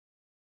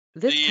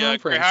This the Grey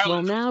conference will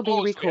Highlands was now be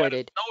closed. We had a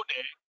recorded. snow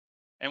day,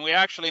 and we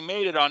actually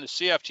made it on the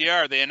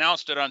CFTR. They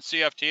announced it on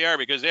CFTR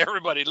because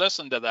everybody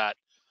listened to that.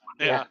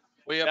 Yeah,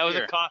 way up that was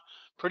here. a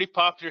pretty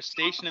popular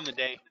station in the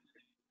day.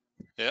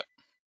 Yep.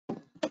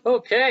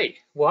 Okay,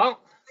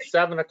 well,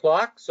 7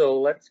 o'clock, so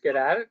let's get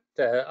at it.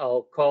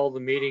 I'll call the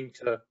meeting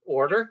to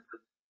order.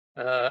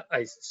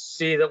 I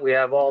see that we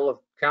have all of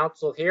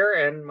council here,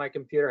 and my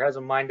computer has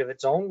a mind of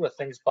its own with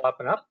things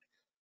popping up.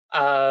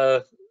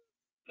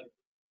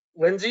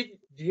 Lindsay,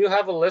 do you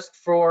have a list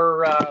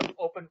for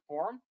open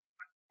forum?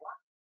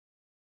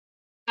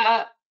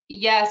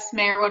 Yes,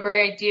 Mayor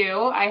Woodbury, I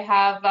do. I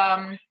have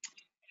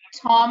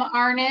Tom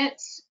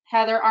Arnott,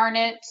 Heather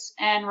Arnott,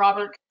 and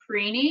Robert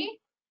Caprini.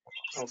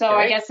 Okay. So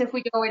I guess if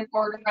we go in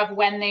order of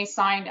when they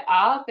signed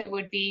up, it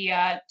would be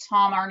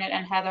Tom Arnott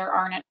and Heather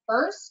Arnott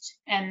first,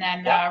 and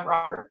then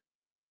Robert.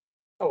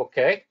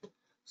 Okay,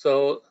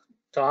 so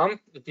Tom,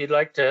 if you'd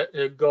like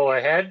to go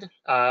ahead,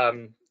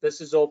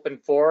 this is open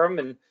forum,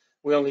 and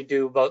we only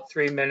do about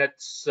 3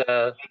 minutes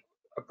a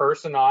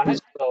person on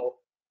it. So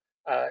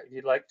if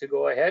you'd like to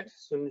go ahead as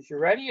soon as you're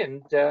ready,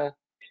 and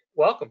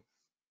welcome.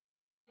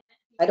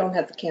 I don't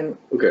have the camera.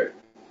 Okay.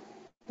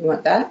 You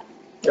want that?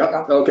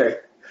 Yeah, okay.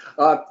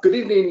 Good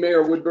evening,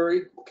 Mayor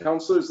Woodbury,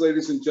 councilors,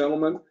 ladies and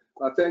gentlemen.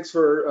 Thanks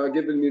for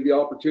giving me the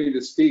opportunity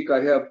to speak.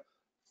 I have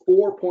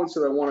 4 points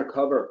that I want to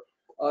cover.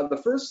 The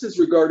first is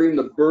regarding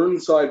the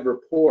Burnside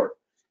report.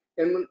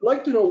 And I'd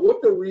like to know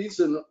what the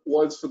reason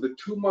was for the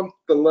 2-month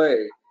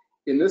delay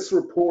in this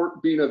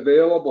report being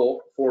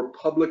available for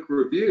public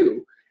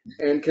review.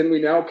 And can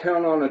we now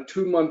count on a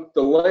 2-month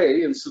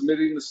delay in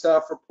submitting the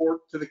staff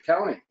report to the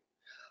county?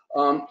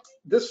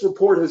 This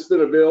report has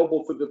been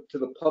available to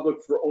the public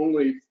for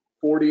only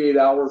 48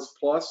 hours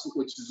plus,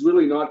 which has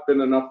really not been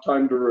enough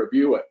time to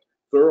review it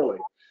thoroughly.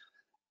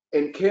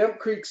 And Camp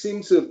Creek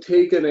seems to have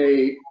taken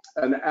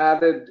an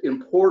added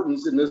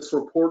importance in this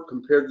report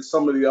compared to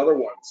some of the other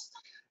ones.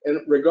 And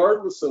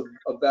regardless of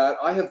that,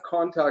 I have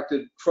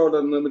contacted Trout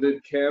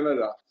Unlimited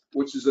Canada,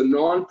 which is a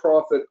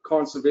nonprofit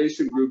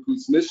conservation group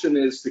whose mission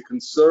is to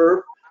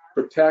conserve,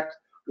 protect,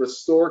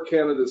 restore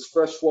Canada's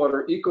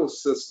freshwater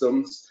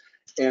ecosystems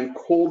and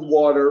cold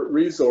water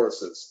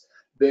resources.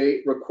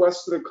 They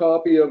requested a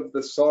copy of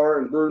the SAR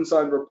and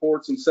Burnside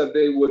reports and said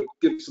they would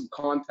give some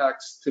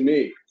context to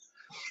me.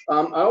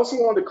 I also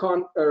want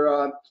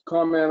to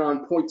comment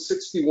on point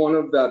 61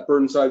 of that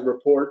Burnside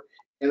report,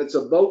 and it's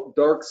about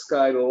dark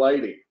sky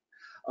lighting.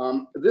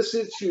 This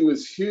issue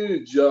is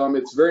huge.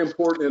 It's very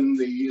important in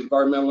the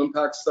environmental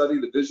impact study,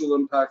 the visual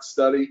impact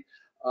study.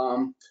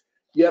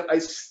 Yet I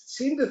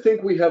seem to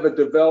think we have a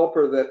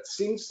developer that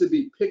seems to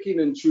be picking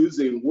and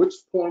choosing which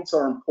points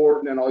are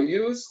important, and I'll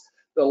use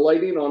the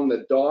lighting on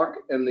the dock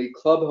and the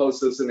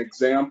clubhouse as an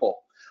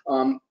example.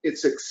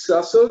 It's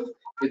excessive.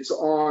 It's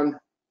on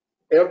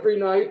every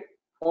night,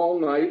 all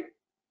night,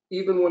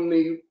 even when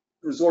the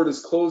resort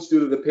is closed due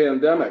to the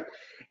pandemic.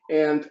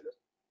 And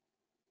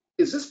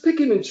is this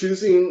picking and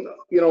choosing,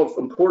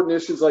 important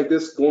issues like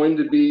this going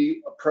to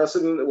be a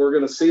precedent that we're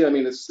going to see? I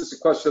mean, it's just a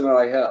question that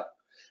I have.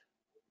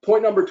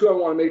 Point number 2 I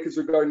want to make is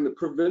regarding the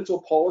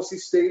provincial policy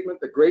statement,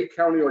 the Grey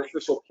County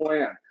official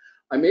plan.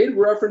 I made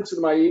reference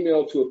in my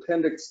email to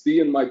Appendix B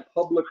in my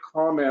public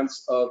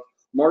comments of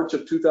March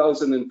of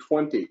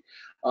 2020.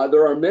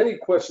 There are many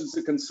questions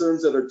and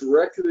concerns that are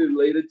directly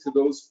related to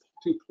those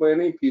 2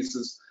 planning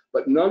pieces,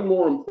 but none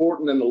more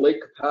important than the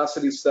lake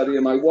capacity study,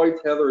 and my wife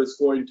Heather is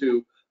going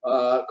to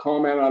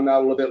comment on that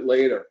a little bit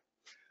later.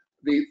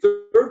 The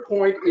third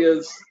point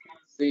is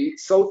the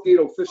Southgate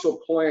official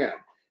plan,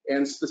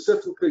 and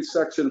specifically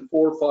section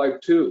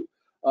 452.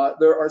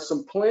 There are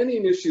some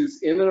planning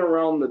issues in and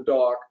around the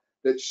dock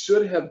that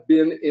should have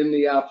been in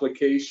the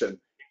application,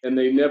 and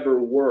they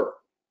never were.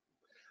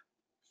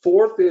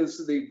 Fourth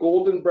is the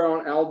golden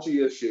brown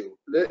algae issue.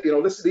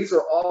 These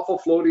are awful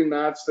floating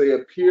mats. They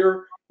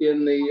appear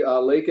in the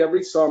lake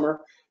every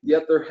summer,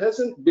 yet there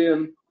hasn't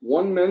been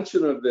one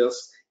mention of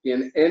this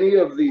in any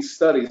of these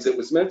studies. It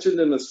was mentioned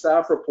in the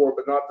staff report,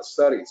 but not the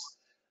studies.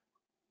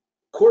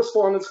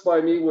 Correspondence by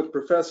me with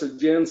Professor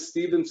Jan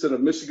Stevenson of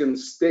Michigan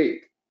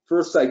State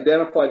first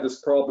identified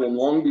this problem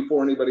long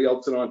before anybody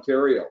else in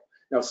Ontario.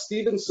 Now,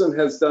 Stevenson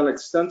has done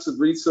extensive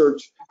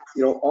research,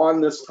 on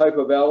this type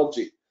of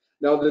algae.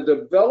 Now, the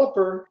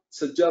developer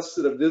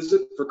suggested a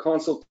visit for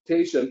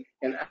consultation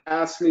and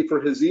asked me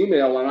for his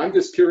email, and I'm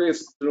just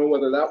curious to know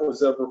whether that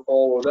was ever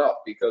followed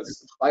up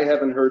because I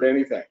haven't heard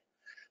anything.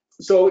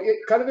 So,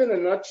 kind of in a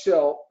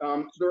nutshell,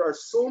 there are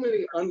so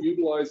many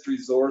unutilized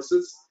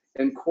resources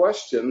and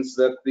questions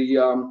that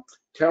the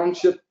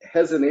township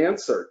hasn't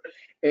answered.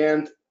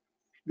 And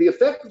the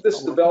effect of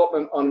this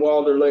development on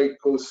Wilder Lake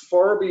goes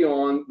far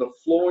beyond the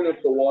flowing of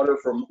the water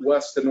from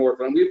west to north.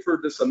 And we've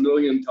heard this a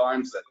million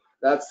times that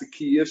that's the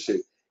key issue.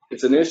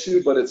 It's an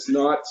issue, but it's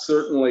not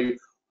certainly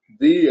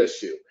the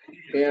issue.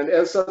 And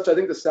as such, I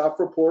think the staff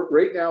report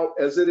right now,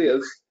 as it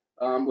is,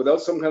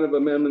 without some kind of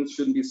amendment,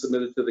 shouldn't be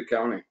submitted to the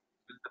county.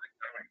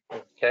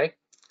 Okay,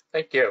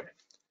 thank you.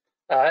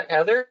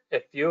 Heather,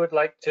 if you would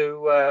like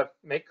to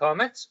make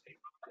comments,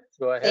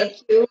 go ahead.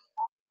 Thank you.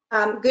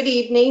 Good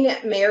evening,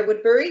 Mayor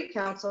Woodbury,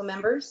 council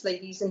members,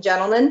 ladies and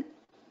gentlemen.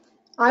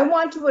 I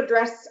want to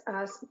address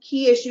some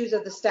key issues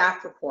of the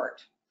staff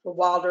report for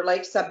Wilder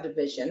Lake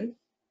subdivision.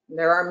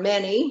 There are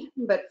many,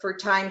 but for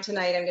time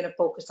tonight, I'm going to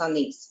focus on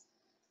these.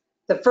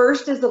 The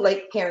first is the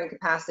lake carrying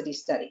capacity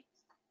study.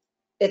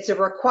 It's a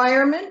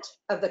requirement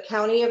of the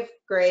County of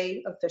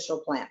Grey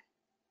official plan.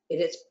 It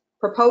is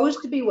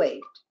proposed to be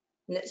waived,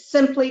 and it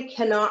simply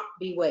cannot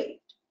be waived.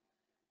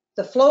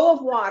 The flow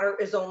of water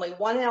is only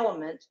one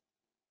element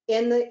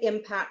in the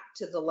impact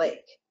to the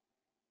lake.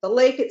 The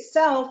lake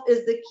itself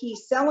is the key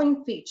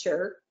selling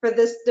feature for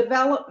this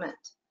development.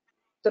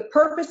 The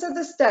purpose of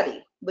the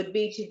study would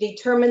be to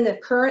determine the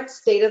current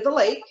state of the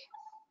lake,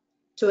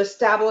 to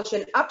establish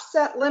an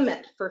upset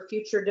limit for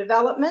future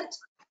development,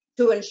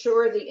 to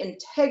ensure the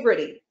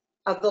integrity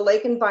of the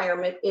lake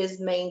environment is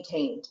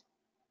maintained.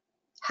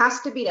 Has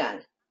to be done.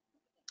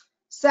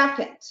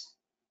 Second,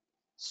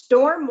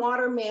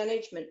 stormwater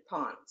management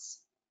ponds.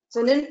 It's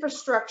an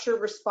infrastructure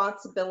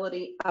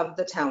responsibility of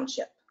the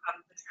township.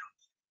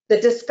 The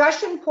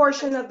discussion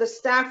portion of the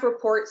staff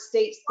report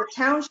states the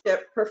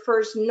township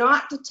prefers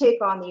not to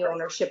take on the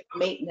ownership and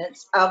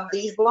maintenance of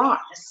these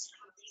blocks.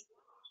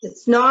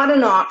 It's not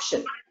an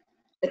option.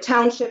 The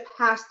township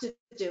has to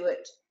do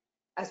it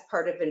as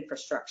part of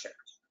infrastructure.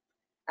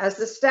 As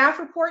the staff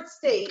report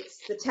states,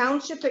 the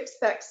township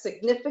expects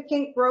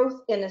significant growth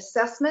in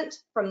assessment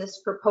from this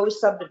proposed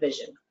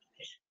subdivision.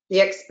 The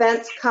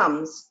expense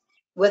comes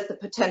with the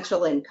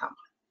potential income.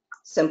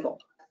 Simple.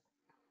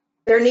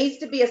 There needs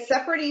to be a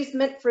separate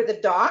easement for the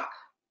dock.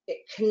 It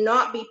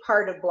cannot be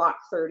part of Block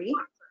 30.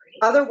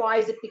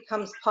 Otherwise, it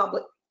becomes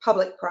public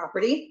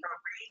property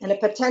and a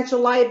potential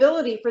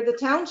liability for the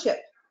township.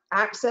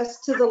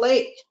 Access to the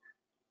lake.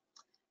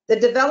 The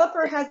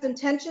developer has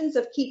intentions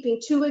of keeping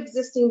 2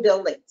 existing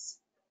buildings.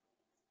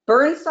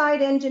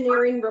 Burnside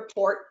Engineering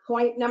Report,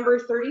 point number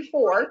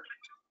 34,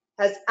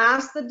 has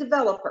asked the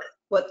developer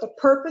what the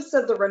purpose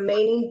of the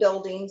remaining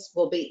buildings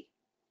will be.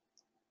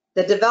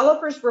 The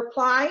developer's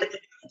reply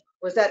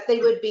was that they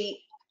would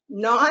be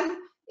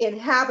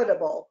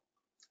non-inhabitable.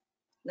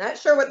 Not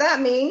sure what that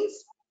means.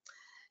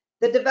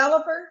 The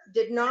developer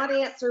did not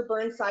answer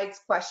Burnside's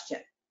question.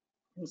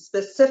 And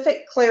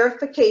specific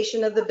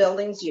clarification of the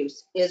building's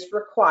use is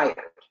required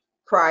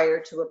prior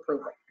to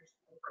approval.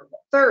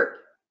 Third,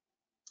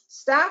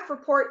 staff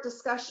report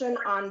discussion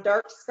on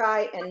dark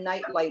sky and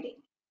night lighting.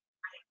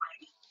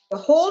 The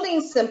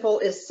holding symbol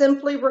is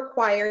simply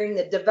requiring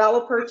the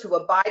developer to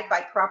abide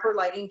by proper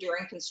lighting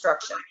during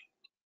construction.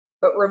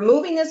 But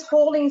removing this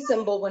holding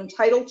symbol when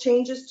title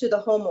changes to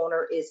the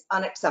homeowner is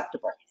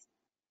unacceptable.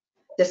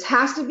 This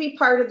has to be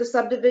part of the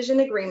subdivision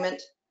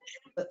agreement,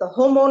 with the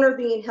homeowner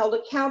being held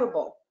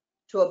accountable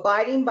to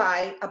abiding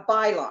by a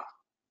bylaw.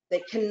 They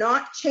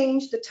cannot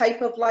change the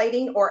type of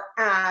lighting or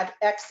add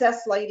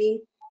excess lighting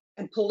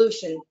and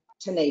pollution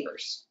to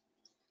neighbors.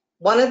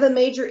 One of the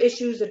major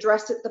issues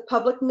addressed at the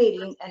public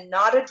meeting and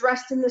not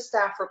addressed in the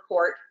staff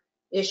report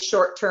is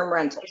short-term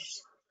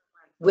rentals,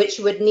 which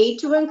would need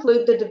to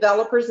include the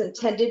developer's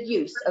intended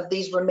use of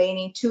these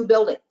remaining 2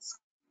 buildings.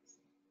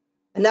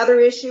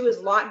 Another issue is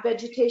lot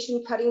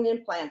vegetation cutting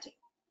and planting.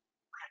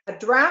 A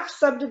draft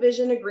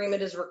subdivision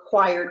agreement is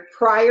required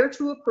prior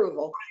to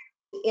approval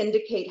to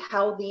indicate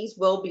how these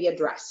will be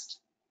addressed.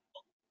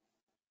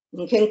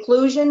 In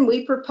conclusion,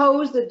 we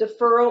propose the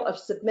deferral of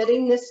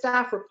submitting this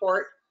staff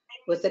report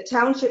with the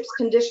township's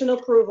conditional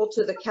approval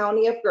to the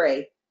County of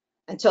Grey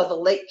until the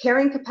lake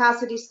carrying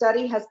capacity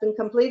study has been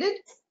completed,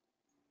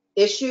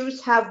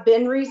 issues have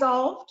been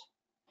resolved,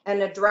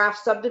 and a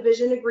draft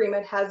subdivision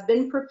agreement has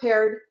been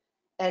prepared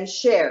and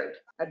shared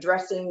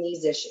addressing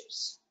these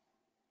issues.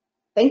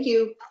 Thank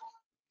you.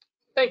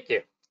 Thank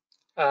you.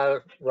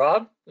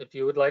 Rob, if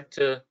you would like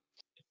to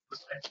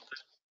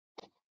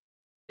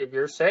give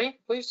your say,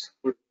 please.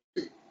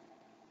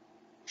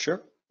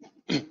 Sure.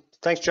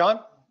 Thanks, John.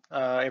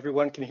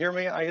 Everyone can hear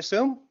me, I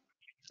assume?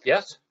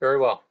 Yes, very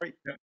well.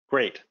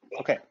 Great.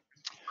 Okay.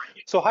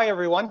 So hi,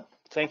 everyone.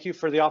 Thank you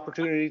for the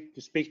opportunity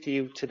to speak to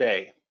you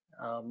today.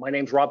 My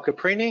name's Rob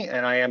Caprini,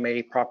 and I am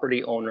a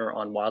property owner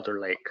on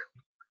Wilder Lake.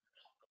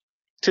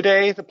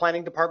 Today, the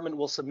Planning Department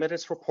will submit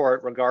its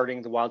report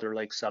regarding the Wilder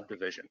Lake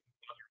subdivision.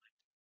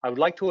 I would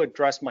like to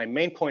address my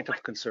main point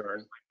of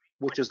concern,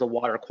 which is the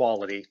water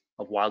quality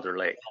of Wilder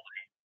Lake.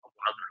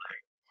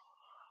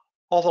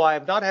 Although I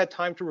have not had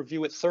time to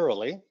review it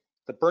thoroughly,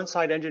 the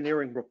Burnside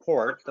Engineering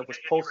report that was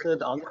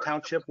posted on the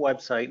township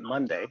website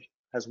Monday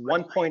has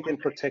one point in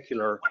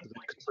particular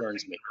that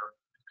concerns me.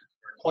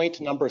 Point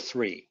number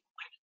 3.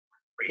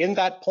 In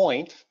that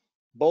point,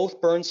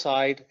 both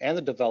Burnside and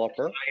the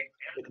developer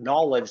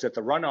acknowledge that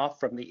the runoff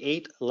from the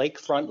 8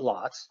 lakefront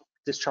lots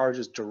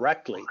discharges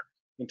directly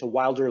into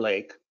Wilder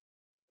Lake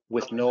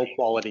with no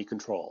quality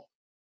control.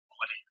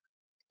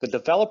 The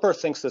developer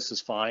thinks this is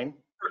fine.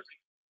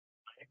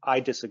 I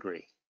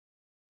disagree.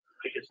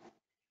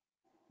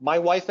 My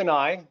wife and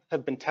I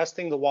have been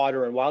testing the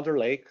water in Wilder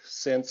Lake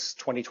since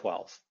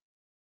 2012.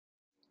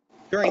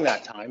 During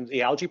that time,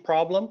 the algae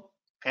problem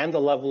and the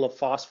level of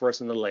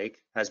phosphorus in the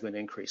lake has been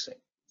increasing.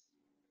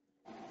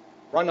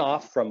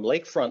 Runoff from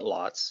lakefront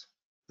lots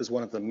is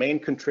one of the main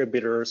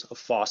contributors of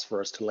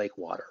phosphorus to lake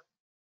water.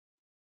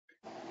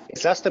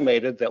 It's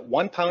estimated that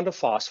 1 pound of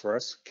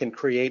phosphorus can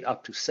create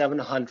up to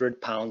 700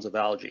 pounds of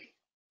algae,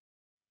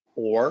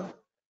 or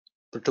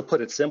to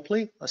put it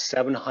simply, a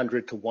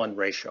 700-to-1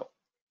 ratio.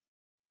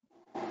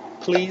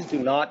 Please do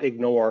not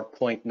ignore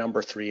point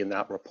number 3 in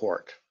that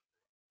report.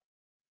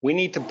 We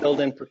need to build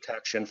in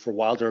protection for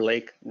Wilder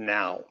Lake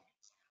now,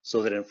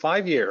 so that in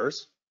 5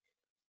 years,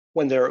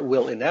 when there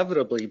will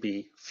inevitably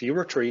be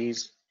fewer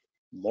trees,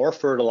 more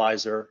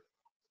fertilizer,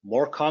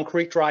 more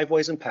concrete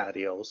driveways and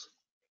patios,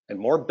 and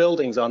more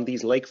buildings on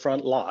these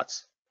lakefront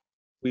lots,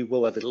 we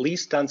will have at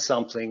least done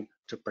something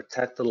to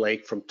protect the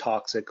lake from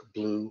toxic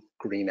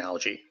blue-green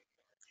algae.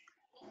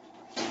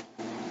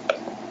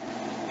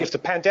 If the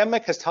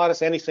pandemic has taught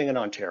us anything in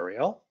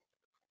Ontario,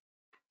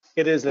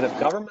 it is that if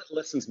government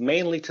listens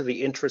mainly to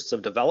the interests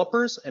of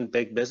developers and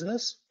big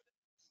business,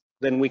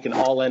 then we can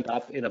all end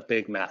up in a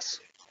big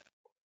mess.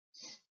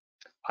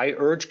 I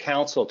urge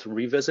Council to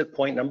revisit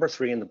point number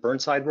 3 in the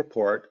Burnside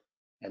report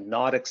and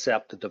not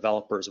accept the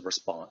developer's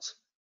response.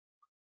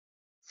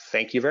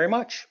 Thank you very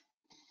much.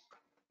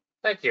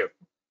 Thank you.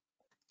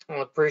 I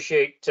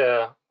appreciate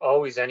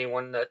always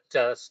anyone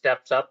that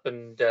steps up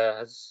and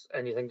has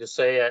anything to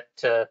say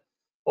at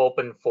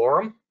open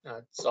forum.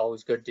 It's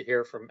always good to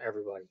hear from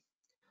everybody.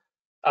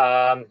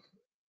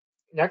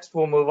 Next,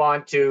 we'll move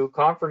on to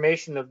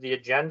confirmation of the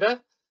agenda.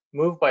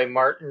 Moved by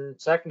Martin,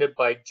 seconded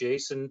by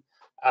Jason,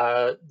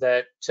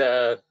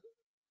 that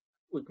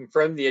we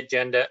confirm the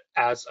agenda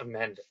as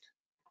amended.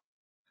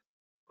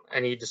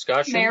 Any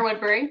discussion? Mayor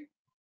Woodbury,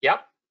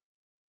 Yep.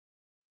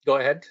 Go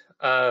ahead,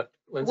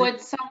 Lindsay. would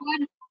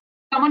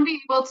someone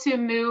be able to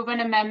move an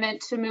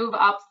amendment to move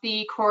up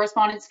the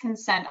correspondence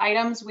consent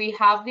items? We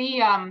have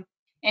the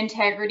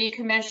integrity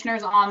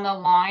commissioners on the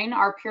line.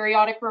 Our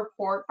periodic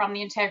report from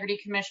the integrity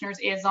commissioners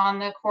is on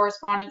the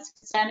correspondence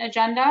consent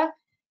agenda.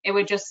 It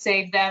would just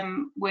save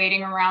them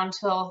waiting around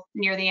till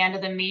near the end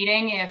of the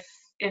meeting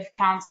if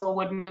council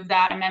would move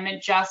that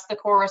amendment, just the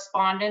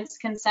correspondence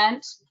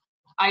consent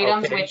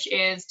items, Okay. which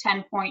is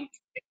 10.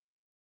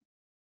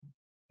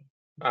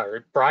 All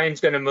right,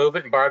 Brian's going to move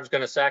it and Barb's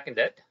going to second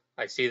it.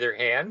 I see their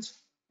hands,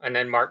 and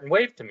then Martin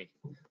waved to me.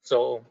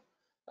 So,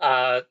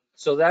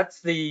 so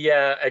that's the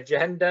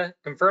agenda,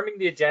 confirming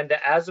the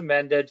agenda as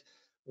amended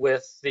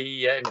with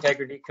the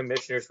integrity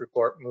commissioners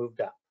report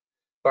moved up.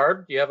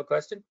 Barb, do you have a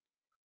question?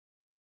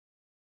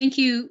 Thank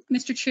you,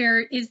 Mr. Chair.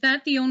 Is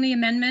that the only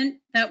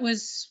amendment? That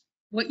was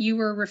what you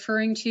were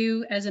referring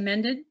to as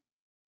amended?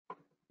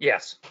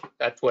 Yes,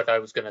 that's what I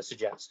was going to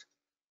suggest.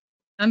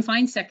 I'm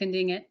fine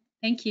seconding it.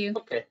 Thank you.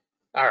 Okay,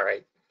 all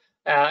right.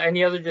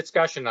 Any other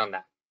discussion on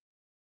that?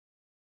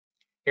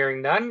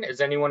 Hearing none,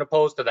 is anyone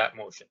opposed to that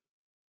motion?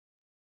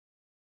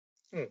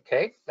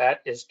 Okay,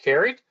 that is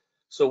carried.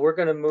 So we're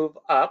going to move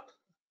up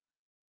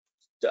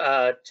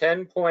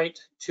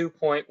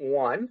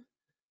 10.2.1,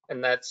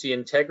 and that's the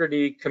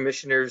Integrity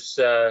Commissioner's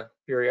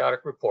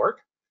periodic report.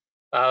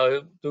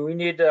 Do we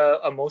need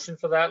a motion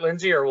for that,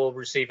 Lindsay, or we'll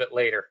receive it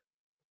later?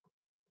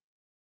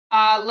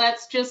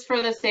 Let's just,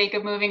 for the sake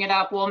of moving it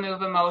up, we'll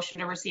move a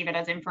motion to receive it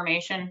as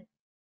information.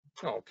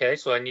 Okay,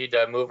 so I need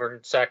a mover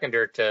and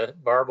seconder to,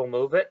 Barb will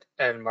move it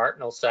and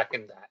Martin will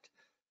second that.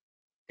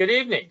 Good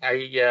evening.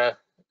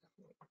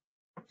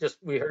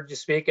 We heard you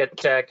speak at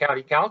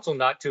County Council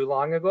not too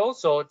long ago,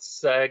 so it's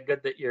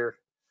good that you're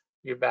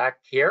back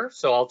here.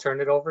 So I'll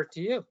turn it over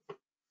to you.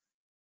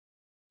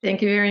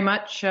 Thank you very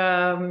much.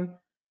 I'm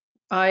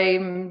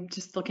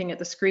just looking at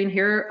the screen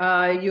here.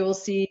 You'll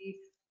see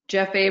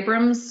Jeff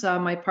Abrams,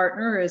 my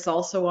partner, is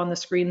also on the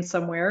screen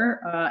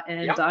somewhere.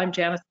 And yep. I'm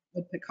Janice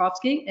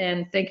Pekovsky,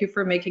 and thank you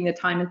for making the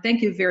time. And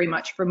thank you very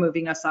much for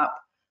moving us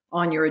up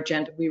on your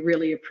agenda. We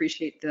really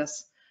appreciate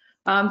this.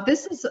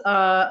 This is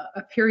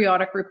a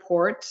periodic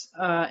report,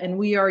 and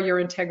we are your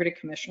Integrity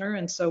Commissioner.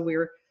 And so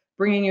we're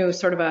bringing you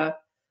sort of a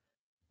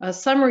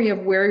summary of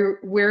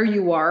where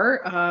you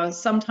are.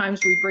 Sometimes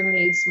we bring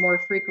these more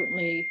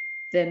frequently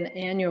than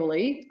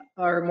annually,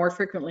 or more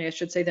frequently, I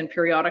should say, than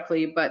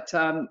periodically, but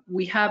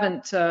we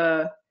haven't,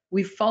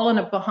 we've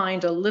fallen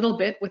behind a little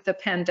bit with the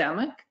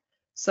pandemic,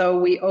 so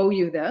we owe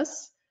you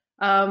this.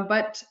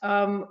 But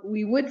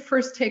we would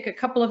first take a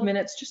couple of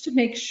minutes just to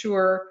make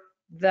sure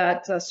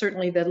that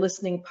certainly the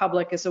listening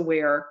public is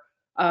aware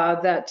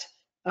that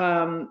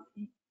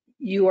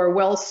you are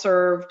well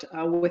served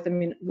with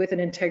an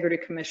Integrity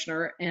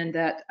Commissioner, and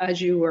that as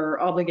you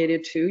are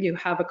obligated to, you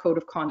have a code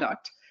of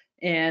conduct.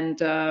 And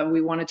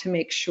we wanted to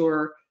make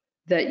sure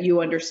that you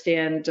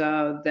understand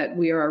that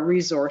we are a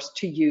resource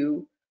to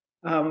you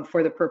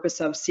for the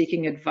purpose of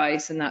seeking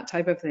advice and that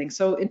type of thing.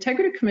 So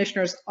Integrity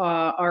Commissioners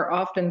are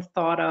often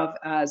thought of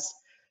as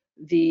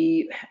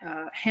the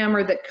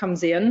hammer that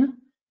comes in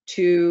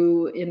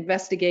to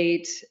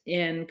investigate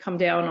and come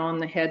down on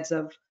the heads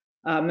of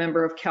a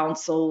member of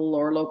council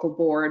or local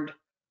board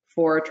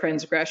for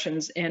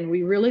transgressions. And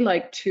we really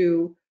like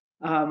to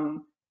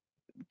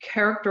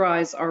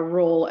characterize our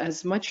role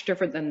as much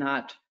different than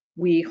that.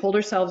 We hold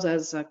ourselves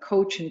as a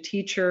coach and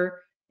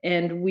teacher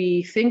And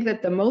we think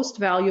that the most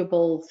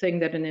valuable thing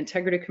that an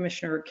integrity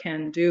commissioner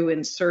can do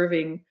in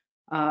serving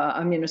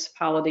a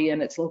municipality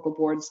and its local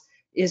boards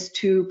is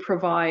to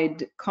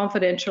provide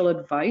confidential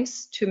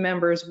advice to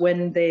members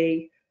when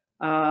they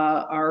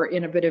are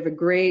in a bit of a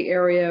gray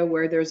area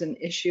where there's an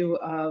issue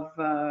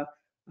of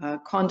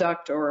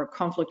conduct or a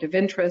conflict of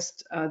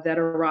interest that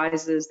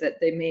arises that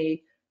they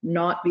may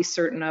not be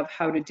certain of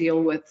how to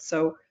deal with.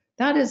 So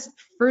that is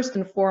first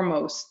and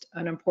foremost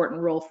an important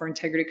role for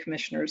integrity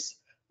commissioners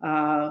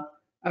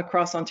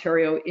across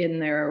Ontario in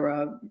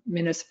their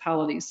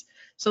municipalities.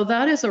 So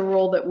that is a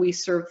role that we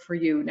serve for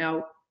you.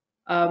 Now,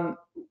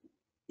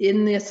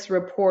 in this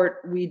report,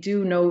 we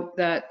do note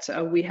that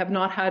we have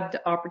not had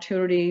the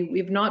opportunity,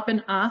 we've not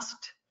been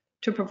asked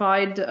to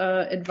provide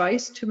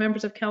advice to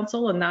members of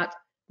council, and that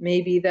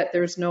may be that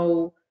there's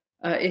no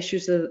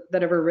issues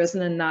that have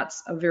arisen, and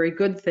that's a very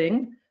good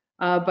thing.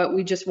 But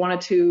we just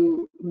wanted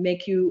to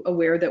make you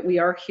aware that we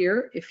are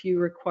here if you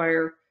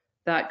require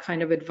that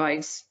kind of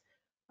advice.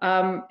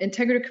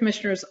 Integrity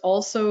commissioners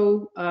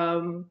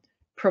also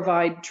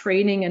provide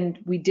training, and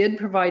we did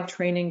provide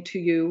training to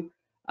you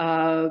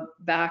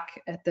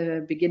back at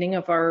the beginning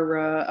of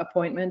our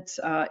appointment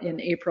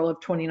in April of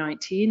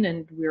 2019,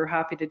 and we're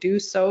happy to do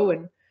so,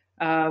 and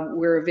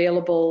we're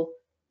available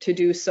to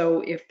do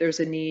so if there's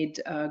a need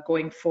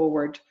going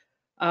forward.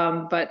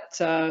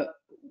 But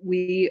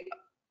we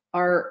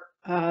are,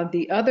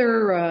 the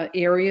other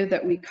area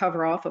that we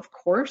cover off, of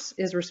course,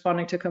 is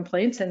responding to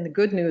complaints, and the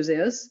good news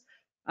is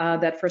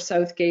that for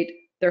Southgate,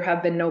 there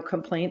have been no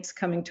complaints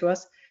coming to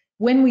us.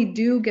 When we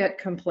do get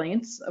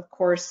complaints, of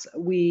course,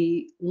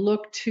 we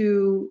look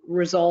to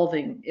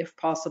resolving, if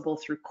possible,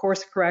 through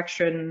course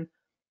correction,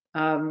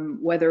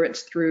 whether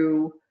it's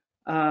through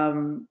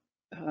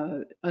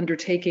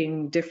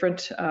undertaking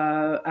different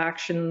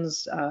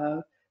actions,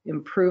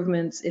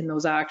 improvements in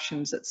those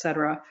actions,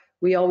 etc.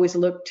 We always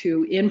look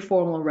to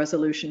informal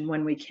resolution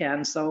when we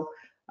can. So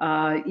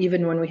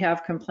even when we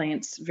have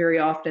complaints, very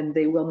often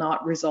they will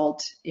not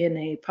result in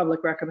a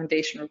public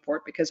recommendation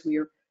report because we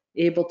are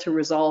able to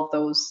resolve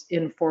those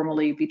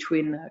informally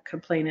between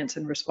complainants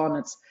and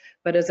respondents.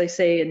 But as I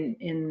say,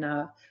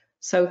 in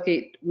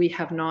Southgate, we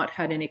have not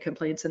had any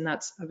complaints, and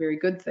that's a very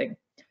good thing.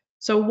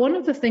 So one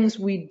of the things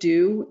we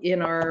do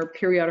in our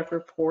periodic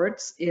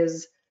reports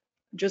is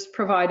just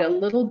provide a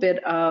little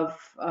bit of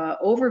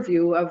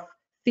overview of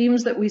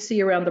themes that we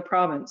see around the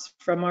province.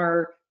 From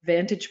our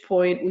vantage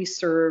point, we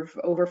serve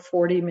over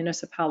 40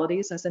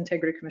 municipalities as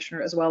integrity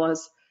commissioner, as well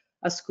as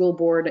a school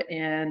board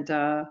and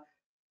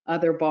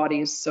other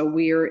bodies. So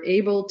we are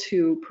able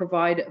to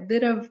provide a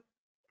bit of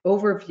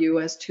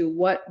overview as to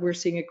what we're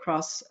seeing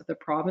across the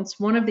province.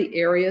 One of the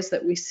areas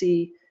that we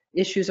see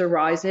issues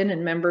arise in,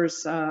 and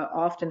members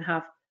often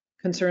have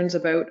concerns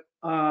about,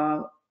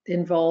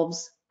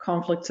 involves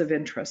conflicts of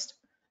interest.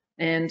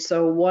 And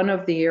so one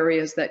of the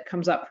areas that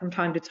comes up from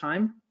time to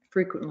time,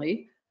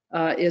 frequently,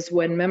 is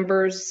when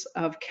members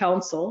of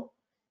council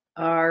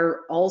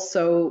are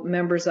also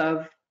members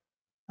of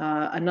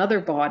another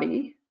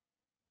body,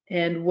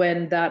 and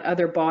when that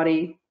other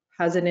body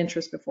has an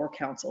interest before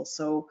council.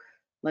 So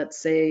let's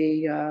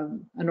say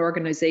an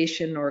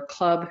organization or a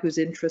club whose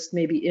interest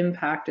may be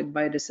impacted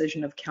by a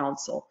decision of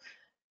council.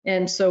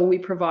 And so we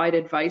provide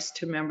advice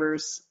to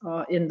members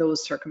in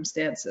those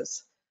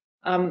circumstances.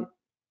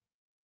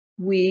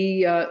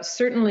 We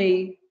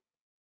certainly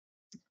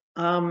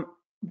are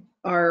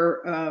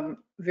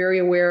very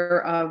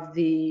aware of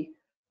the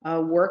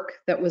work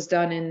that was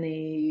done in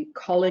the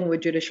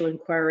Collingwood Judicial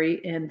Inquiry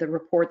and the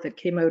report that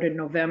came out in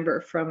November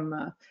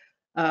from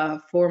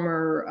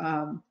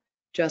former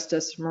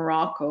Justice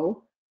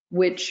Morocco,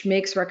 which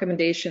makes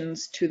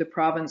recommendations to the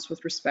province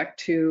with respect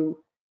to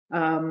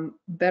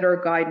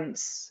better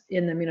guidance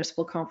in the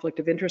Municipal Conflict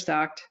of Interest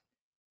Act,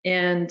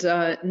 and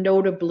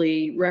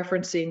notably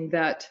referencing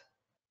that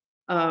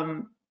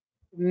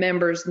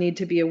members need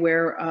to be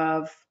aware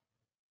of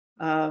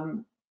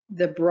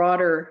the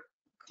broader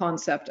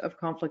concept of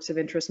conflicts of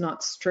interest,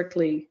 not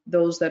strictly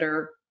those that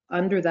are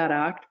under that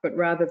act, but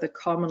rather the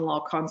common law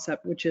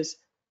concept, which is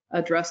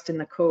addressed in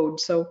the code.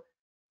 So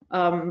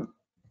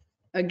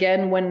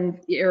again, when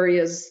the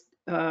areas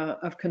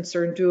of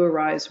concern do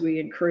arise, we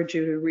encourage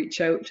you to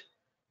reach out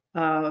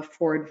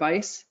for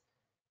advice.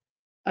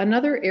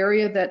 Another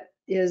area that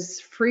is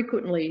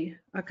frequently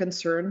a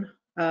concern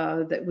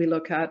that we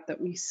look at, that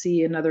we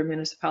see in other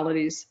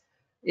municipalities,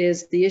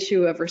 is the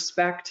issue of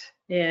respect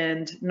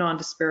and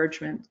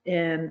non-disparagement.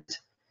 And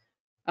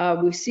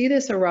we see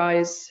this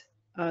arise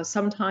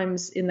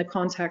sometimes in the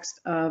context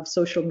of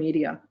social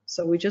media.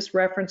 So we just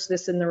referenced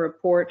this in the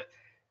report.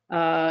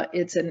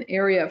 It's an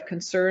area of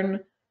concern.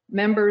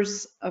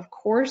 Members, of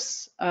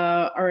course,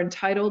 are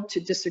entitled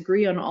to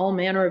disagree on all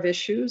manner of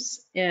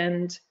issues.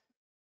 And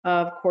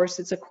of course,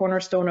 it's a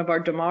cornerstone of our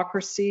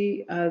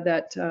democracy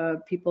that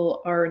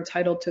people are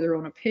entitled to their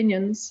own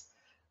opinions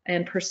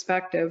and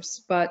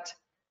perspectives. But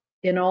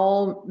in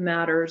all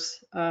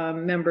matters,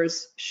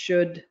 members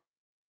should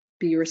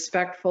be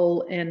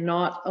respectful and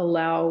not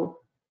allow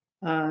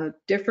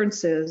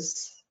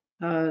differences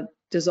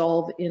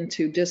dissolve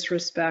into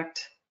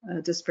disrespect,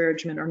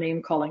 disparagement, or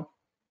name calling.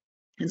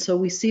 And so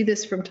we see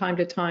this from time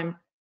to time,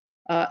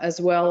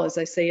 as well, as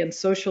I say, in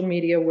social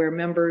media, where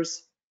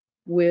members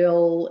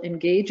will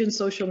engage in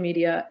social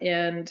media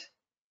and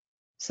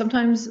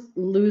sometimes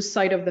lose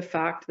sight of the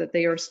fact that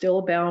they are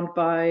still bound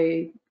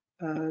by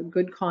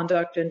good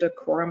conduct and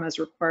decorum as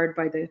required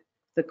by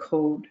the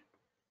code.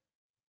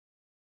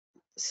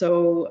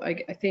 So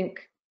I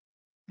think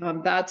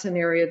that's an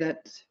area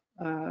that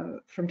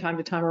from time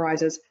to time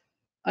arises.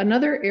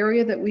 Another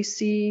area that we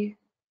see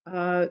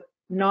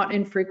not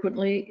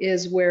infrequently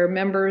is where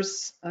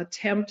members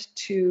attempt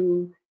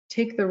to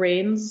take the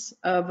reins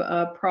of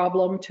a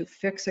problem to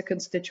fix a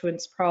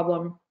constituent's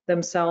problem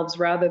themselves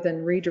rather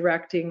than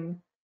redirecting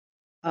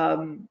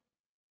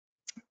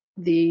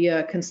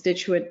the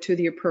constituent to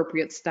the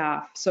appropriate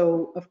staff.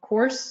 So of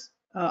course,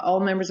 all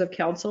members of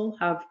council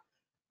have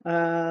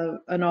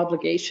an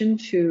obligation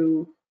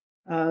to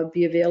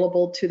be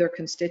available to their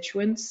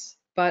constituents,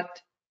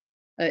 but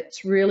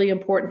it's really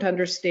important to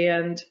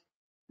understand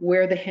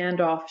where the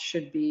handoff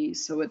should be.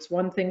 So it's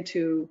one thing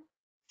to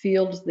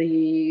field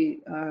the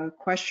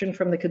question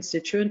from the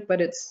constituent,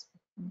 but it's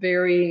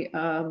very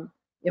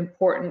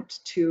important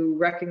to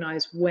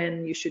recognize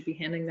when you should be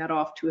handing that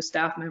off to a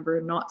staff member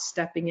and not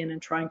stepping in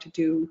and trying to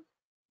do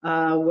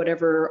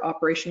whatever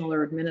operational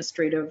or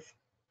administrative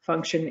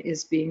function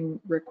is being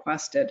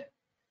requested.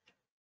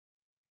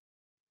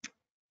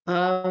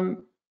 I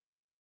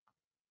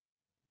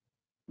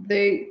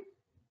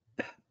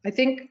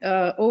think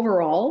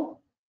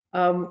overall,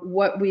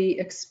 what we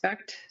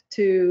expect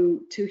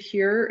to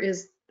hear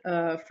is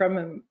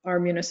from our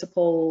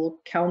municipal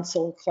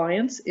council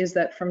clients is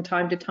that from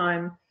time to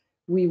time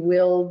we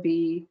will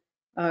be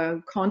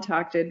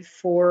contacted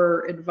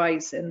for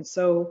advice. And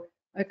so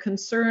a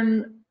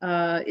concern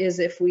is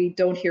if we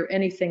don't hear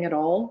anything at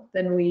all,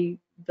 then we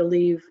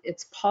believe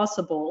it's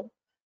possible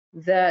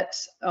that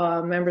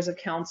members of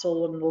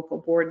council and local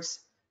boards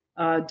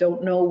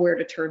don't know where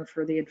to turn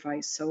for the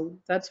advice. So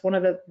that's one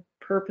of the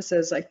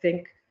purposes, I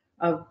think,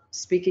 of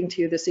speaking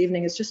to you this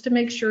evening, is just to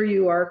make sure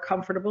you are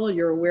comfortable,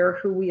 you're aware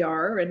who we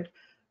are. And,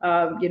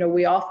 you know,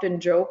 we often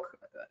joke,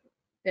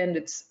 and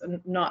it's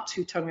not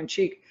too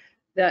tongue-in-cheek,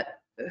 that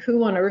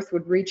who on earth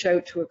would reach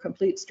out to a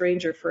complete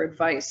stranger for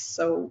advice?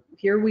 So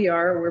here we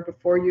are, we're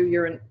before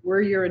you,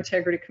 we're your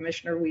integrity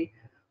commissioner. We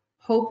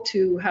hope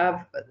to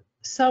have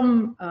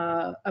some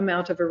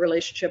amount of a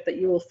relationship that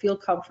you will feel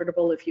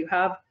comfortable. If you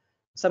have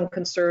some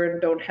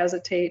concern, don't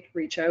hesitate,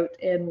 reach out,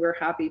 and we're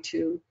happy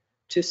to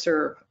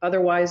serve.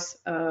 Otherwise,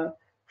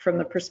 from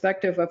the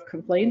perspective of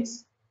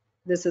complaints,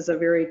 this is a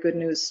very good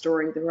news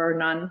story. There are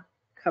none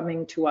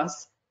coming to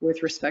us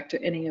with respect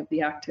to any of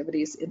the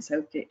activities in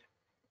Southgate.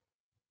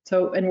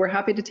 So, and we're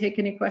happy to take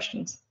any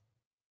questions.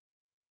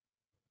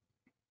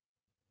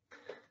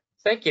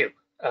 Thank you.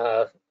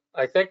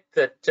 I think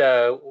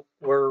that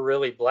we're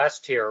really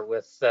blessed here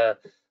with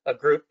a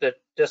group that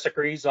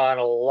disagrees on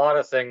a lot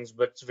of things,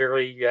 but it's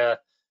very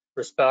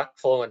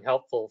respectful and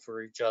helpful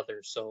for each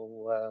other.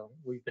 So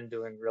we've been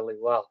doing really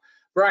well.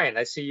 Brian,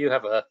 I see you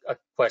have a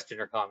question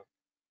or comment.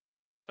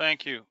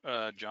 Thank you,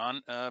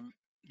 John.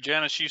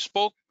 Janice, you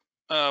spoke,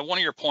 one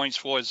of your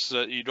points was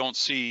that you don't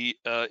see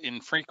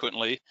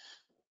infrequently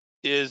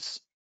is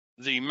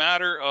the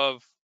matter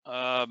of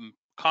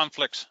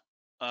conflicts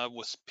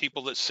with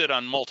people that sit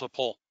on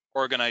multiple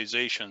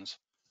organizations.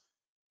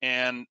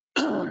 And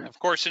of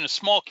course, in a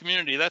small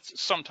community, that's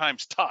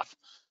sometimes tough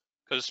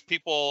because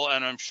people,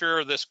 and I'm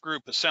sure this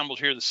group assembled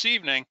here this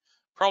evening,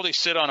 probably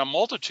sit on a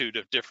multitude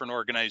of different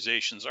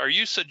organizations. Are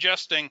you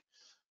suggesting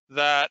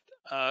that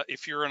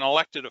if you're an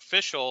elected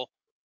official,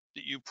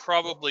 that you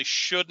probably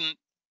shouldn't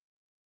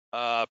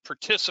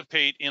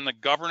participate in the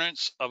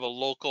governance of a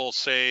local,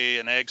 say,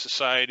 an ag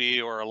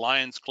society or a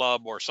Lions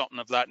Club or something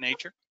of that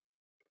nature?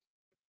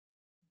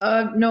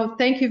 No,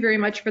 thank you very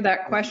much for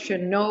that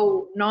question.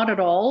 No, not at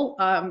all.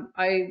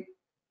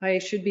 I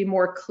should be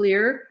more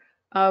clear.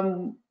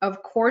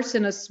 Of course,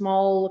 in a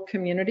small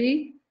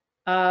community,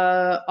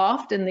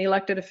 often the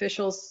elected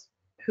officials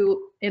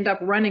who end up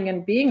running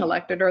and being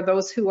elected are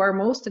those who are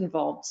most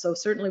involved. So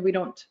certainly we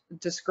don't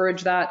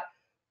discourage that.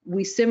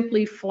 We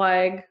simply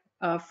flag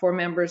for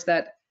members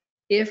that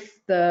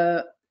if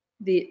the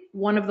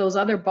one of those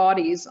other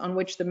bodies on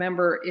which the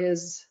member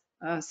is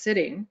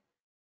sitting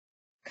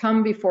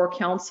come before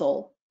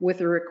council with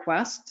a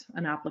request,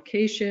 an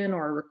application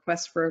or a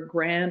request for a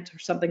grant or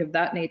something of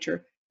that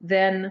nature,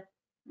 then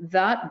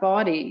that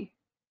body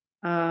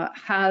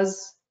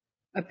has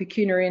a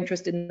pecuniary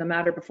interest in the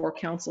matter before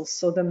council.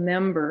 So the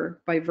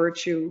member, by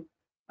virtue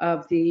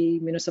of the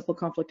Municipal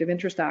Conflict of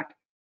Interest Act,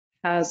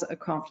 has a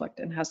conflict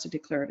and has to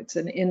declare it. It's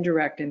an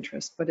indirect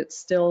interest, but it's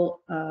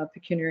still a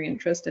pecuniary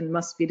interest and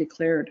must be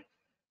declared.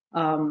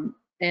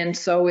 And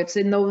so it's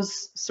in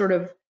those sort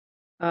of,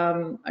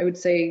 I would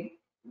say,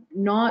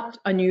 not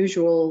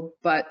unusual,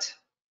 but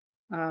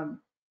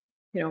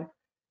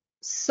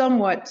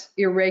somewhat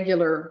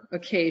irregular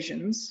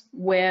occasions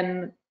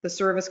when the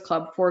service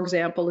club, for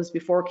example, is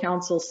before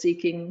council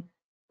seeking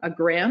a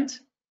grant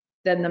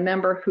then the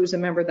member who's a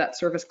member of that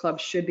service club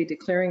should be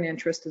declaring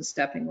interest and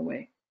stepping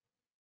away.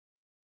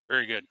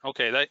 Very good.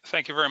 Okay,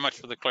 thank you very much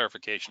for the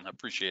clarification. I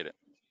appreciate it.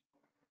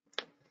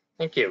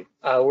 Thank you.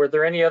 Were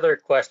there any other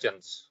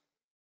questions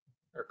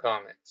or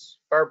comments?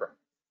 Barbara?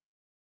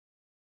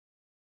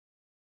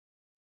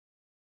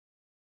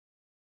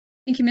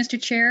 Thank you,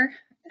 Mr. Chair.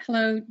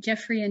 Hello,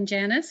 Jeffrey and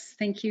Janice.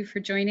 Thank you for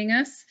joining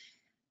us.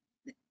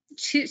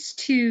 Just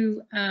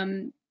to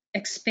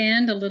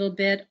expand a little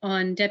bit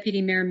on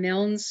Deputy Mayor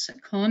Milne's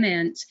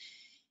comment,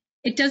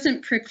 it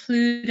doesn't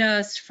preclude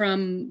us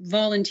from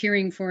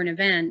volunteering for an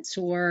event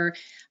or,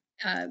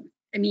 I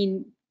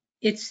mean,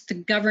 it's the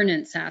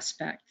governance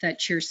aspect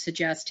that you're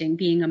suggesting,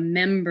 being a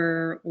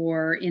member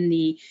or in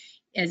the,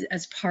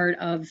 as part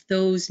of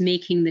those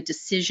making the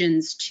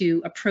decisions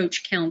to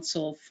approach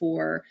council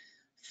for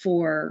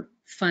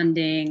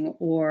funding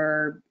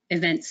or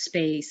event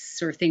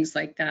space or things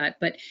like that.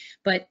 But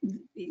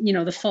you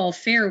know, the fall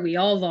fair, we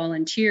all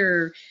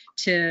volunteer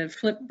to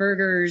flip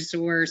burgers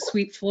or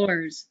sweep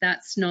floors.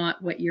 That's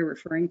not what you're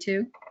referring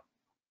to?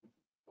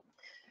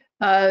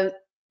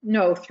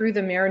 No, through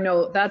the mayor,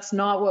 no, that's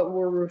not what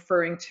we're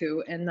referring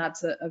to, and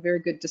that's a very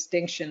good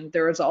distinction.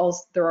 There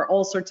are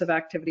all sorts of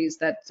activities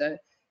that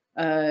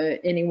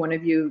any one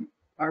of you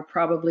are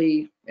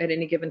probably at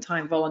any given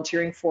time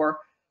volunteering for.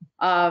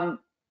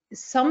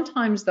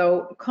 Sometimes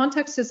though,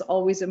 context is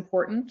always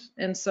important,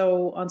 and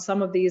so on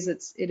some of these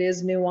it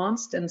is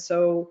nuanced, and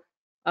so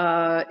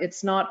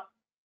it's not,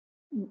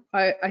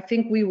 I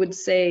think we would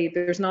say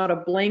there's not a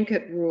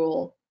blanket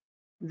rule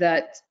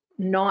that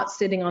not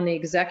sitting on the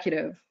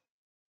executive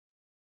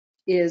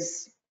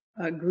is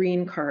a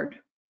green card,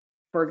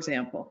 for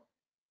example,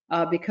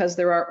 because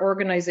there are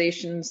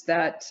organizations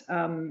that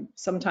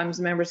sometimes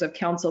members of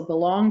council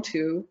belong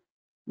to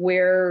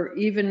where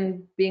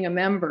even being a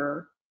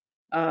member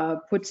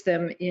puts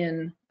them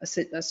in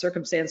a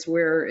circumstance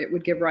where it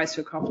would give rise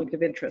to a conflict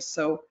of interest.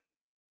 So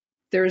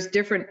there's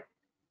different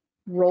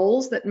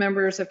roles that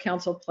members of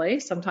council play.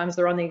 Sometimes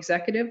they're on the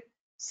executive,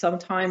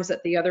 sometimes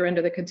at the other end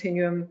of the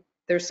continuum,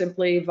 they're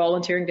simply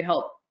volunteering to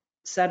help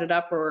set it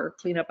up or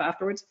clean up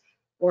afterwards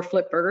or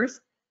flip burgers.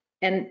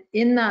 And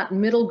in that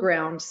middle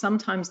ground,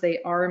 sometimes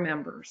they are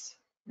members.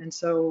 And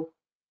so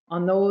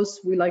on those,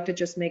 we like to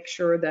just make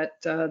sure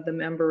that the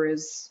member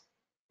is,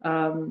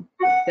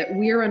 that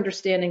we're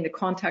understanding the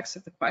context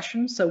of the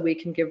question so we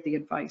can give the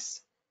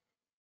advice.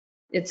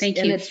 Thank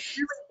you.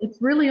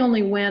 It's really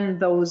only when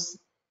those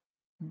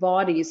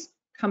bodies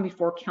come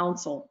before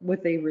council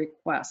with a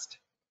request.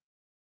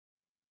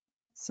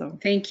 So.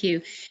 Thank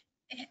you.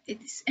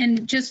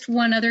 And just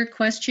one other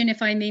question,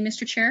 if I may,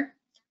 Mr. Chair?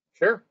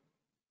 Sure.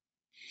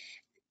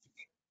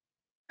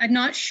 I'm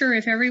not sure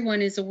if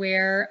everyone is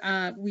aware,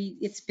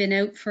 it's been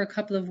out for a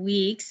couple of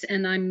weeks,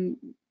 and I'm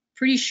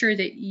pretty sure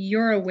that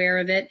you're aware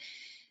of it.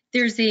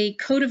 There's a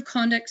code of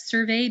conduct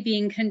survey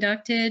being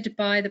conducted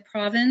by the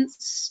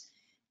province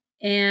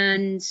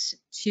and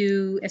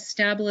to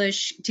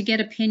get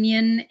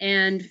opinion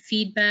and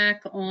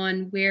feedback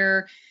on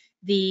where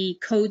the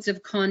codes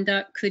of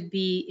conduct could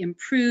be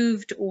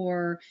improved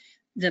or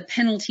the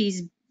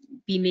penalties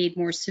be made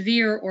more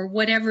severe or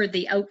whatever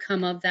the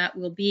outcome of that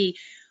will be.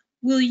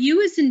 Will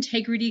you as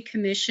integrity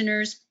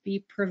commissioners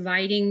be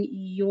providing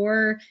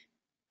your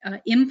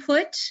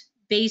input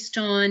based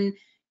on,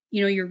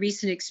 you know, your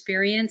recent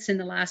experience in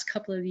the last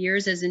couple of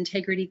years as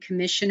integrity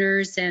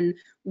commissioners and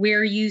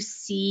where you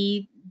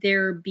see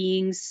there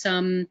being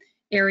some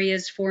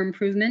areas for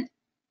improvement?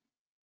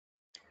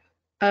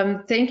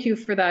 Thank you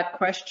for that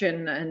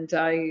question. And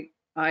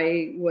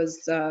I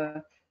was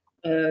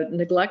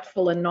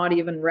neglectful in not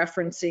even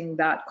referencing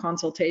that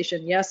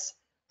consultation. Yes,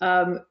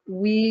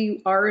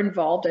 we are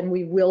involved and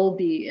we will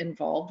be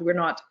involved. We're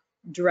not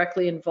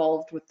directly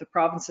involved with the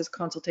province's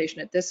consultation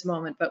at this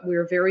moment, but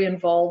we're very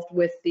involved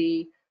with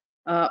the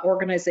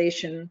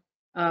organization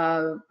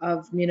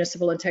of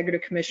Municipal Integrity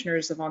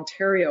Commissioners of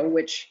Ontario,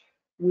 which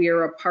we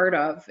are a part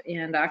of.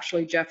 And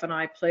actually, Jeff and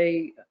I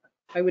play,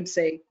 I would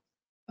say,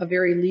 a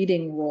very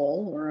leading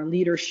role or a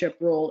leadership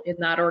role in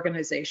that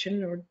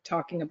organization. We're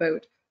talking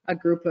about a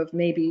group of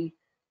maybe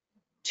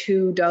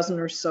 24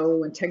 or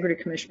so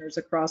integrity commissioners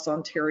across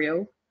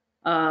Ontario.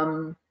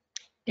 And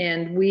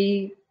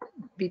we,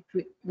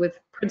 with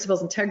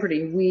Principles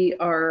Integrity, we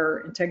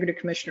are integrity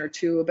commissioner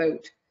to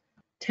about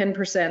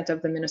 10%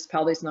 of the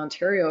municipalities in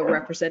Ontario,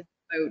 represent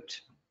about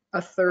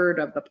a third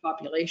of the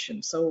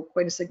population. So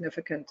quite a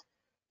significant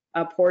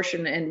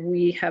portion. And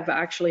we have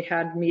actually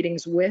had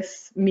meetings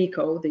with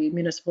MICO, the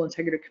Municipal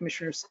Integrity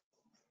Commissioners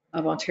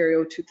of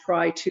Ontario, to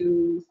try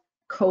to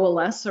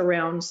coalesce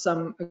around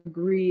some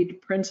agreed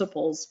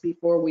principles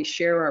before we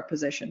share our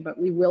position. But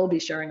we will be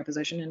sharing a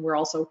position, and we're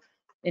also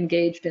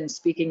engaged in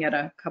speaking at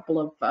a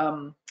couple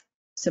of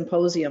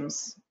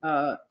symposiums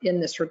in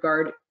this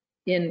regard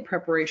in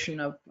preparation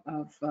of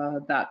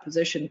that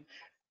position.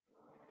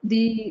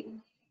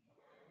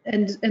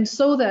 And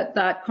so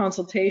that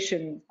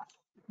consultation,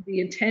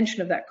 the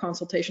intention of that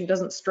consultation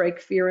doesn't strike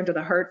fear into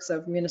the hearts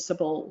of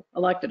municipal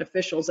elected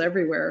officials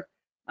everywhere.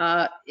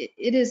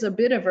 It is a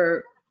bit of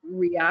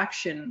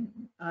reaction,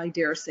 I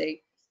dare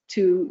say,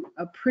 to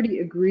a pretty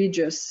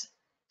egregious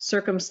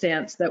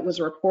circumstance that was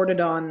reported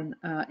on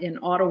in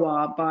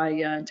Ottawa by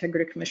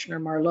Integrity Commissioner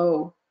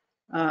Marleau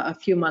a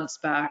few months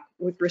back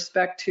with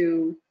respect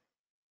to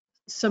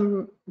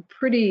some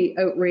pretty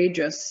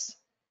outrageous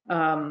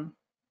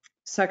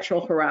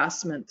sexual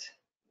harassment,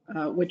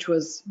 which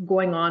was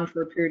going on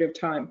for a period of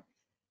time.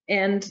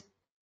 And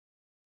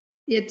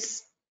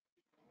it's,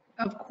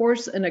 of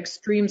course, an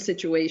extreme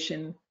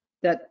situation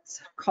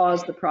that's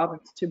caused the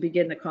province to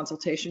begin the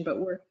consultation, but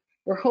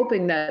we're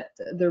hoping that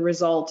the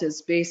result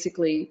is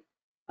basically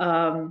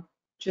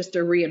just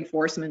a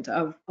reinforcement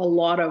of a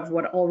lot of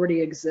what already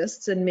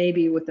exists, and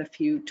maybe with a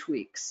few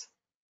tweaks.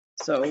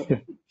 So,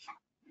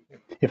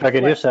 if I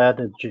could just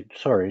add,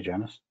 sorry,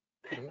 Janice.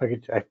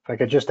 If I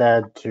could just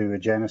add to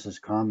Janice's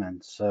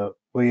comments.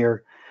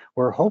 We're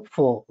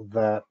hopeful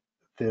that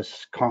the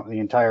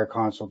entire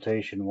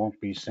consultation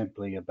won't be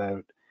simply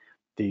about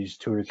these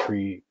 2 or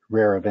 3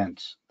 rare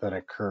events that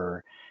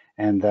occur,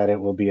 and that it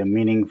will be a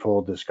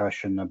meaningful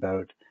discussion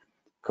about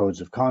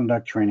codes of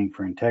conduct, training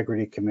for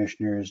integrity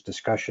commissioners,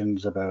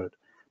 discussions about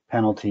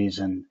penalties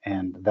and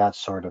that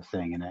sort of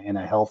thing in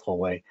a helpful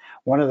way.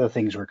 One of the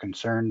things we're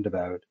concerned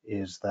about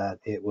is that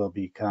it will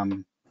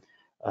become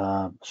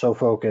so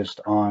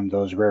focused on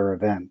those rare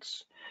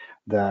events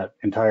that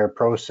entire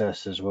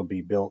processes will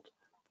be built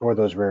for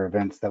those rare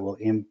events that will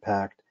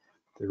impact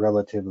the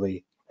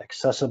relatively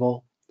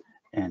accessible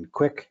and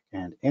quick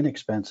and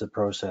inexpensive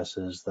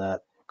processes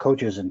that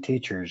coaches and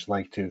teachers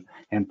like to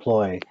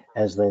employ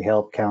as they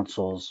help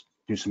councils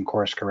do some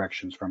course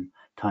corrections from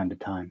time to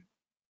time.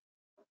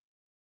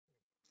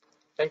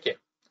 Thank you.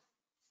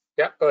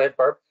 Yeah, go ahead,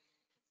 Barb.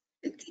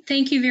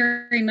 Thank you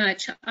very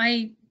much.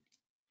 I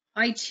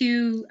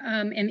too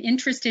am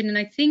interested, and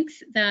I think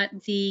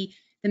that the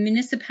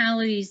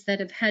municipalities that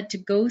have had to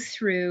go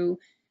through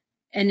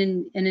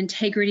an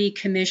integrity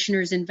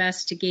commissioner's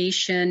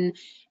investigation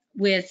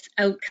with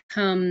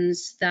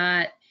outcomes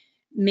that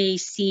may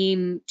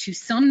seem to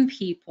some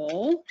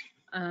people,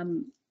 a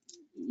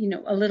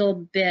little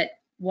bit,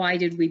 why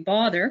did we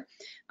bother?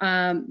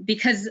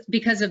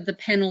 Because of the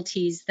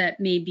penalties that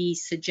may be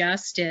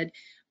suggested.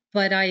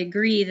 But I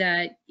agree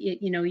that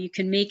you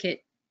can make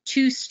it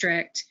too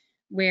strict,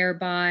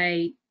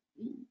 whereby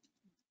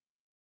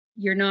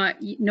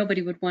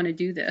nobody would want to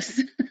do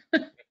this.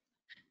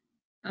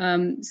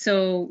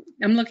 So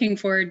I'm looking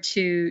forward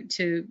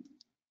to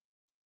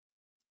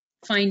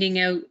finding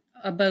out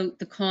about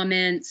the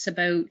comments,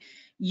 about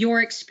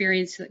your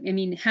experience. I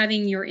mean,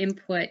 having your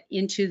input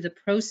into the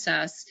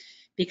process,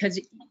 because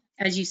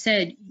as you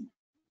said,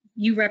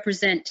 you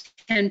represent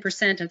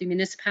 10% of the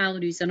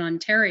municipalities in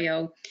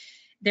Ontario.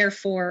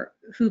 Therefore,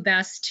 who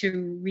best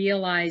to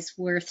realize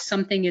where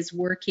something is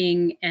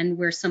working and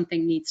where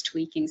something needs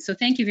tweaking. So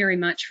thank you very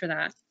much for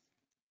that.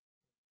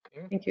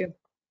 thank you.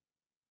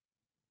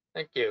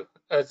 Thank you.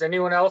 Does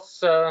anyone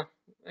else,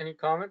 any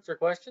comments or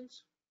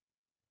questions?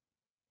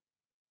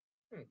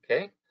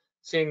 Okay,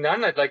 seeing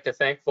none, I'd like to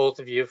thank both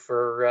of you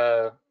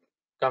for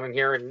coming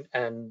here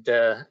and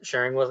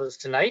sharing with us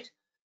tonight.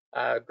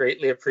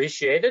 Greatly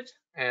appreciated,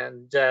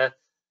 and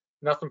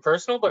nothing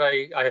personal, but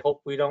I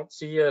hope we don't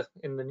see you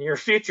in the near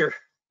future.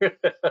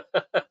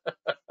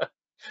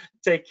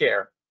 Take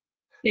care.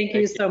 Thank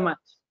you so much.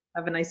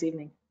 Have a nice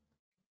evening.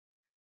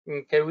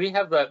 Okay, we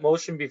have that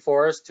motion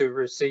before us to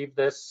receive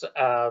this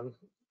for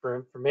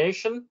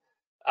information.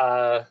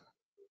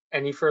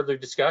 Any further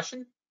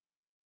discussion?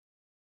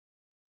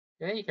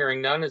 Okay,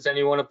 hearing none. Is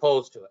anyone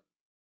opposed to it?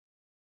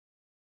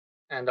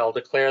 And I'll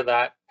declare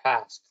that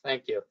passed.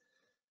 Thank you.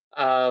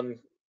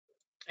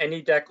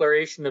 Any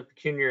declaration of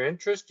pecuniary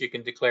interest you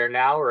can declare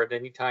now or at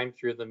any time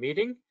through the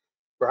meeting.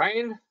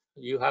 Brian,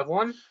 you have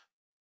one?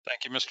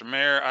 Thank you, Mr.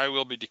 Mayor. I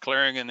will be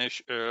declaring an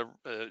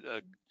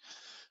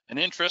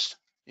interest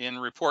in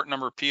report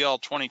number PL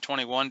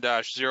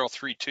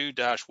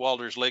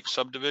 2021-032-Walders Lake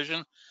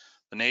subdivision.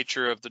 The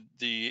nature of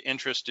the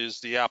interest is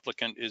the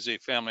applicant is a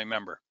family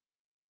member.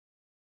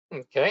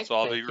 Okay. So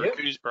I'll be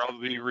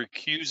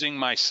recusing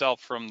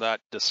myself from that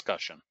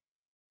discussion.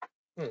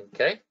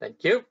 Okay,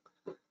 thank you.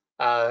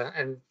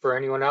 And for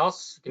anyone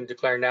else, you can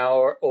declare now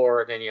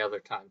or at any other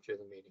time through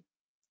the meeting.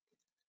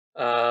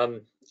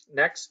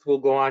 Next, we'll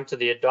go on to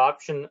the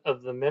adoption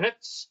of the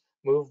minutes,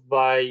 moved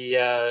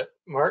by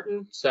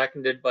Martin,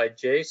 seconded by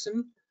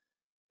Jason.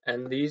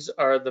 And these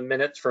are the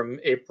minutes from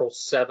April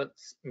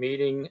 7th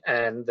meeting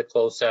and the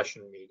closed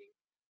session meeting.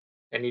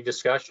 Any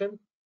discussion?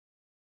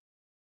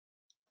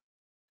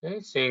 Okay,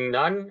 seeing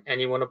none.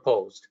 Anyone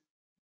opposed?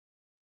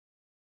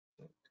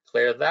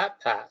 Declare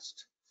that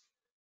passed.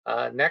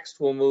 Next,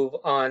 we'll move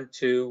on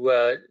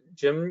to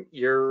Jim,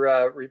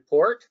 your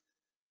report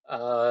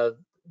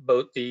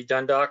about the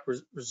Dundalk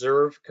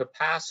Reserve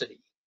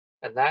capacity.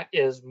 And that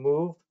is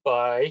moved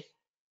by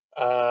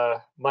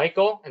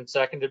Michael and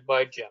seconded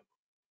by Jim.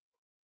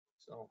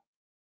 So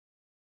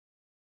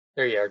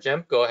there you are,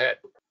 Jim. Go ahead.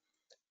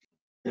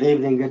 Good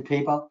evening, good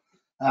people.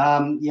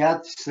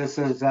 Yes, this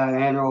is an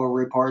annual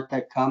report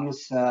that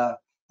comes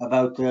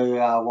about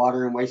the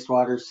water and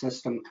wastewater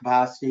system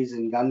capacities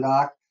in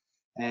Dundalk.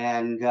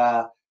 And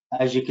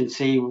as you can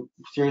see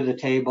through the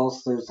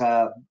tables, there's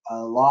a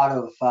lot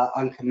of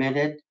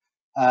uncommitted,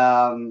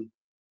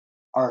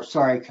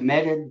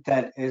 committed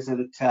that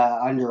isn't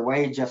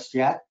underway just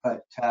yet,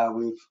 but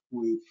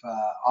we've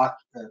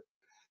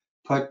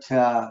put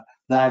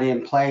that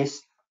in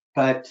place.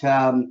 But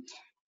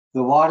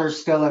the water's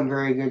still in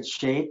very good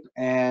shape,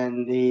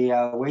 and the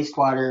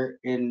wastewater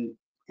in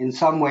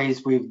some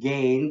ways we've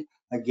gained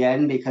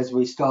again because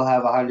we still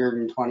have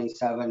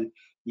 127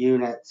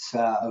 units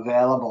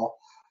available.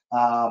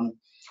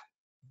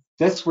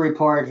 This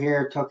report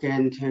here took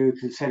into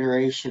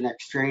consideration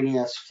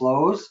extraneous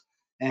flows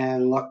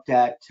and looked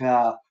at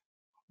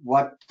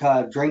what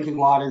drinking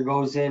water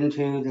goes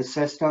into the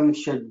system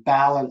should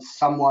balance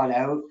somewhat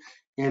out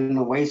in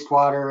the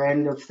wastewater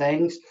end of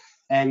things.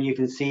 And you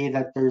can see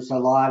that there's a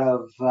lot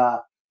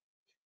of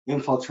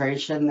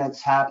infiltration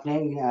that's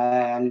happening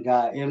and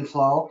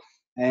inflow.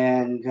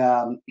 And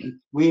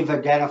we've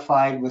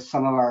identified with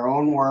some of our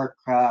own work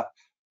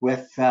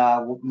with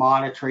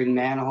monitoring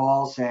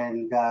manholes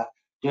and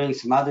doing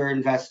some other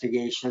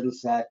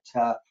investigations that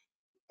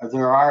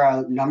there are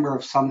a number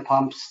of sump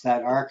pumps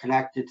that are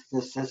connected to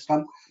the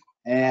system,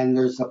 and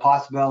there's a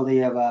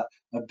possibility of a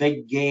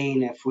big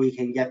gain if we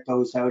can get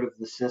those out of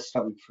the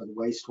system for the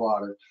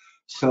wastewater.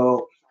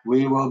 So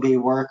we will be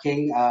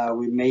working.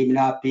 We may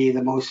not be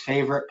the most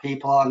favorite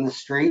people on the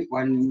street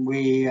when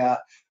we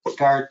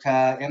start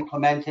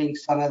implementing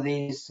some of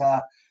these,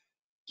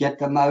 get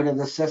them out of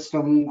the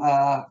system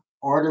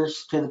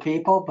orders to the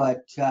people,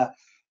 but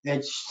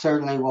it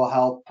certainly will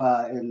help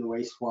in the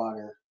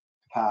wastewater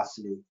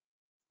capacity.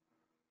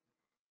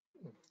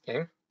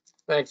 Okay,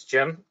 thanks,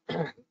 Jim.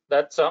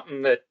 That's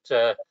something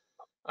that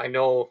I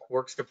know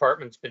Works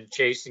Department's been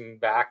chasing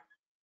back.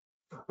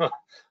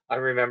 I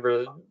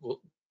remember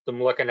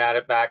them looking at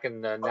it back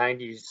in the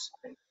 90s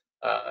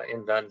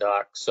in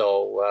Dundalk.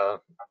 So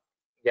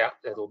yeah,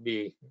 it'll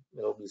be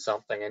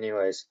something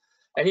anyways.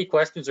 Any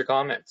questions or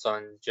comments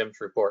on Jim's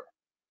report?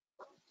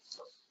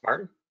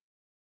 Martin?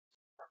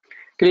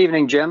 Good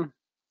evening, Jim.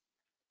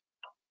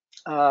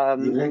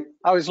 Evening.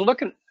 I was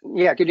looking,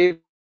 yeah, good evening.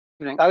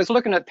 I was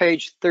looking at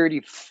page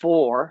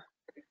 34,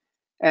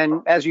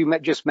 and as you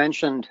just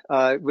mentioned,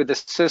 with the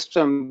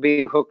system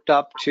being hooked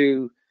up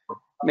to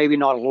maybe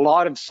not a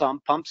lot of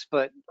sump pumps,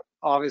 but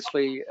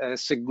obviously a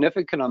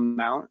significant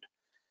amount,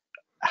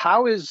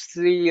 how is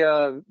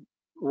the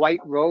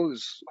White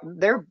Rose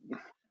there?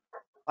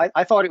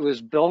 I thought it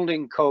was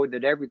building code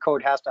that every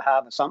code has to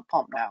have a sump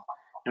pump now,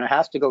 and it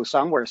has to go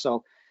somewhere.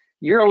 So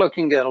you're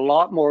looking at a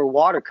lot more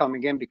water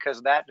coming in because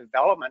of that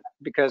development,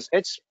 because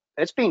it's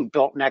being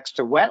built next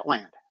to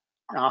wetland,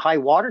 a high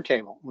water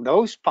table.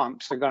 Those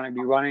pumps are going to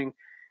be running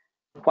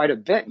quite a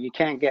bit. You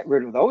can't get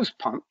rid of those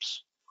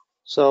pumps.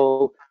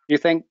 So do you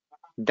think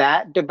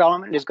that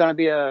development is going to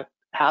be a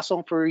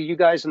hassle for you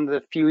guys in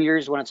the few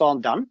years when it's all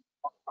done?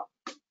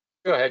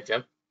 Go ahead,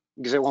 Jim.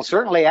 Because it will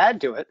certainly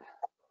add to it.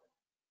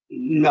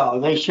 No,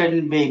 they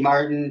shouldn't be,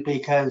 Martin,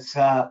 because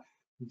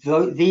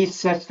these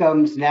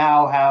systems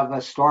now have a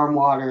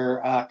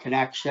stormwater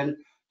connection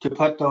to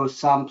put those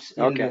sumps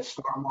into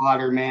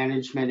stormwater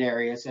management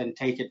areas and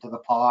take it to the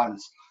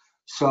ponds.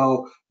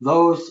 So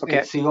those,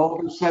 it's the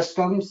older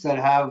systems that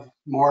have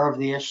more of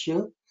the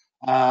issue.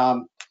 We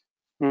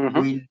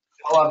know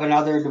of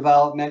another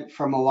development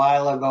from a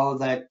while ago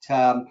that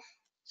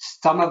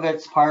some of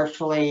it's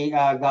partially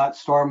got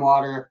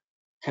stormwater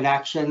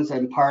connections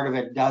and part of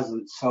it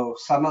doesn't. So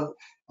some of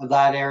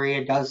that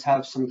area does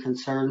have some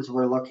concerns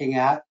we're looking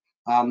at.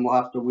 We'll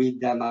have to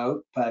weed them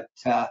out, but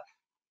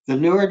the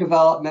newer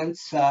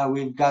developments,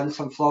 we've done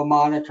some flow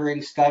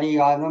monitoring study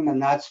on them,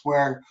 and that's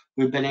where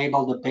we've been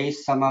able to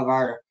base some of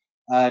our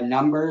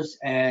numbers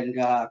and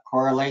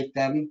correlate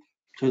them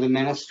to the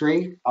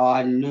ministry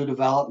on new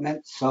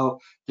developments. So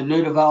the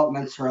new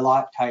developments are a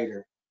lot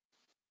tighter.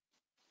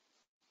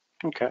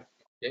 Okay.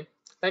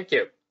 Thank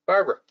you.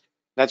 Barbara?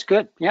 That's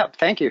good. Yeah,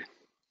 thank you.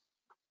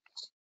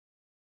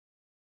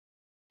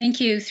 Thank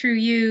you. Through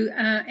you.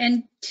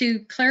 And to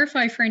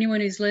clarify for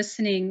anyone who's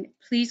listening,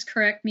 please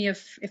correct me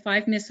if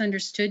I've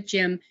misunderstood,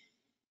 Jim.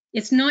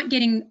 It's not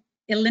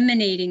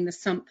eliminating the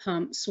sump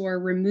pumps or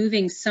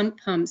removing sump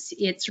pumps.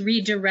 It's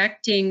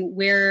redirecting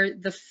where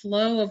the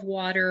flow of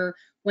water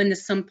when the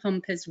sump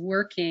pump is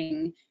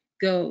working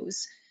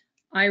goes.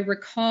 I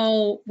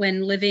recall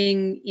when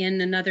living in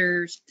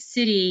another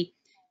city,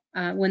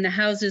 when the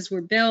houses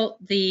were built,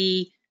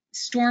 the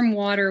storm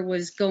water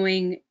was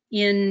going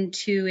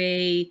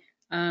into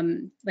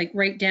like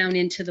right down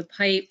into the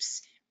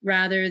pipes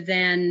rather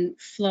than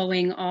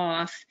flowing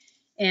off.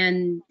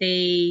 And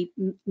they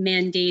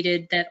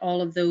mandated that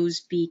all of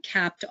those be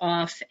capped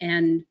off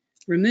and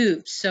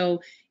removed.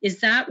 So is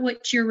that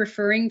what you're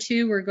referring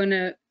to? We're going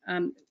to,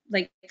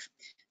 like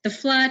the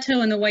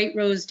Flato and the White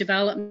Rose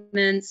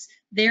developments,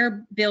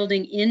 they're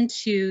building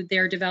into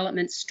their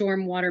development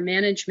stormwater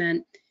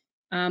management.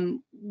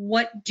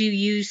 What do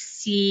you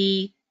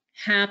see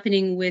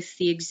happening with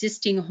the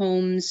existing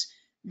homes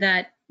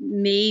that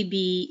may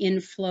be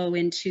inflow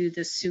into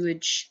the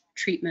sewage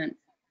treatment,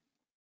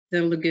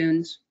 the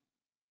lagoons.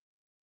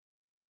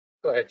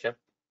 Go ahead, Jim.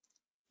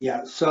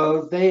 Yeah,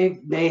 so they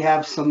may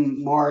have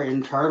some more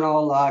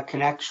internal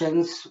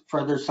connections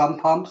for their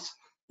sump pumps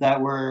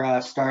that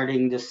we're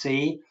starting to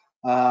see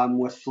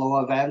with flow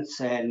events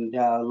and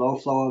low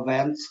flow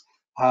events,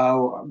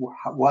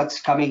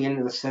 what's coming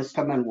into the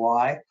system and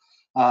why.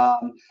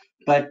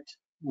 But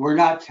we're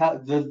not,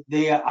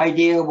 the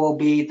idea will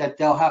be that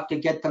they'll have to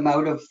get them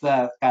out of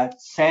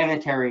that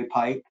sanitary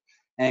pipe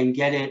and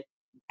get it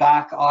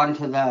back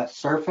onto the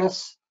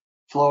surface,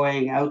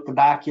 flowing out the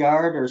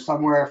backyard or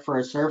somewhere for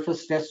a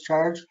surface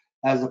discharge,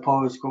 as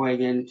opposed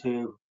going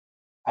into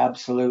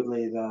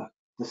absolutely the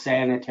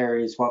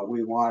sanitary is what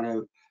we want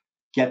to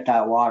get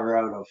that water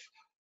out of.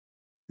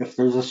 If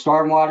there's a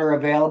stormwater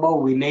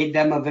available, we made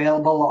them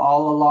available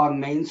all along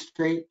Main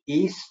Street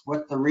East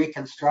with the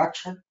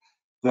reconstruction.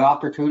 The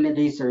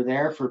opportunities are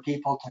there for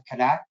people to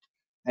connect,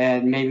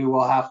 and maybe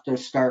we'll have to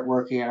start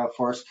working at a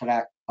forced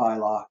connect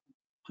bylaw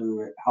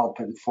to help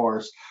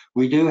enforce.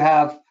 We do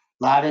have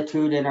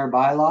latitude in our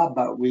bylaw,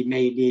 but we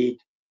may need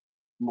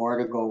more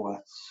to go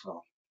with.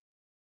 So,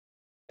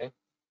 Okay.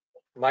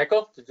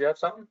 Michael, did you have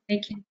something?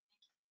 Thank you.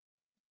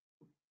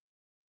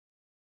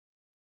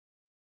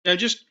 I'm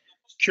just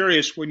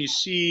curious, when you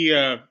see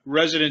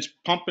residents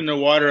pumping the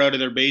water out of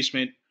their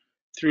basement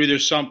through their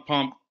sump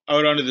pump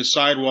out onto the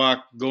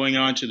sidewalk going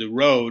onto the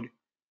road,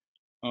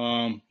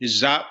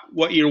 is that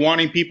what you're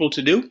wanting people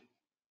to do?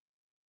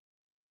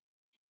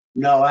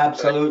 no,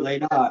 absolutely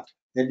not.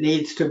 It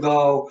needs to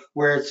go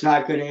where it's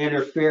not going to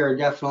interfere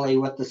definitely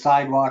with the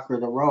sidewalk or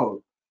the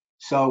road.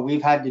 So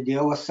we've had to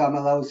deal with some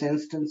of those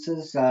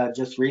instances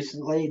just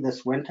recently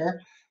this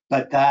winter,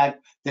 but that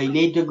they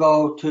need to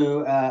go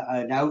to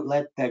an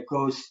outlet that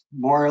goes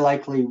more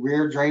likely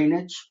rear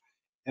drainage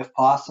if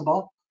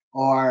possible,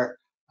 or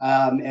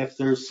if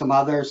there's some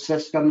other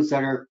systems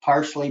that are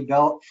partially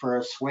built for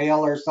a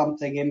swale or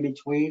something in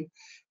between,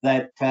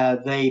 that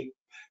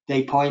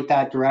they point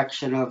that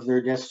direction of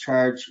their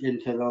discharge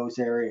into those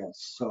areas.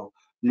 So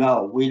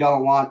no, we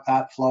don't want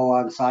that flow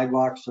on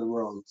sidewalks or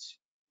roads.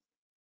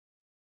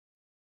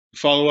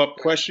 Follow-up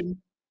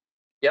question?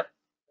 Yep.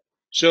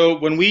 So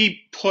when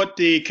we put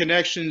the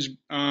connections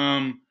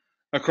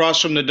across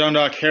from the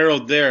Dundalk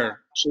Herald there,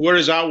 so where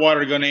is that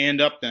water going to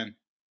end up then?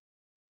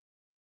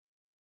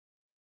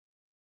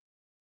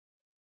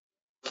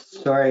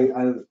 Sorry,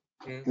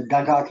 the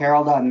Dundalk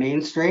Herald on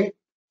Main Street?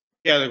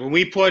 Yeah, like when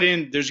we put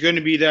in, there's going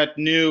to be that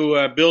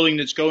new building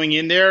that's going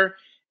in there,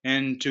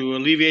 and to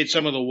alleviate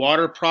some of the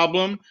water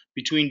problem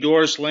between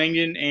Doris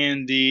Langdon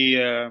and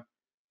the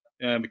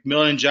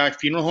McMillan and Jack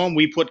Funeral Home,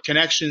 we put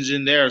connections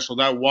in there so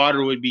that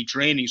water would be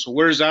draining. So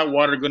where is that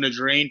water going to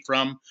drain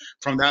from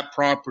that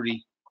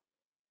property?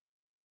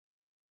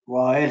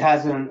 Well, it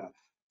hasn't,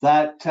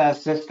 that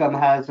system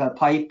has a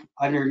pipe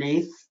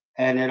underneath,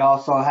 and it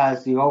also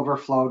has the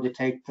overflow to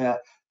take the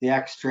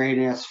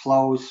extraneous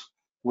flows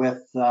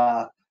with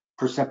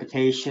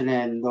precipitation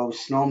and those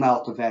snow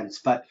melt events.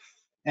 But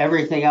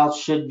everything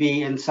else should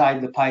be inside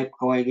the pipe,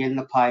 going in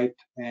the pipe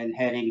and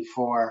heading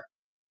for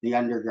the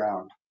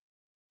underground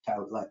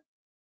outlet.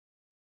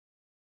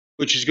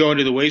 Which is going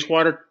to the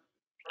wastewater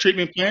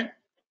treatment plant?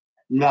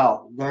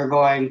 No, they're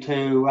going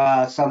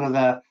to some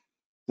of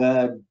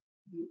the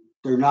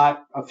they're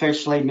not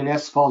officially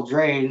municipal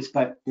drains,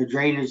 but the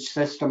drainage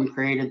system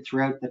created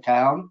throughout the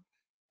town,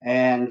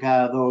 and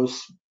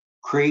those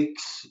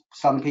creeks,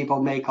 some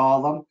people may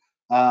call them,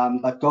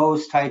 but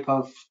those type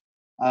of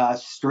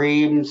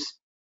streams,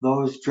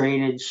 those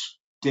drainage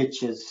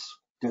ditches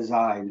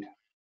designed.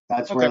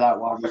 That's where Okay. that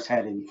water's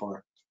heading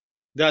for.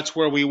 That's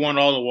where we want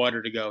all the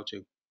water to go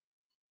to.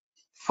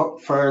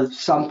 For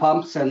some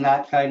pumps and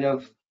that kind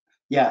of,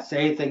 yes,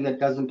 anything that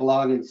doesn't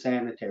belong in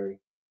sanitary.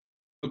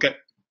 Okay.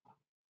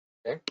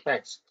 Okay,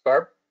 thanks.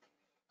 Barb?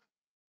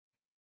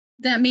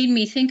 That made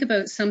me think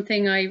about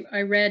something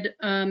I read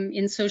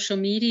in social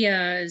media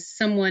as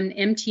someone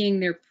emptying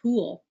their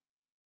pool.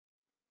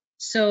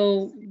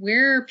 So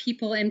where are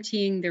people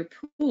emptying their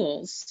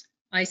pools?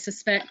 I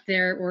suspect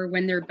or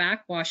when they're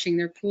backwashing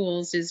their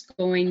pools is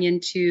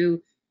going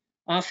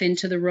off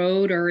into the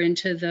road or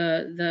into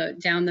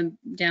down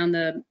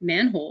the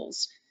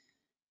manholes.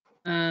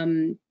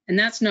 And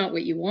that's not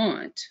what you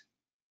want.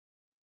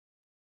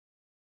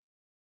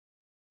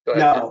 Go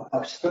ahead. No,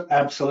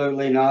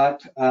 absolutely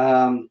not.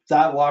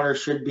 That water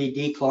should be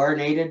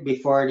dechlorinated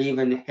before it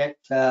even hit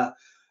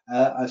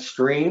a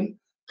stream,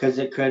 because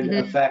it could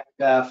affect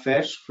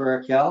fish for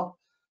a kill.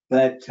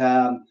 But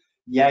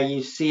yeah,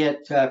 you see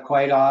it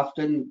quite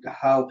often,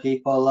 how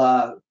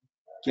people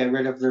get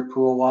rid of their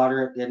pool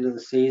water at the end of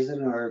the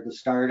season or the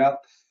startup.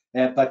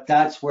 But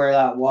that's where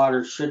that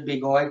water should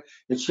be going.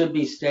 It should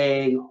be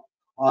staying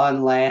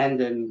on land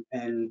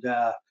and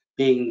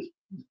being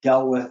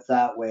dealt with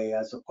that way,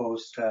 as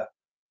opposed to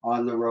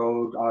on the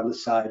road, on the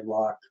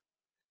sidewalk.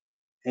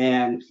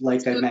 And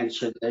like I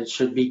mentioned, it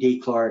should be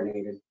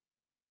dechlorinated.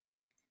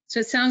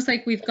 So it sounds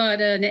like we've got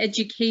an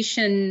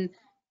education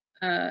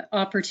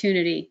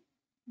opportunity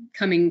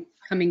coming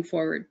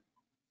forward.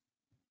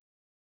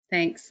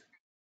 Thanks.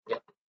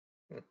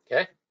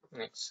 Okay,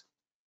 thanks.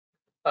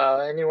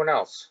 Anyone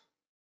else?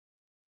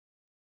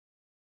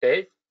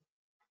 Dave?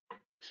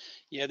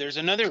 Yeah, there's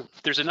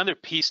another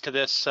piece to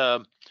this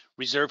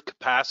reserve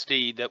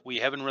capacity that we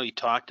haven't really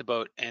talked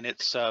about, and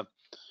it's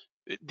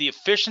the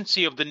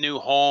efficiency of the new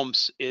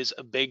homes is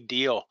a big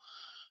deal.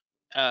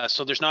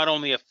 So there's not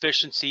only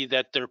efficiency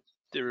that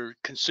they're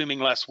consuming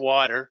less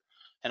water,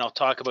 and I'll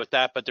talk about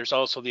that, but there's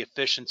also the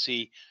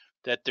efficiency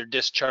that they're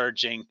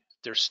discharging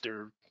their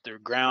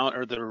ground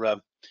or their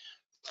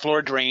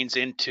floor drains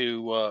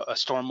into a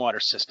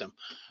stormwater system.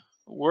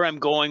 Where I'm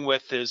going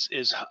with is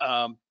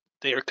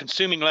they are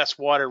consuming less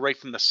water right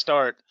from the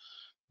start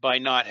by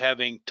not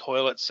having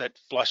toilets that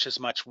flush as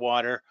much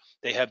water.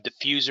 They have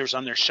diffusers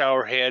on their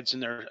shower heads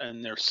and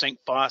their sink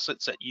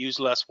faucets that use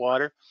less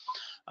water.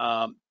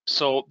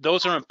 So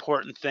those are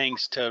important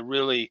things to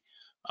really,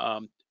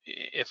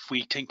 if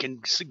we can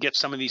get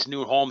some of these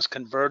new homes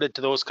converted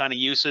to those kind of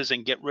uses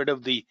and get rid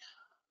of the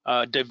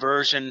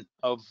diversion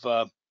of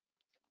the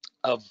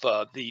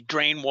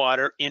drain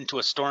water into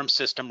a storm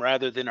system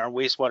rather than our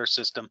wastewater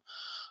system,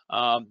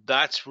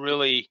 that's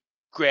really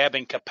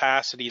grabbing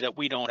capacity that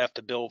we don't have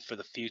to build for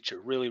the future.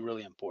 Really,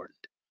 really important.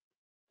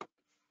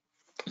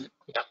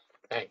 Yeah,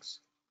 thanks.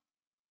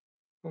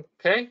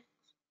 Okay,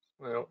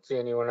 I don't see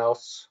anyone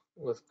else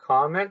with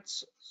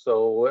comments.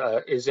 So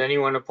is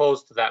anyone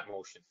opposed to that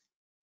motion?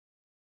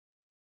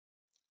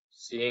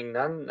 Seeing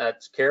none,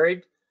 that's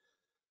carried.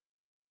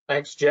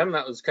 Thanks, Jim.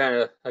 That was kind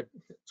of a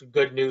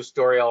good news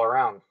story all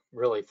around,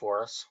 really,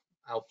 for us.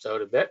 Helps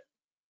out a bit.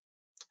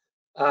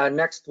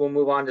 Next, we'll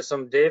move on to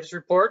some Dave's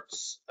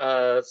reports.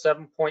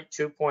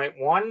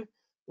 7.2.1,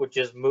 which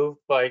is moved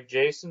by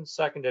Jason,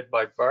 seconded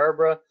by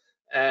Barbara,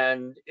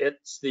 and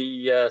it's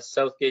the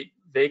Southgate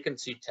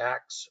vacancy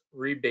tax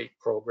rebate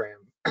program.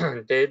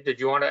 Dave, did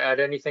you want to add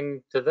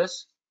anything to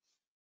this?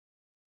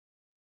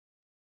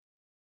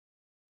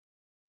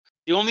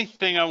 The only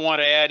thing I want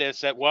to add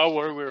is that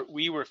while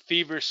we were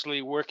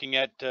feverishly working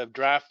at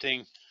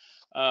drafting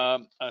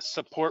a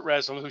support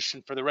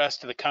resolution for the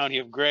rest of the County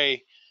of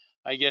Grey,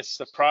 I guess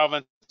the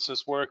province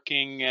was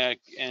working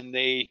and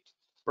they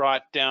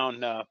brought down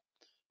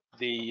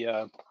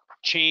the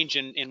change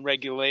in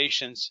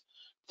regulations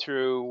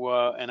through,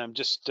 and I'm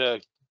just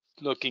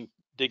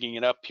digging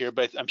it up here,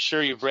 but I'm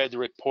sure you've read the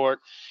report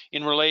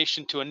in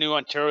relation to a new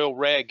Ontario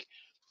reg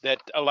that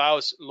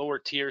allows lower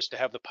tiers to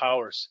have the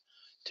powers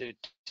to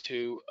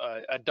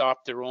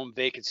adopt their own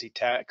vacancy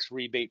tax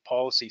rebate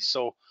policy.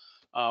 So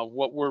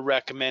what we're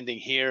recommending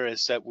here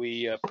is that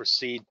we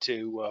proceed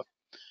to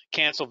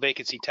cancel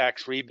vacancy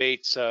tax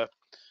rebates. We're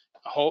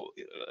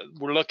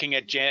looking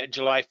at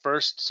July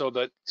 1st, so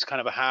that it's kind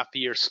of a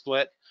half-year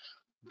split.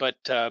 But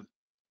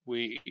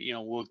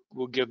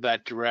we'll give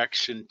that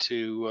direction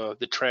to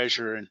the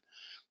treasurer, and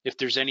if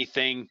there's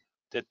anything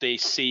that they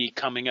see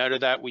coming out of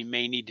that, we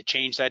may need to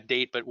change that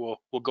date, but we'll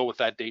go with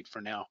that date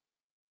for now.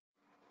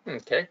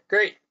 Okay,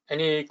 great.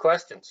 Any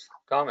questions,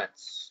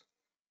 comments?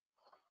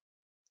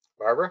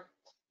 Barbara?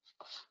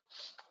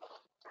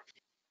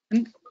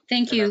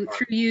 Thank you.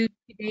 Through you,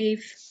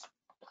 Dave.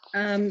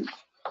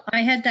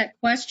 I had that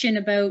question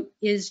about,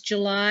 is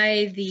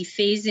July the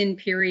phase-in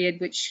period,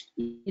 which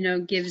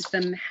gives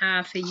them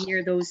half a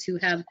year, those who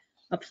have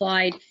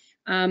applied.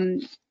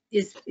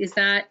 Is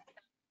that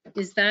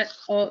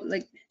all,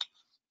 like,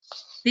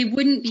 they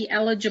wouldn't be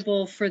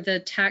eligible for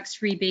the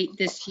tax rebate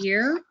this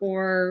year,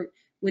 or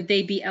would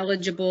they be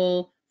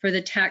eligible for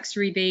the tax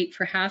rebate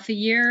for half a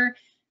year,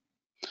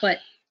 but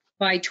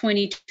by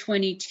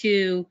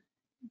 2022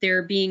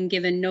 they're being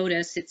given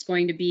notice it's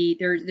going to be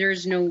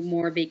there's no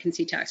more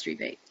vacancy tax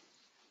rebate?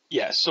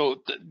 Yeah,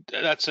 so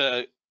that's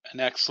an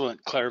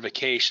excellent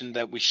clarification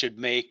that we should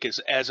make, is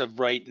as of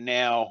right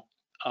now,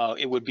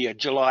 it would be a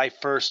July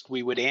 1st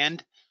we would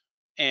end,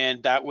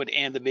 and that would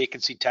end the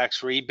vacancy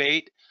tax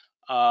rebate.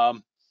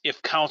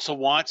 If council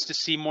wants to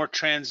see more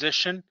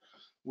transition,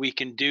 we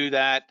can do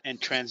that and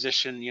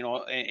transition,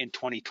 in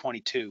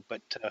 2022.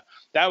 But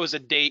that was a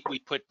date we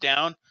put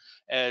down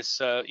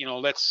as,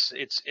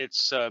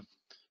 it's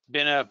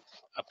been a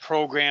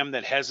program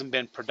that hasn't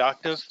been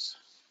productive,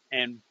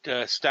 and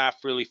staff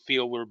really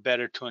feel we're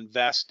better to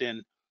invest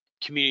in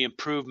community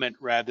improvement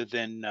rather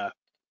than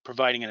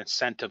providing an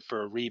incentive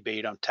for a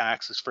rebate on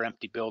taxes for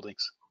empty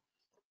buildings.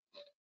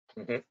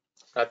 Mm-hmm.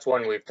 That's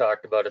one we've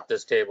talked about at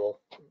this table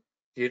a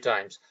few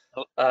times.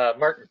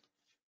 Martin.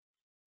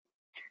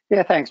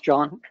 Yeah, thanks,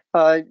 John.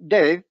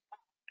 Dave,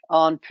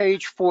 on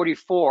page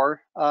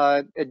 44,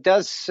 it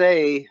does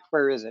say,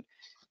 where is it?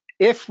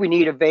 If we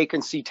need a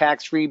vacancy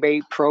tax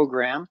rebate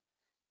program,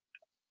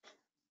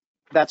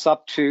 that's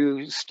up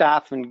to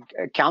staff and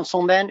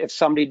council then. If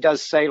somebody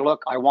does say,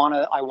 look, I want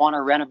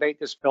to renovate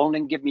this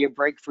building, give me a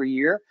break for a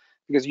year,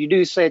 because you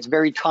do say it's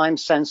very time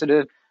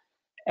sensitive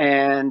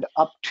and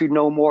up to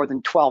no more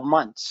than 12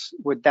 months.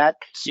 Would that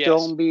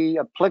still be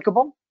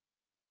applicable?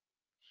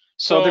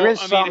 So there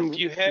is some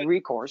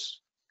recourse.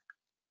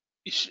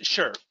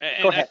 Sure,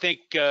 and I think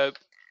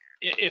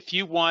if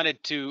you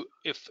wanted to,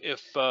 if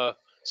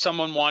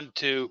someone wanted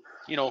to,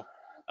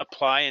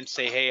 apply and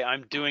say, hey,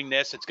 I'm doing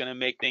this, it's going to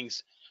make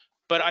things,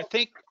 but I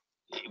think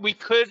we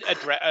could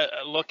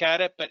look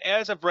at it. But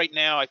as of right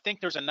now, I think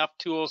there's enough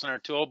tools in our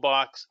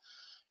toolbox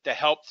to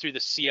help through the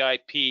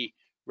CIP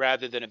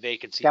rather than a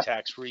vacancy Yep.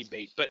 tax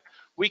rebate. But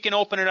we can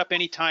open it up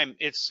anytime.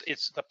 It's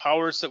the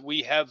powers that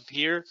we have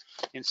here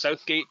in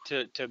Southgate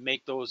to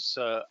make those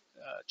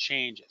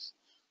changes.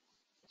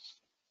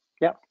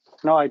 Yeah,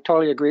 no, I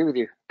totally agree with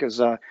you, because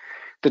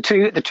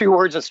the two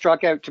words that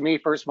struck out to me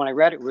first when I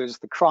read it was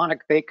the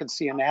chronic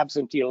vacancy and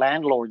absentee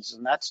landlords,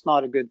 and that's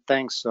not a good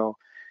thing. So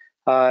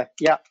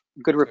yeah,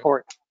 good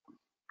report.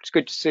 It's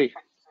good to see.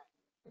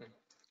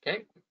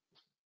 Okay.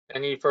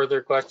 Any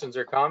further questions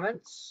or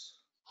comments?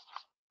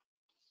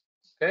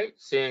 Okay,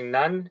 seeing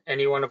none.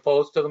 Anyone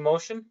opposed to the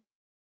motion?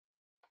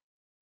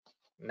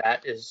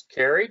 That is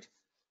carried.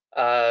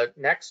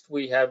 Next,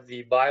 we have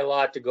the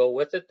bylaw to go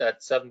with it.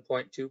 That's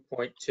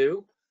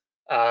 7.2.2.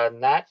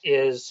 And that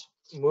is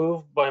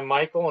moved by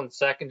Michael and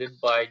seconded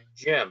by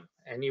Jim.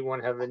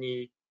 Anyone have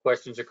any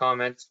questions or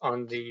comments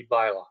on the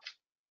bylaw?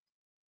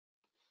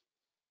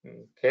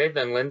 Okay,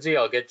 then Lindsay,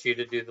 I'll get you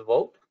to do the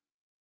vote.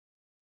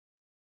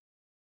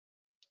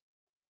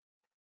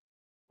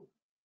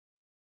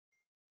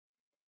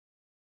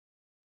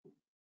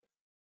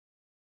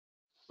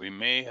 We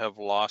may have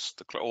lost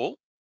the, oh,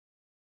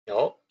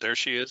 No, there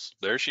she is.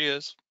 There she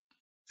is.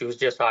 she was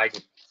just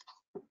hiding.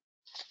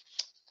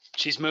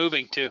 She's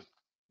moving too.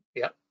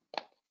 Yep.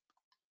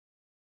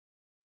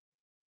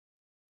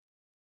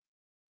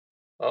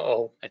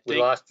 Uh-oh, we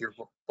lost your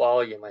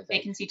volume, I think.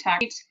 Vacancy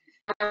tax.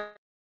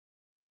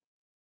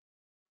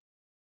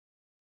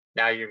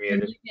 Now you're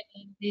muted.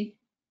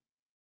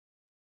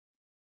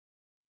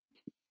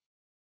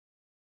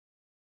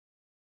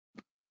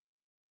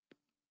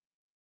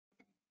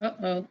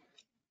 Uh-oh.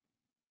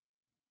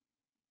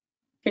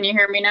 Can you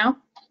hear me now?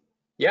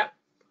 Yeah.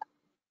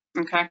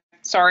 Okay,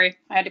 sorry,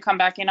 I had to come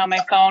back in on my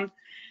phone.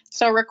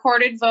 So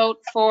recorded vote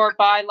for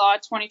bylaw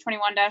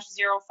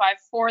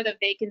 2021-054, the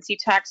vacancy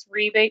tax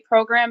rebate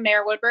program.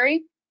 Mayor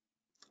Woodbury,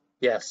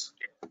 Yes.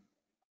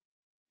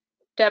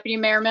 Deputy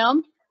Mayor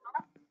Milne,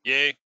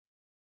 Yay.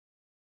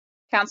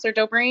 Councillor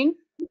Dobreen,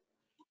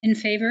 In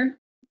favor?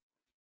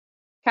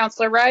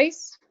 Councillor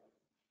Rice,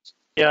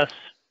 Yes.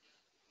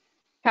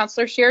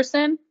 Councillor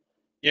Shearson,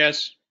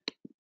 Yes.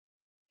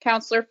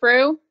 Councillor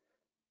Frew,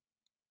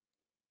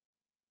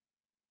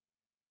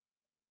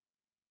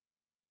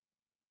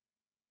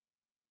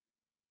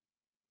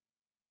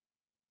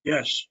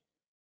 Yes.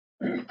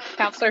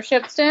 Councillor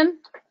Shipston.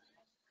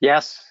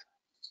 Yes.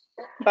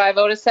 By a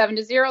vote of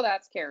 7-0,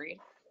 that's carried.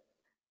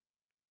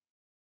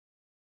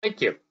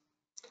 Thank you.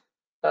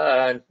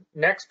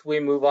 Next, we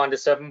move on to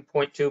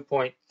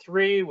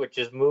 7.2.3, which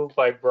is moved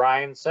by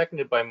Brian,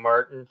 seconded by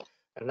Martin,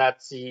 and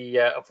that's the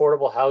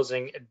Affordable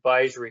Housing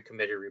Advisory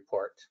Committee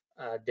report.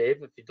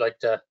 Dave, if you'd like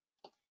to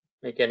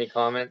make any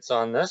comments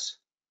on this.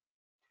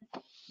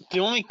 The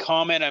only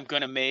comment I'm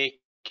going to make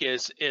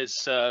is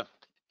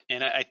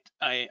and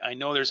I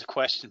know there's a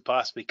question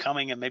possibly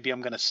coming, and maybe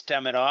I'm going to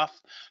stem it off,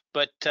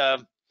 but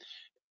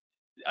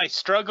I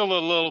struggle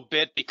a little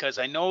bit because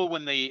I know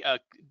when the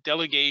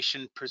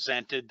delegation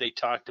presented, they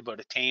talked about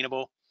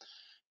attainable,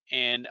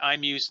 and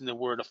I'm using the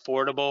word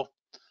affordable.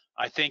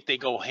 I think they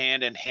go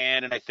hand in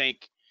hand, and I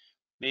think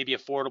maybe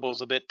affordable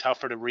is a bit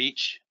tougher to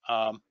reach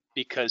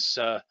because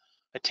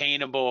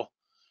attainable,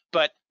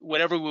 but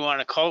whatever we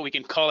want to call it, we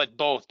can call it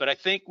both. But I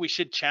think we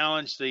should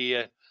challenge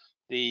the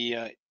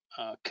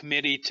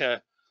committee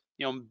to,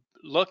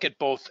 look at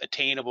both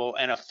attainable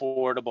and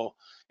affordable,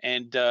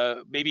 and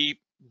maybe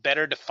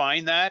better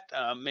define that.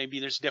 Maybe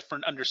there's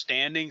different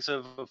understandings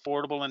of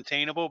affordable and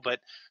attainable,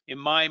 but in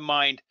my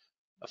mind,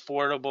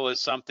 affordable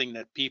is something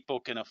that people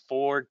can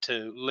afford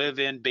to live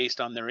in based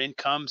on their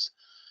incomes.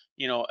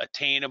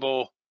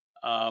 Attainable,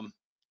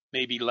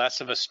 maybe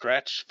less of a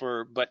stretch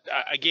but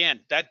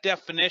again, that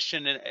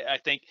definition, I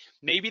think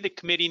maybe the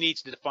committee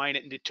needs to define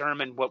it and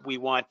determine what we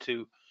want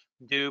to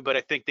do, but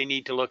I think they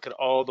need to look at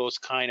all those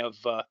kind of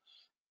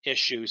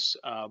issues,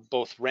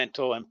 both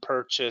rental and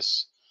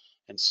purchase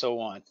and so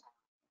on.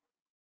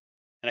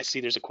 And I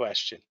see there's a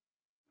question.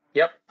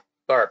 Yep,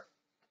 Barb.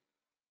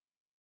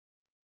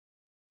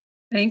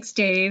 Thanks,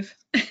 Dave.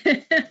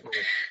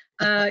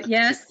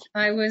 Yes,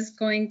 I was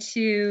going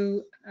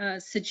to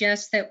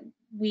suggest that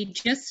we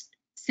just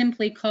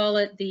simply call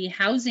it the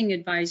Housing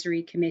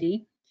Advisory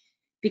Committee,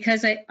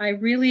 because I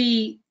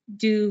really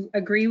do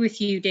agree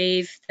with you,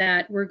 Dave,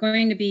 that we're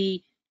going to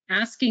be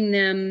asking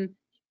them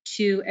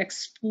to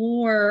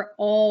explore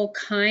all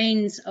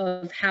kinds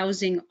of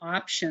housing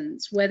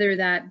options, whether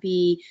that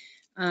be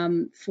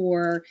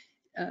for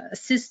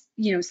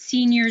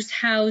seniors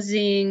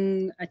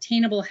housing,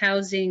 attainable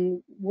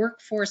housing,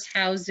 workforce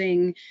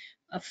housing,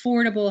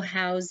 affordable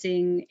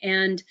housing.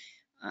 And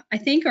I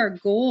think our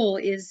goal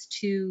is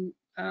to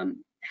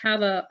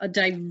have a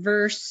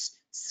diverse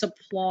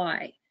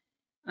supply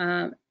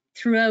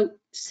throughout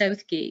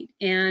Southgate,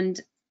 and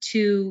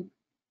to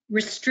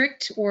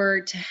restrict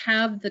or to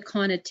have the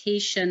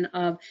connotation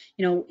of,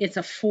 you know, it's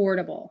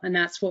affordable, and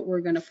that's what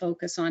we're going to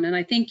focus on. And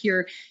I think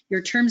your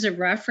terms of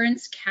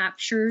reference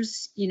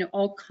captures, you know,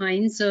 all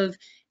kinds of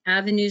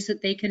avenues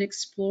that they can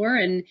explore.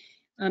 And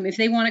if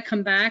they want to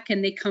come back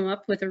and they come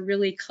up with a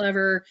really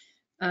clever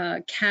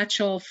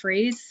catch-all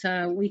phrase,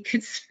 we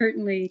could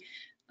certainly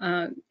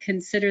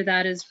consider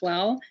that as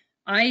well.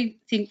 I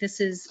think this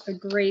is a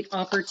great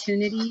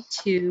opportunity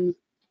to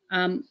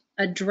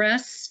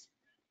address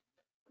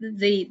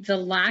the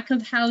lack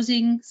of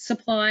housing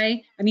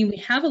supply. I mean, we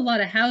have a lot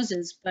of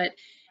houses, but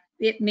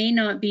it may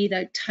not be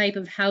the type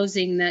of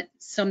housing that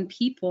some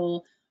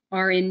people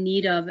are in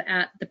need of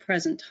at the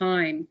present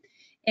time.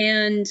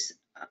 And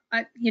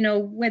you know,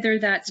 whether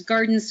that's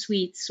garden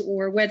suites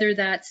or whether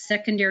that's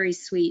secondary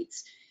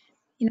suites,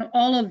 you know,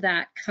 all of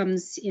that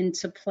comes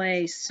into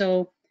play.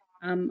 So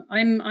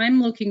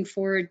I'm looking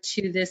forward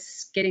to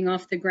this getting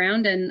off the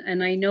ground,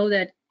 and I know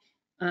that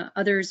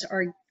others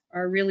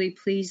are really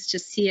pleased to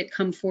see it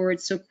come forward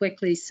so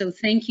quickly. So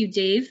thank you,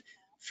 Dave,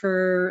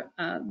 for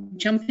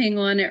jumping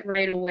on it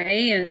right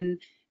away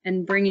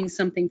and bringing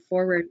something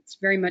forward. It's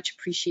very much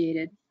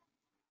appreciated.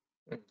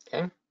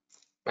 Okay,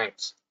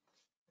 thanks.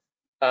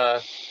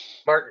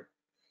 Martin.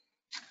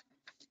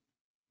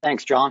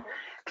 Thanks, John.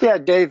 Yeah,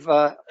 Dave,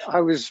 I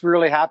was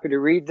really happy to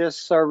read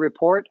this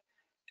report,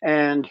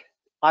 and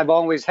I've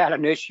always had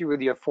an issue with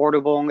the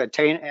affordable and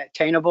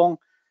attainable.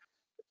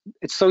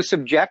 It's so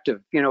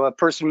subjective. You know, a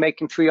person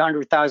making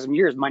 300,000 a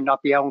year might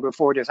not be able to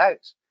afford his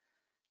house,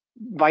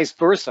 vice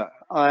versa.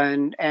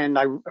 And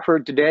I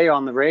heard today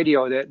on the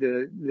radio that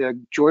the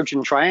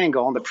Georgian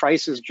Triangle and the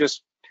prices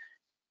just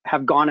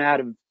have gone out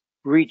of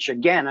reach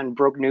again and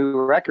broke new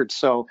records.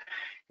 So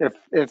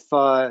if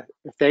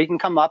they can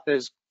come up,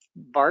 as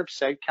Barb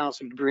said,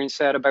 Councilor Green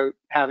said, about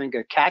having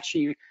a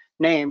catchy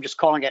name, just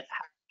calling it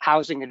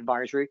housing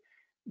advisory,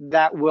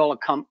 that will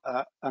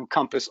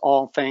encompass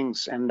all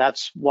things. And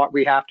that's what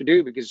we have to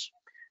do, because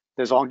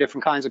there's all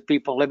different kinds of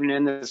people living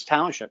in this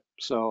township.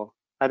 So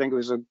I think it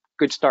was a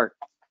good start.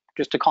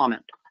 Just a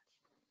comment.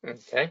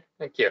 Okay,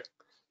 thank you.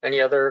 Any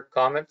other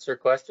comments or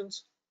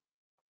questions?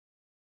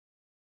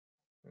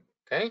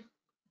 Okay,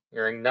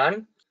 hearing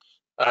none.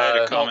 I had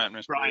a comment,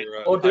 Mr. Brian.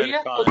 Oh, do you?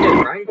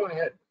 Okay, Brian, go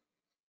ahead.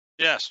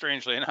 Yeah,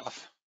 strangely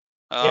enough.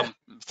 Yeah.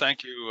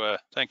 Thank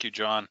you,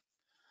 John.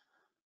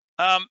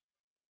 I'm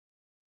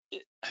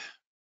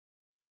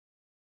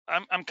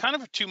kind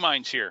of of two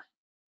minds here.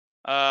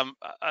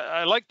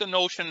 I like the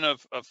notion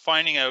of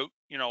finding out,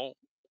 you know,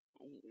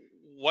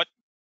 what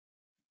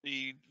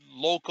the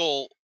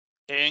local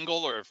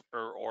angle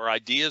or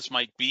ideas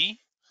might be.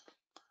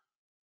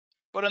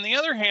 But on the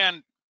other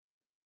hand,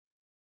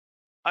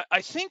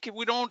 I think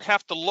we don't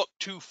have to look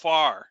too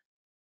far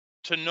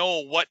to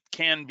know what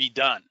can be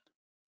done.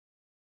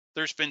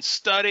 There's been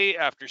study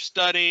after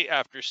study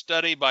after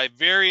study by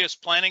various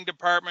planning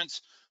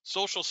departments,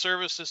 social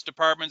services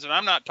departments, and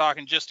I'm not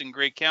talking just in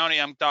Grey County,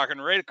 I'm talking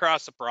right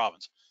across the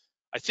province.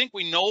 I think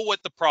we know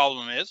what the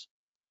problem is.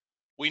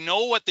 We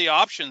know what the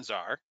options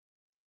are.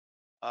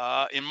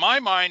 In my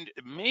mind,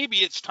 maybe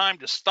it's time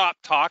to stop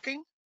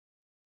talking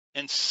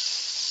and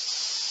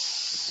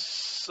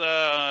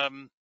I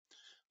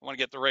want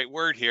to get the right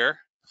word here.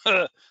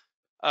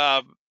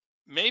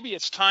 Maybe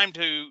it's time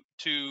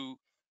to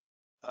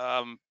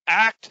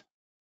act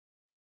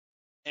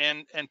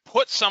and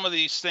put some of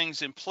these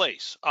things in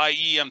place,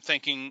 i.e. I'm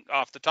thinking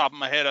off the top of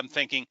my head, I'm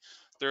thinking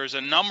there's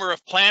a number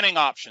of planning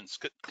options.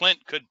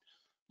 Clint could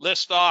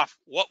list off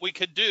what we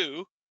could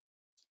do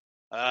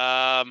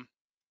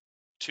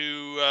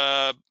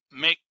to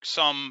make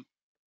some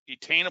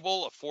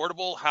attainable,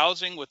 affordable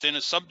housing within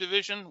a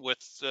subdivision with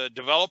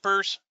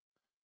developers.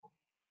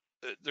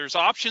 There's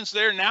options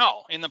there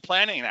now in the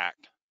Planning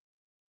Act.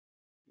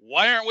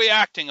 Why aren't we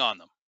acting on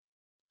them?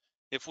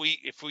 If we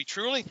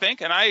truly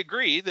think, and I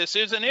agree, this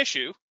is an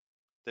issue,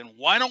 then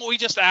why don't we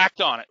just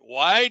act on it?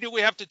 Why do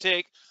we have to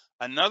take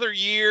another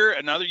year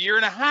and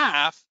a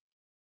half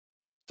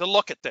to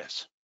look at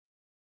this?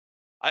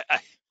 I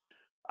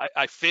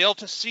fail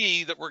to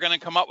see that we're going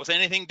to come up with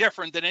anything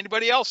different than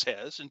anybody else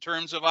has in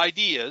terms of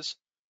ideas.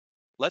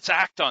 Let's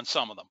act on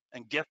some of them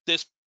and get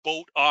this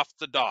boat off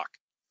the dock.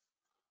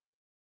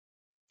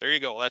 There you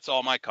go. That's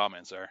all my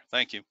comments are.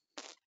 Thank you.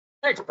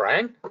 Thanks,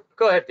 Brian.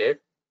 Go ahead, Dave.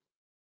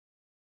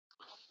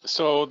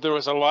 So there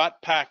was a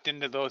lot packed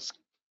into those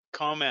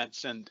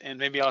comments, and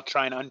maybe I'll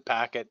try and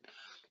unpack it.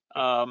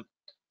 I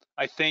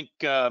think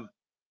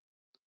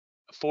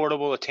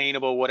affordable,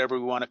 attainable, whatever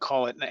we want to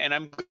call it, and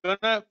I'm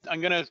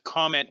gonna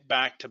comment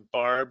back to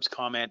Barb's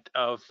comment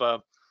of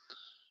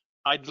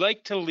I'd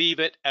like to leave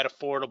it at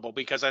affordable,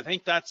 because I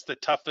think that's the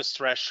toughest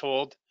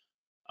threshold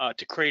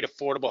to create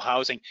affordable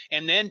housing,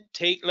 and then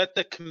let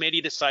the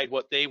committee decide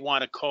what they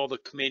want to call the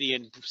committee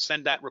and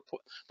send that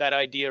report, that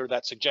idea or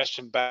that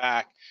suggestion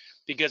back.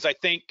 Because I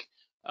think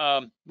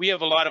we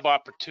have a lot of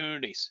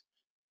opportunities.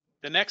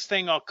 The next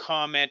thing I'll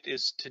comment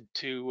is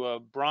to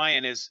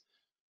Brian is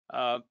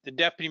the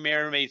deputy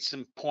mayor made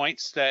some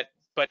points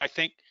but I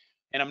think,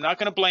 and I'm not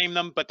going to blame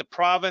them, but the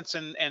province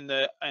and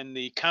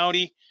the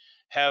county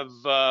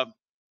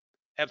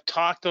have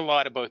talked a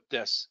lot about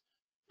this,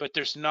 but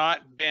there's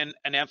not been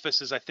an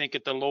emphasis, I think,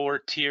 at the lower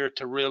tier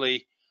to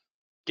really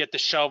get the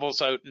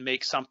shovels out and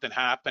make something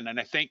happen. And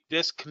I think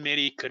this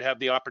committee could have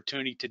the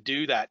opportunity to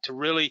do that, to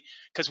really,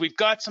 because we've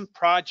got some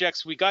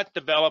projects, we got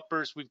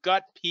developers, we've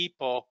got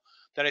people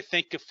that I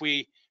think if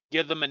we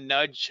give them a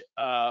nudge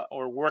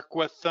or work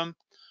with them,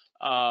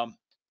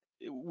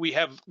 we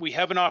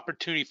have an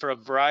opportunity for a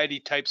variety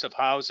types of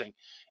housing.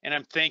 And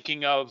I'm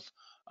thinking of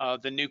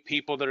the new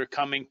people that are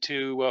coming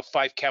to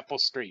 5 Keppel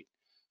Street,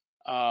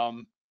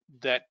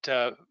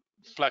 that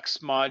Flex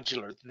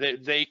Modular,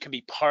 they can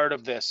be part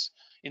of this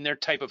in their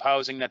type of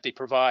housing that they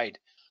provide.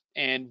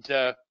 And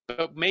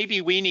but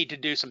maybe we need to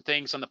do some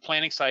things on the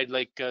planning side,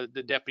 like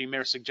the deputy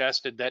mayor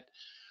suggested, that,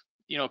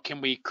 you know,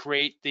 can we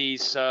create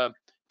these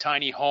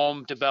tiny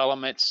home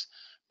developments?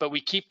 But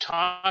we keep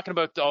talking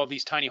about all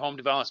these tiny home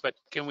developments, but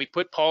can we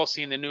put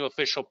policy in the new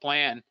official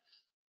plan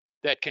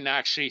that can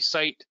actually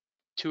cite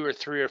 2 or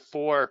 3 or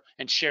 4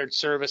 and shared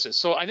services?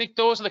 So I think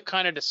those are the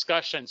kind of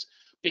discussions,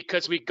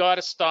 because we got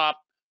to stop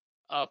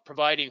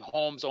providing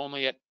homes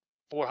only at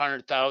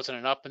 400,000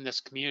 and up in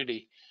this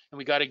community, and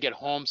we got to get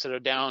homes that are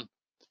down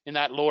in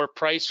that lower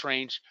price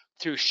range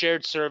through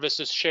shared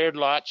services, shared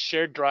lots,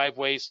 shared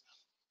driveways,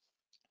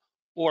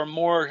 or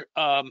more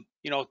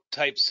you know,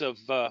 types of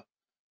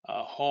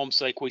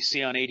homes like we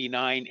see on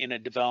 89 in a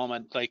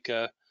development like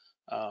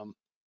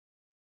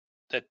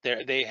that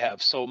they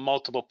have, so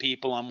multiple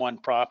people on one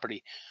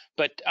property.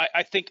 But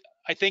I think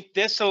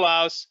this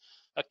allows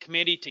a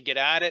committee to get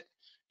at it,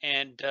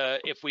 and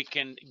if we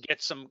can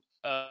get some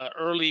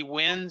early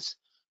wins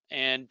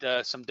and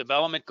some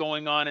development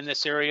going on in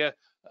this area,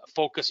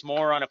 focus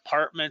more on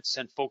apartments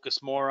and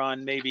focus more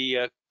on maybe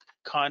a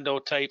condo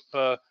type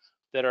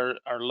that are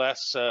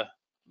less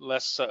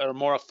or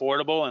more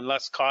affordable and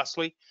less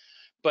costly.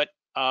 But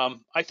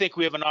I think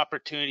we have an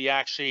opportunity to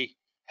actually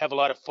have a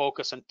lot of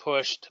focus and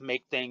push to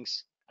make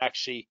things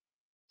actually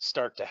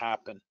start to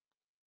happen.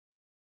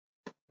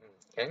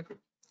 Okay,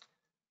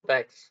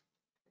 thanks.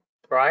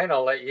 Brian,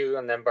 I'll let you,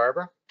 and then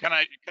Barbara. Can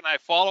I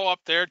follow up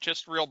there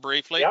just real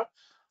briefly? Yep.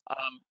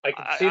 I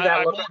can see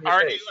that look on your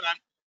argue, face.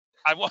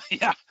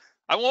 and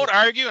I won't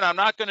argue, and I'm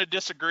not going to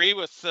disagree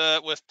with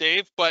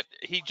Dave, but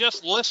he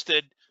just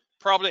listed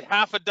probably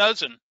half a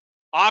dozen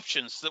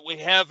options that we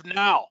have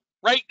now,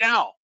 right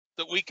now,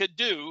 that we could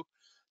do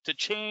to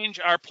change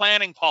our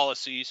planning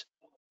policies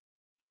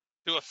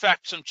to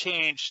affect some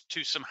change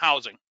to some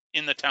housing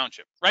in the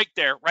township, right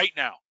there, right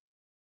now.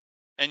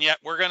 And yet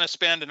we're going to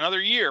spend another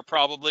year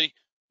probably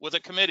with a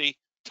committee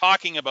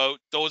talking about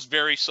those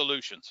very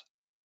solutions.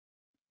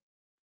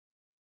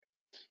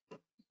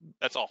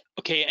 That's all.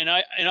 Okay, and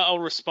I'll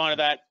respond to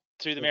that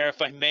through the mayor,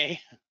 if I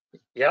may.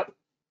 Yep.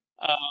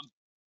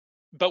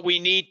 But we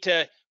need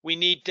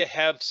to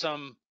have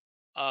some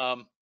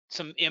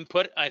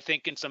input, I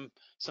think, and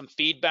some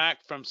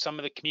feedback from some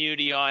of the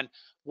community on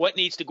what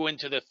needs to go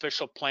into the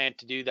official plan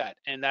to do that.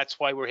 And that's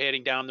why we're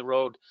heading down the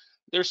road.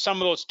 There's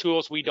some of those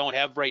tools we don't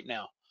have right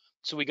now.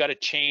 So we got to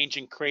change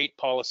and create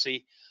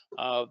policy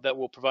that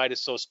will provide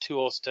us those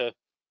tools to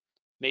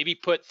maybe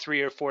put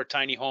 3 or 4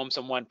 tiny homes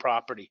on one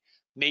property.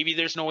 Maybe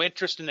there's no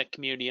interest in the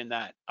community in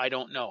that. I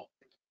don't know.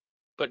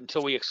 But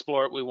until we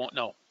explore it, we won't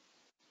know.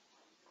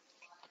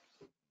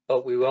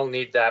 But we will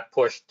need that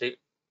push to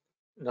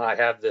not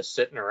have this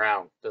sitting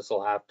around. This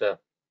will have to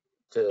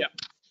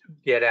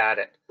get at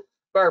it.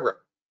 Barbara,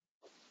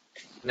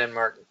 and then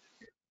Martin.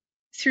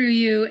 Through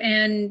you,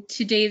 and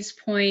to Dave's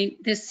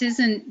point, this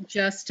isn't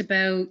just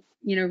about,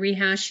 you know,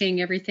 rehashing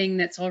everything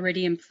that's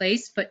already in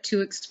place, but to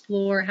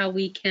explore how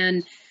we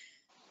can,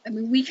 I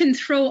mean, we can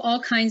throw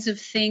all kinds of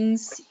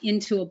things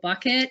into a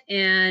bucket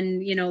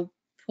and, you know,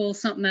 pull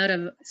something out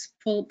of,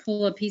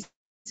 pull a piece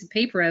of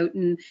paper out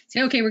and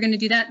say, okay, we're going to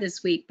do that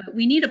this week. But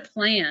we need a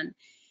plan,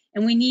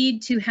 and we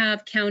need to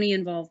have county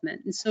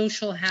involvement and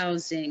social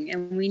housing,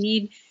 and we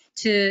need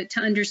to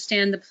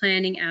understand the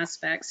planning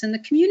aspects, and the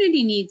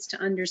community needs to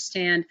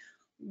understand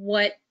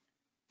what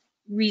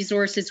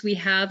resources we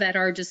have at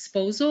our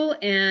disposal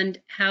and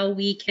how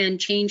we can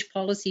change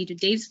policy, to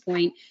Dave's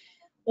point,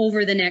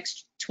 over the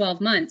next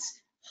 12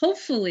 months.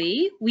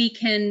 Hopefully we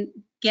can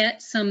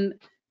get some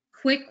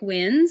quick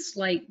wins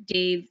like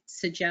Dave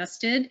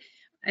suggested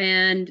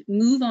and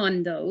move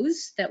on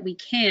those that we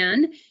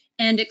can,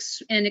 and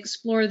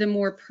explore the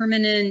more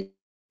permanent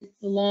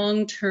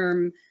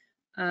long-term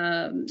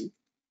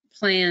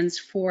plans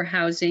for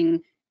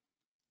housing,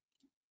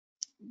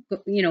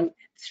 you know,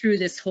 through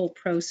this whole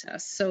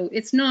process. So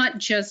it's not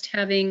just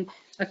having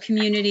a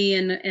community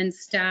and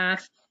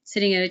staff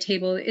sitting at a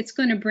table. It's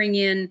going to bring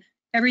in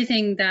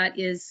everything that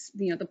is,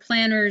 you know, the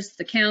planners,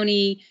 the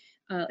county,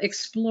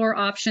 explore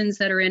options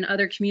that are in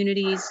other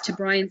communities. To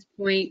Brian's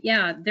point,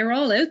 yeah, they're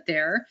all out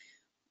there,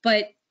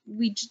 but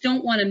we just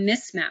don't want a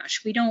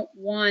mismatch. We don't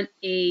want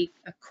a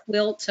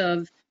quilt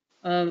of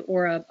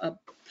or a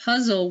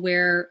puzzle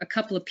where a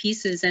couple of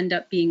pieces end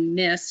up being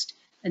missed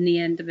in the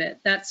end of it.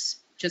 That's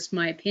just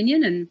my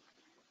opinion, and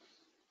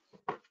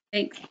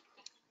thanks.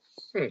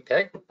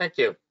 Okay, thank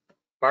you.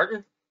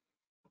 Martin?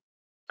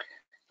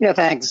 Yeah,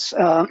 thanks.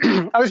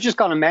 I was just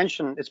going to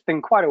mention, it's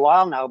been quite a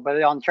while now, but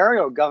the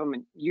Ontario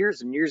government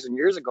years and years and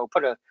years ago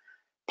put a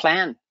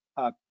plan,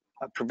 a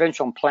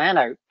provincial plan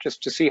out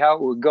just to see how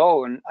it would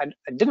go, and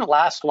it didn't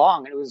last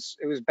long. It was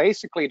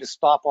basically to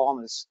stop all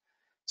this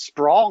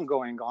sprawl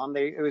going on.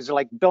 It was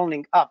like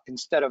building up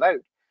instead of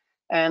out,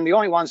 and the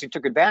only ones who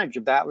took advantage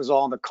of that was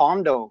all the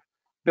condo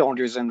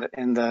builders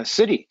in the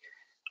city.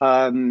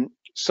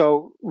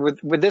 So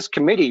with this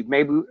committee,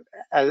 maybe,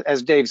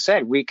 as Dave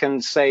said, we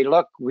can say,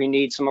 look, we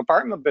need some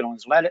apartment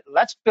buildings.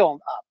 Let's build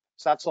up.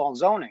 So that's all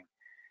zoning.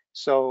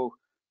 So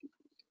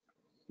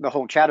the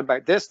whole chat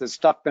about this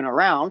stuff been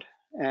around,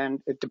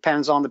 and it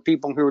depends on the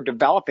people who are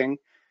developing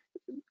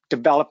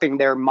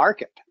their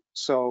market.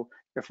 So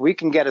if we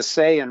can get a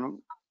say in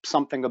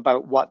something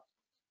about what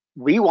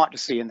we want to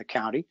see in the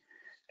county,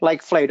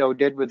 like Flato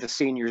did with the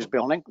seniors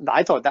building,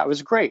 I thought that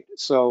was great.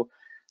 So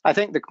I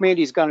think the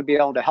committee is going to be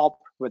able to help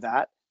with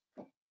that,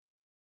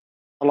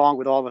 along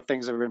with all the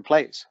things that are in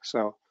place.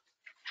 So.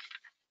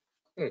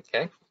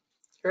 Okay,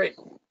 great.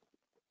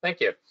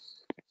 Thank you.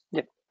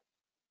 Yep.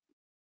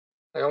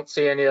 I don't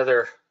see any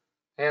other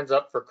hands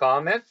up for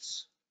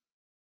comments.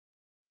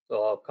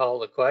 So I'll call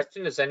the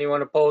question. Is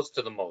anyone opposed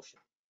to the motion?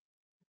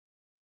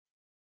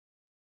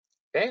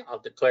 Okay, I'll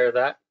declare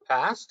that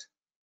passed.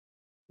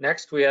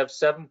 Next, we have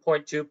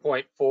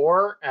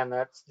 7.2.4, and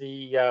that's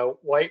the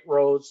White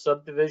Rose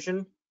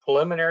subdivision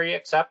preliminary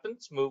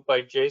acceptance, moved by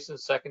Jason,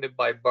 seconded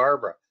by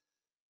Barbara.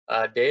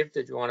 Dave,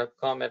 did you want to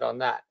comment on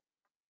that?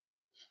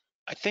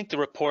 I think the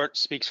report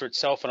speaks for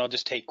itself, and I'll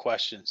just take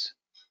questions.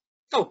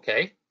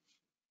 Okay,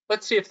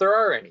 let's see if there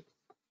are any.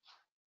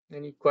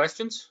 Any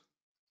questions?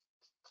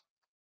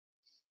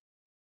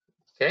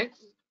 Okay,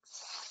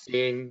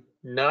 seeing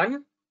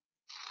none.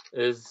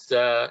 Is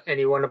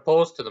anyone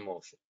opposed to the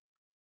motion?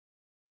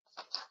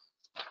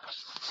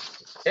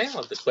 Okay,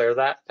 I'll declare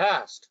that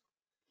passed.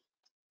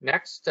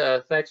 Next,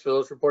 thanks for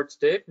those reports,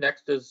 Dave.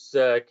 Next is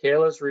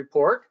Kayla's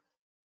report,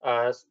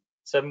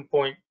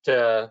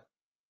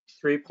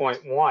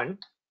 7.3.1,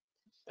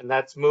 and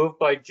that's moved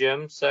by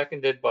Jim,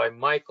 seconded by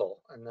Michael,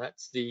 and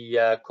that's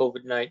the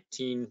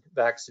COVID-19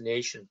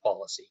 vaccination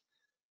policy.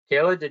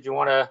 Kayla, did you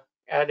want to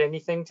add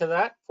anything to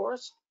that for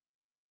us?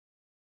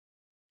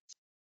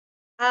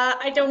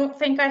 I don't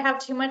think I have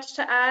too much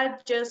to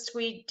add, just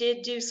we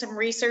did do some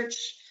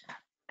research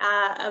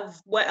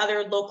of what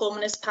other local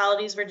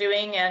municipalities were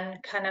doing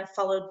and kind of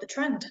followed the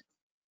trend.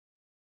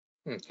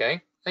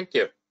 Okay, thank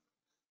you.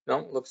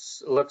 No,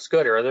 looks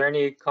good. Are there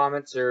any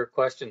comments or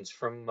questions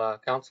from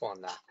council on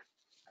that?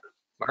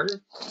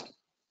 Martin?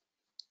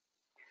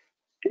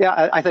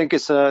 Yeah, I think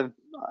it's something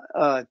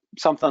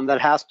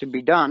that has to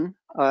be done.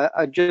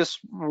 I just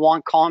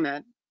one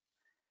comment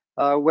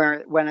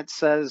when it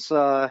says,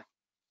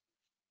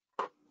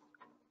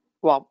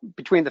 well,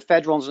 between the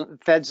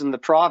feds and the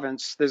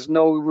province, there's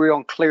no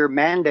real clear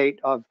mandate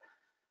of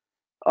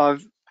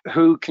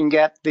who can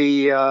get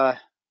the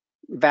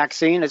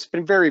vaccine. It's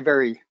been very,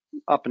 very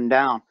up and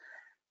down.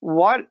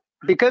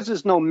 Because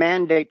there's no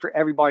mandate for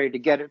everybody to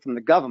get it from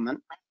the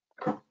government,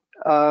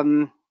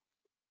 what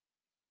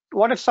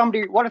if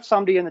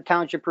somebody in the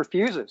township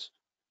refuses,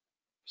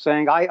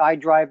 saying, I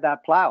drive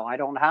that plow, I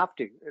don't have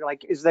to?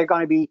 Like, is there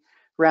going to be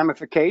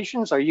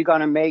ramifications? Are you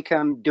going to make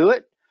him do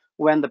it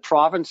when the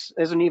province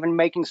isn't even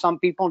making some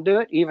people do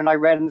it? Even I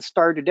read in the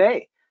Star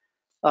today,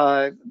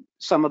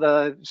 some of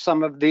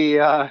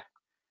the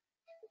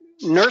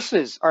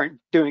nurses aren't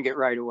doing it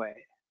right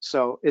away.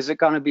 So is it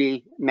going to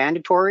be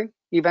mandatory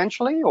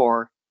eventually,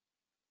 or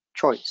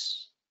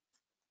choice?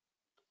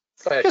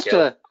 Just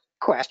a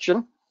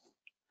question.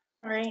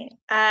 All right.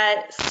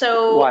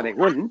 So why they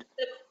wouldn't?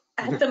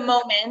 At the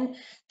moment,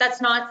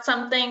 that's not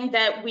something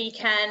that we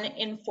can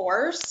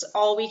enforce.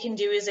 All we can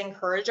do is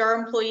encourage our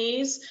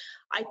employees.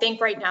 I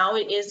think right now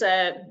it is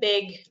a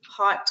big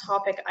hot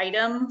topic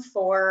item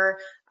for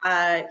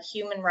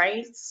human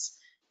rights.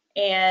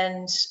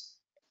 And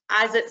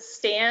as it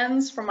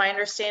stands, from my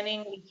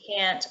understanding,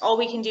 all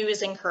we can do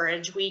is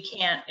encourage. We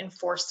can't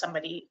enforce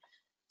somebody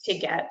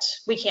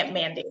we can't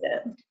mandate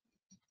it.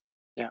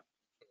 Yeah.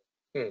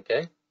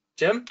 Okay.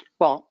 Jim?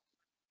 Well,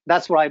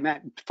 that's what I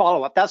meant.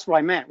 Follow up. That's what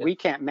I meant. We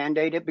can't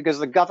mandate it because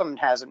the government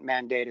hasn't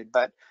mandated,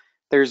 but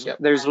there's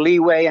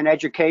leeway and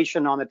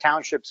education on the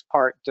township's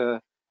part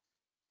to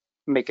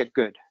make it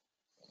good.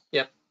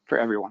 Yep. For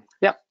everyone.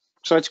 Yep.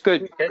 So it's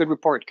good. Okay. Good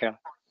report, Cal.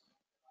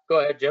 Go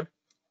ahead, Jim.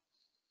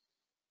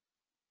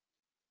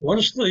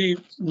 Once the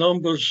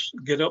numbers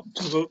get up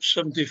to about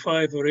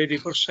 75 or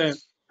 80%,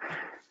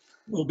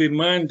 will be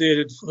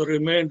mandated for the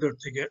remainder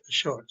to get the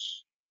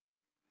shots.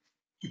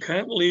 You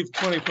can't leave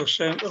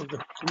 20% of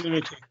the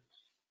community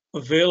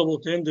available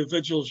to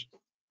individuals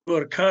who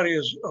are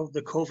carriers of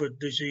the COVID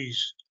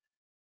disease.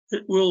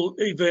 It will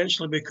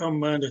eventually become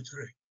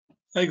mandatory.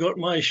 I got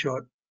my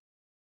shot.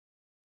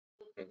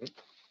 Mm-hmm.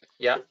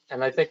 Yeah,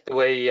 and I think the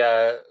way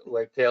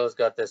Kayla's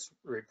got this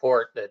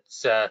report,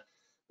 that's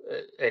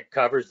it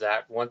covers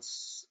that.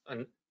 Once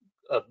a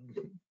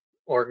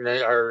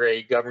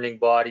governing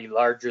body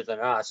larger than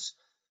us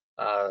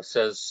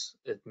says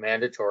it's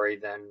mandatory,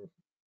 then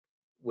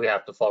we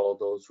have to follow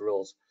those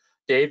rules.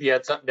 Dave, you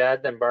had something to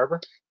add then,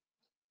 Barbara?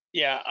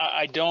 Yeah,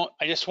 I don't,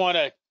 I just want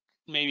to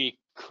maybe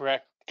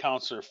correct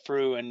Councillor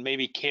Frew, and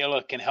maybe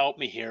Kayla can help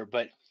me here,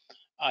 but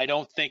I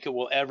don't think it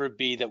will ever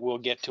be that we'll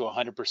get to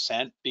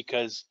 100%,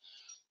 because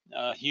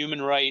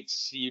human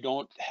rights, you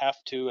don't have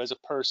to, as a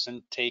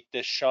person, take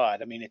this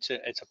shot. I mean, it's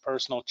a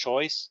personal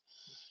choice.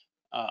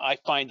 I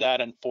find that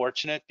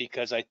unfortunate,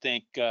 because I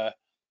think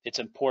it's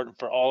important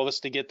for all of us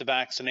to get the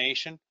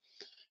vaccination.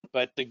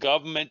 But the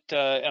government,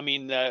 I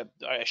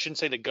shouldn't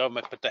say the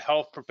government, but the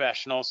health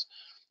professionals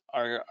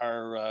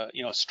are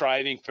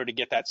striving to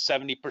get that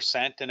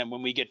 70%. And then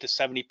when we get to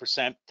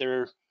 70%,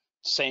 they're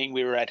saying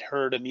we were at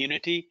herd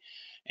immunity.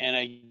 And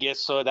I guess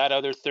so that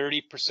other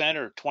 30%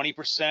 or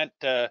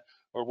 20%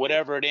 or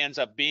whatever it ends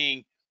up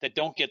being that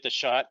don't get the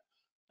shot,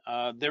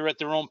 they're at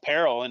their own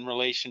peril in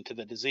relation to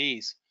the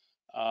disease.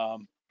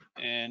 If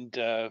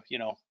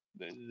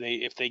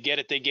they get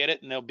it, they get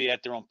it, and they'll be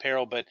at their own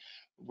peril. But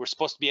we're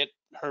supposed to be at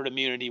herd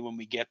immunity when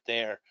we get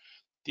there.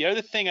 The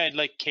other thing I'd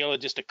like Kayla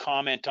just to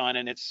comment on,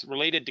 and it's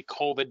related to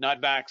COVID,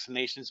 not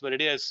vaccinations, but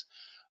it is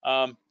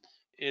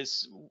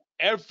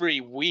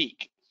every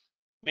week,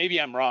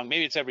 maybe I'm wrong,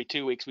 maybe it's every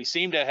 2 weeks, we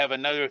seem to have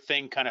another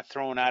thing kind of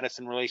thrown at us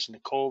in relation to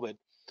COVID.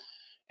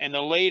 And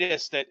the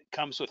latest that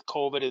comes with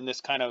COVID and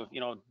this kind of,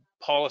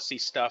 policy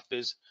stuff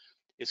is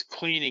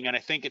cleaning. And I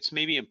think it's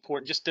maybe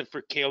important just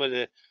for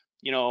Kayla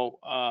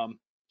to,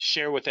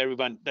 share with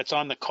everyone that's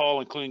on the call,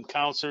 including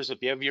counselors,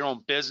 if you have your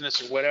own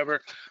business or whatever.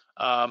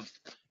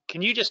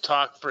 Can you just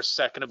talk for a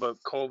second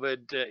about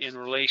COVID in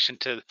relation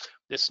to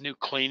this new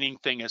cleaning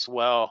thing as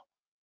well,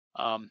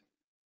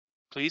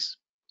 please?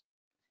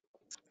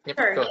 Yep,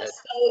 Sure. go ahead.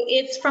 So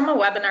it's from a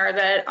webinar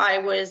that I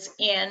was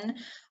in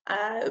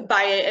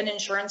by an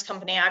insurance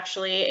company,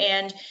 actually,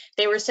 and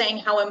they were saying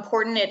how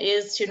important it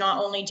is to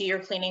not only do your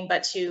cleaning,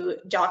 but to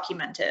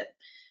document it.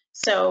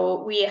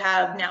 So we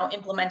have now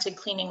implemented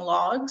cleaning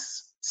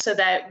logs so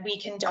that we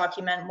can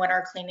document when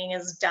our cleaning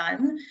is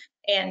done,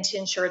 and to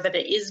ensure that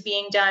it is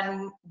being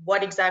done,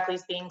 what exactly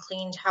is being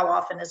cleaned, how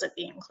often is it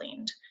being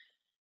cleaned.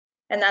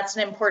 And that's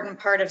an important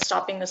part of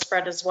stopping the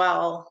spread as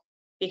well,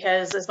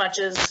 because as much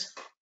as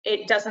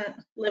it doesn't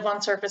live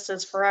on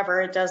surfaces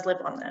forever, it does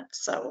live on it.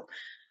 So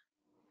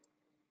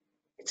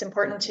it's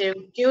important to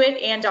do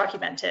it and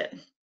document it.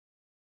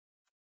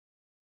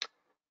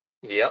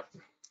 Yep.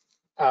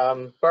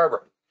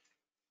 Barbara.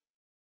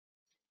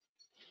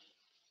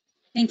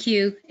 Thank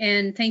you.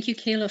 And thank you,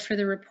 Kayla, for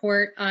the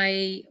report.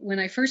 When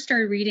I first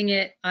started reading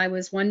it, I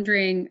was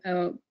wondering,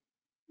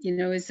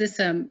 is this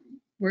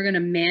we're going to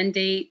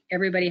mandate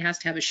everybody has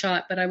to have a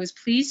shot? But I was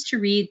pleased to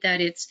read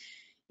that it's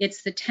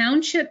the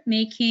township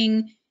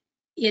making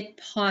it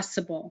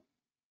possible.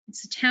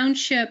 It's the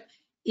township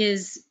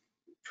is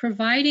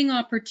providing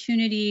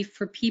opportunity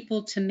for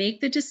people to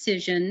make the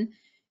decision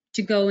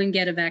to go and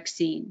get a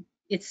vaccine.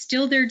 It's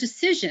still their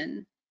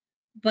decision.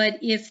 But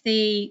if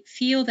they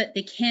feel that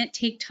they can't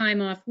take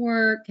time off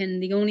work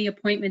and the only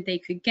appointment they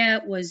could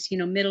get was,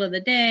 middle of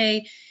the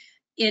day,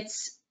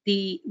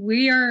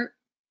 we are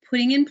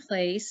putting in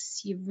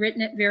place, you've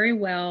written it very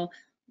well,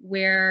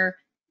 where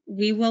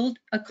we will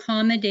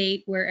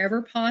accommodate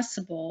wherever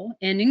possible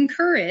and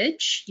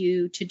encourage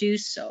you to do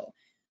so.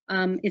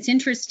 It's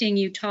interesting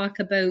you talk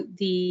about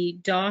the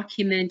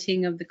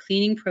documenting of the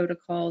cleaning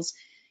protocols.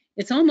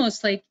 It's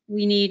almost like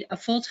we need a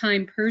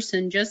full-time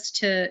person just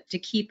to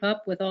keep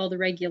up with all the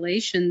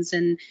regulations.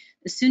 And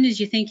as soon as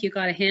you think you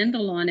got a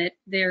handle on it,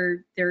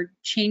 they're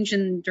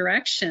changing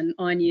direction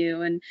on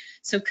you. And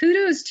so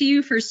kudos to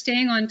you for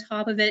staying on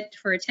top of it,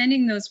 for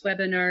attending those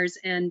webinars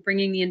and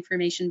bringing the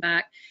information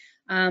back.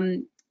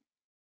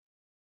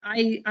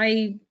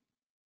 I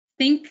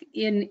think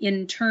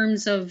in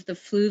terms of the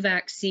flu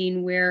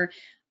vaccine, where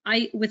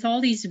with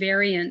all these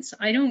variants,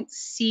 I don't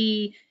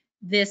see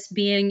this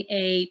being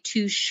a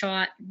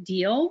 2-shot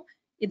deal.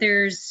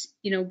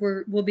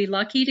 We'll be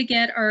lucky to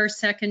get our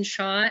second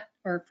shot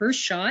or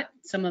first shot,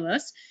 some of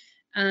us,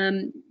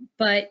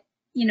 but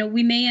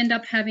we may end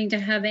up having to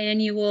have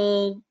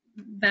annual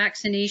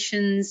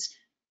vaccinations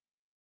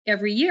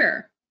every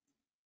year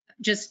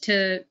just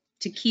to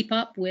keep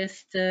up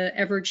with the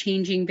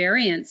ever-changing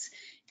variants.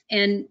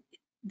 And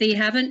they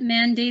haven't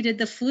mandated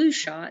the flu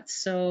shots,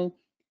 so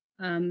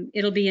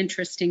it'll be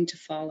interesting to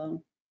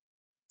follow.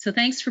 So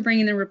thanks for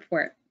bringing the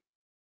report.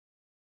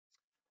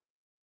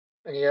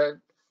 Yeah,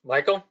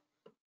 Michael?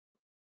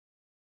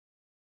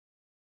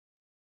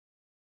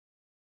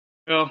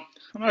 Well,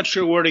 I'm not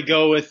sure where to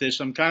go with this.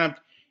 I'm kind of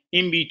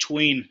in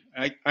between.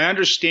 I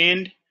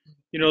understand,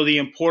 the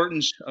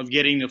importance of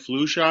getting the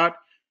flu shot,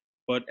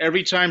 but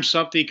every time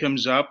something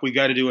comes up, we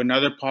got to do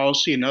another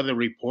policy, another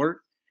report.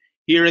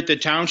 Here at the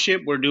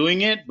township, we're doing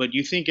it, but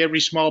you think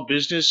every small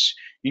business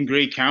in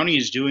Grey County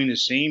is doing the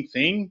same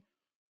thing?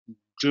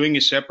 Doing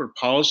a separate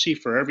policy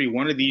for every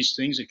one of these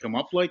things that come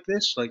up like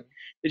this? Like,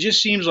 it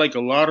just seems like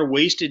a lot of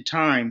wasted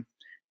time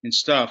and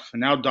stuff. And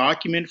now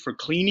document for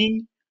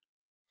cleaning,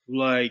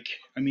 to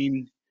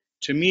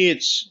me,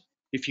 it's,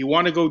 if you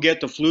want to go get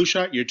the flu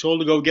shot, you're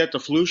told to go get the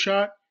flu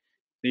shot.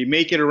 They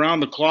make it around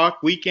the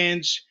clock,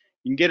 weekends.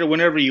 You can get it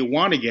whenever you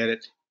want to get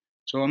it.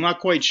 So I'm not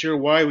quite sure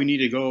why we need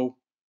to go,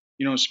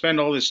 spend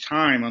all this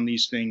time on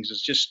these things.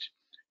 It's just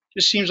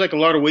seems like a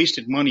lot of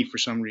wasted money for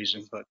some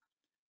reason. But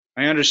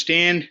I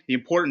understand the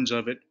importance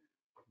of it,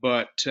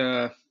 but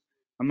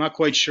I'm not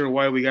quite sure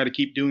why we got to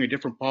keep doing a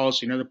different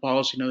policy, another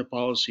policy, another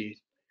policy.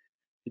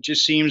 It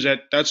just seems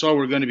that that's all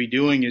we're going to be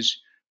doing is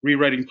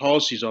rewriting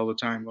policies all the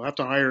time. We'll have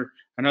to hire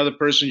another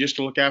person just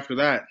to look after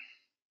that.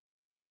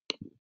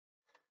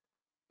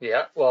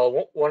 Yeah,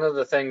 well, one of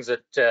the things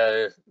that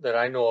that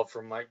I know of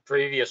from my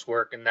previous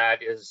work, and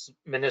that is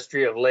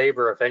Ministry of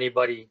Labor. If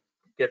anybody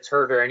gets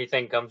hurt or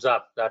anything comes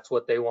up, that's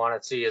what they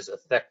want to see, is a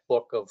thick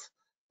book of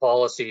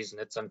policies.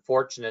 And it's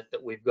unfortunate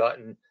that we've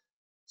gotten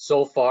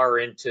so far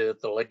into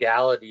the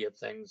legality of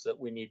things that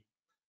we need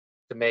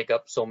to make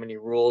up so many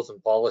rules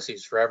and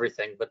policies for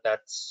everything. But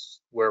that's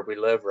where we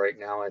live right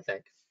now, I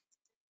think.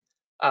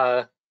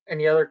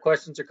 Any other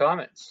questions or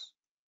comments?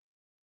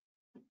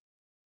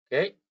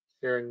 Okay.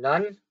 Hearing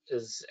none,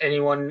 is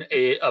anyone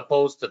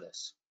opposed to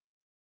this?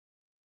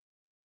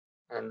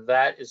 And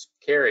that is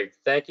carried.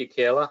 Thank you,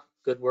 Kayla.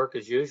 Good work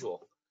as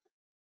usual.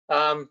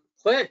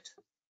 Clint,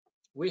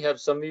 we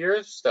have some of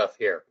your stuff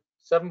here.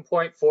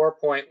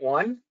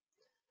 7.4.1,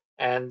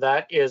 and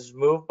that is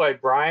moved by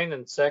Brian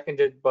and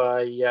seconded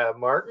by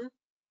Martin.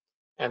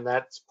 And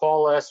that's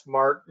Paul S.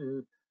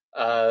 Martin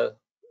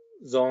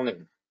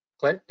zoning.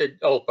 Clint,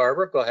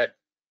 Barbara, go ahead.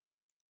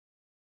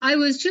 I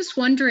was just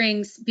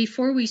wondering,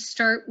 before we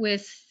start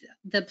with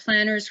the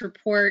planners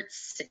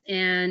wereports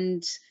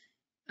and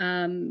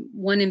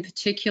one in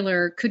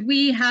particular, could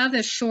we have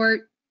a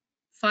short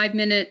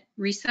 5-minute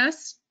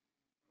recess?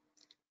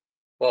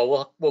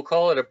 Well, we'll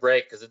call it a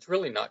break because it's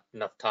really not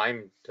enough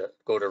time to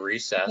go to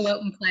recess. Go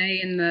out and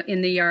play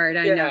in the yard.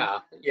 I know.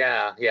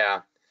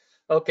 Yeah.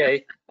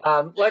 Okay.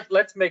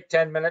 Let's make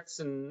 10 minutes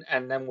and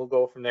then we'll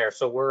go from there.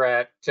 So we're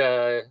at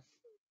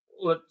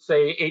let's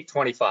say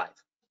 8:25.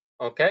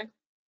 Okay.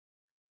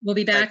 We'll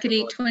be back at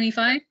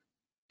 8:25.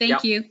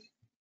 Thank you.